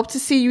 Yeah, hope to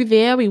see you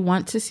there. We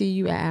want to see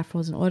you at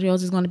Afros and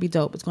Audios. It's going to be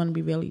dope. It's going to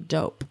be really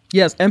dope.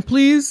 Yes, and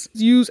please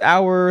use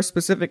our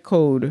specific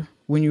code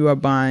when you are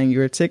buying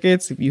your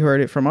tickets. If you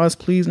heard it from us,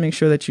 please make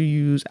sure that you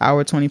use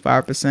our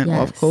 25%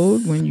 off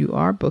code when you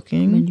are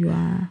booking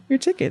your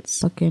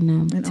tickets.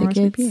 Booking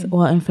tickets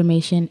or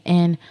information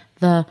in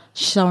the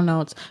show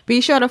notes.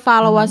 Be sure to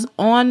follow us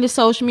on the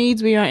social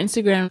medias. We are on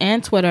Instagram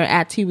and Twitter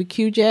at Tea with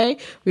QJ.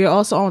 We are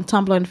also on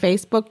Tumblr and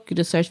Facebook. You can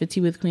just search for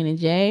Tea with Queen and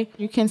J.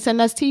 You can send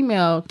us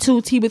email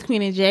to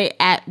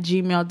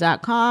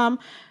teawithqueenandj@gmail.com.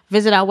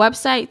 Visit our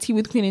website,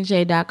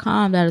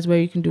 teawithqueenandj.com. That is where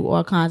you can do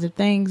all kinds of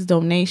things,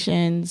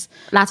 donations,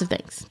 lots of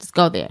things. Just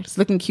go there. It's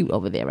looking cute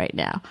over there right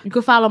now. You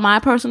can follow my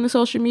personal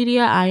social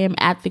media. I am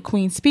at The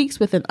Queen Speaks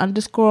with an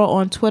underscore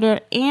on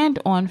Twitter and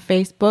on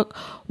Facebook.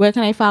 Where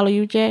can I follow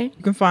you, Jay?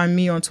 You can find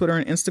me on Twitter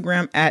and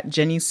Instagram at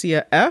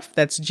Janicia F.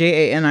 That's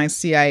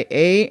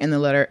JANICIA and the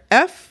letter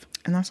F.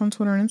 And that's on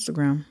Twitter and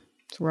Instagram.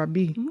 That's where I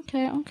be.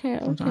 Okay.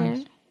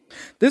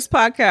 This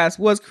podcast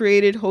was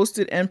created,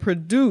 hosted, and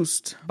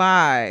produced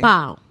by...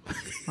 Wow.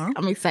 Huh?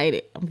 I'm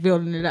excited. I'm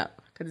building it up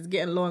because it's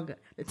getting longer.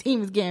 The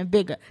team is getting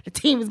bigger. The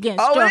team is getting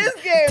stronger. Oh, it is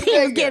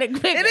getting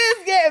bigger. It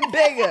is getting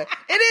bigger.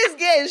 It is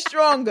getting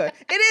stronger.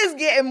 It is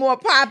getting more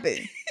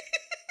popping.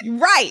 You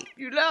right.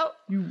 You know?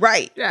 You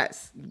right.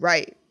 Yes.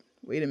 Right.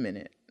 Wait a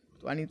minute.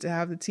 Do I need to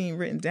have the team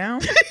written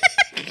down?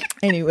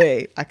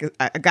 Anyway, I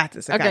got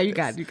this. You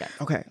got it.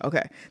 Okay.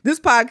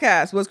 This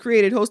podcast was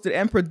created, hosted,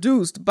 and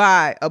produced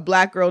by a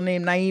Black girl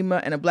named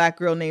Naima and a Black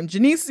girl named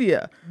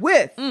Janicia,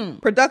 with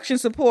production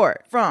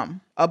support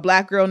from a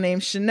Black girl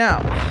named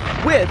Chanel,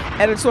 with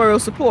editorial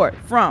support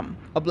from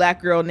a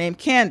Black girl named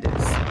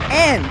Candace,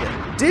 and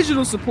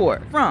digital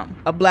support from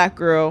a Black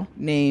girl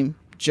named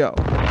Joe.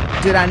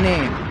 Did I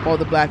name all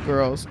the Black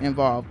girls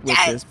involved with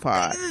this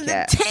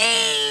podcast?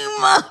 Team.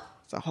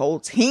 It's a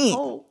whole team.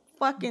 Whole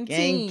fucking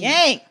team.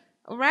 Gang.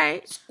 All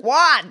right.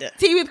 Squad.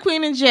 Tea with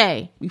Queen and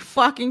Jay. We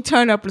fucking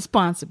turn up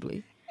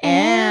responsibly.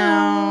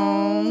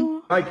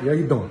 Ow. Mikey, how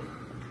you doing?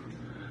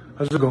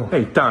 How's it going?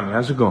 Hey, Tommy,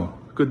 how's it going?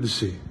 Good to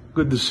see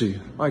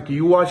you. Mikey,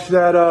 you watched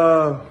that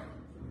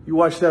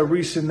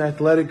recent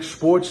athletic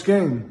sports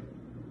game?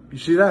 You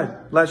see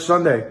that? Last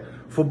Sunday.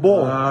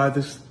 Football. I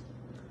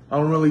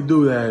don't really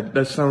do that.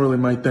 That's not really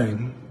my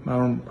thing.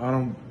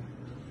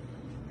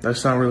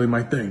 That's not really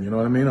my thing, you know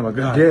what I mean? I'm a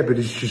guy. Yeah, but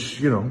it's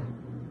just, you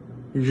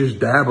just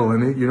dabble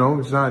in it,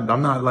 It's not,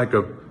 I'm not like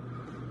I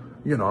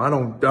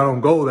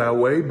don't go that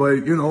way,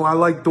 but, I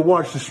like to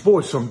watch the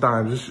sports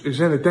sometimes. It's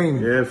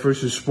entertaining. Yeah,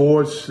 first it's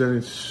sports, then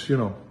it's,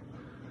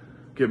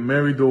 get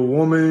married to a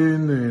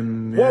woman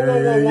and...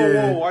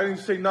 Whoa. I didn't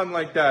say nothing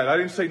like that.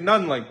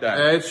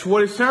 That's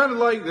what it sounded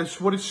like.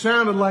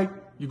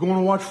 You're going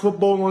to watch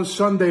football on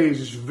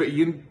Sundays.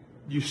 You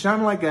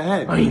sound like a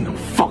head. I ain't no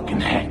fucking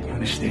head, you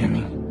understand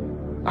me?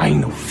 I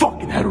ain't no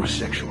fucking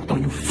heterosexual.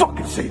 Don't you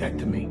fucking say that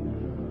to me.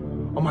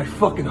 I'm my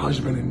fucking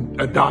husband and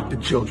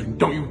adopted children.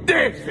 Don't you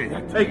dare say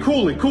that to me. Hey,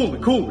 cool it.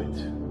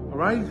 All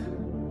right?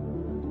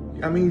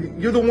 I mean,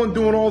 you're the one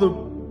doing all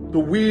the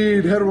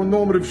weird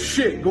heteronormative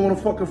shit, going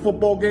to fucking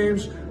football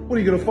games. What, are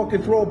you gonna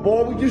fucking throw a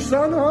ball with your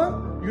son, huh?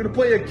 You gonna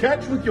play a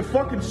catch with your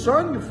fucking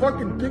son, you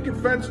fucking picket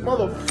fence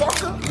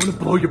motherfucker? You wanna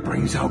blow your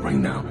brains out right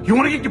now? You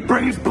wanna get your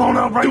brains blown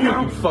out right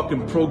now? You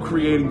fucking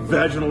procreating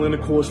vaginal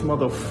intercourse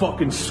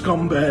motherfucking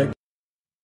scumbag.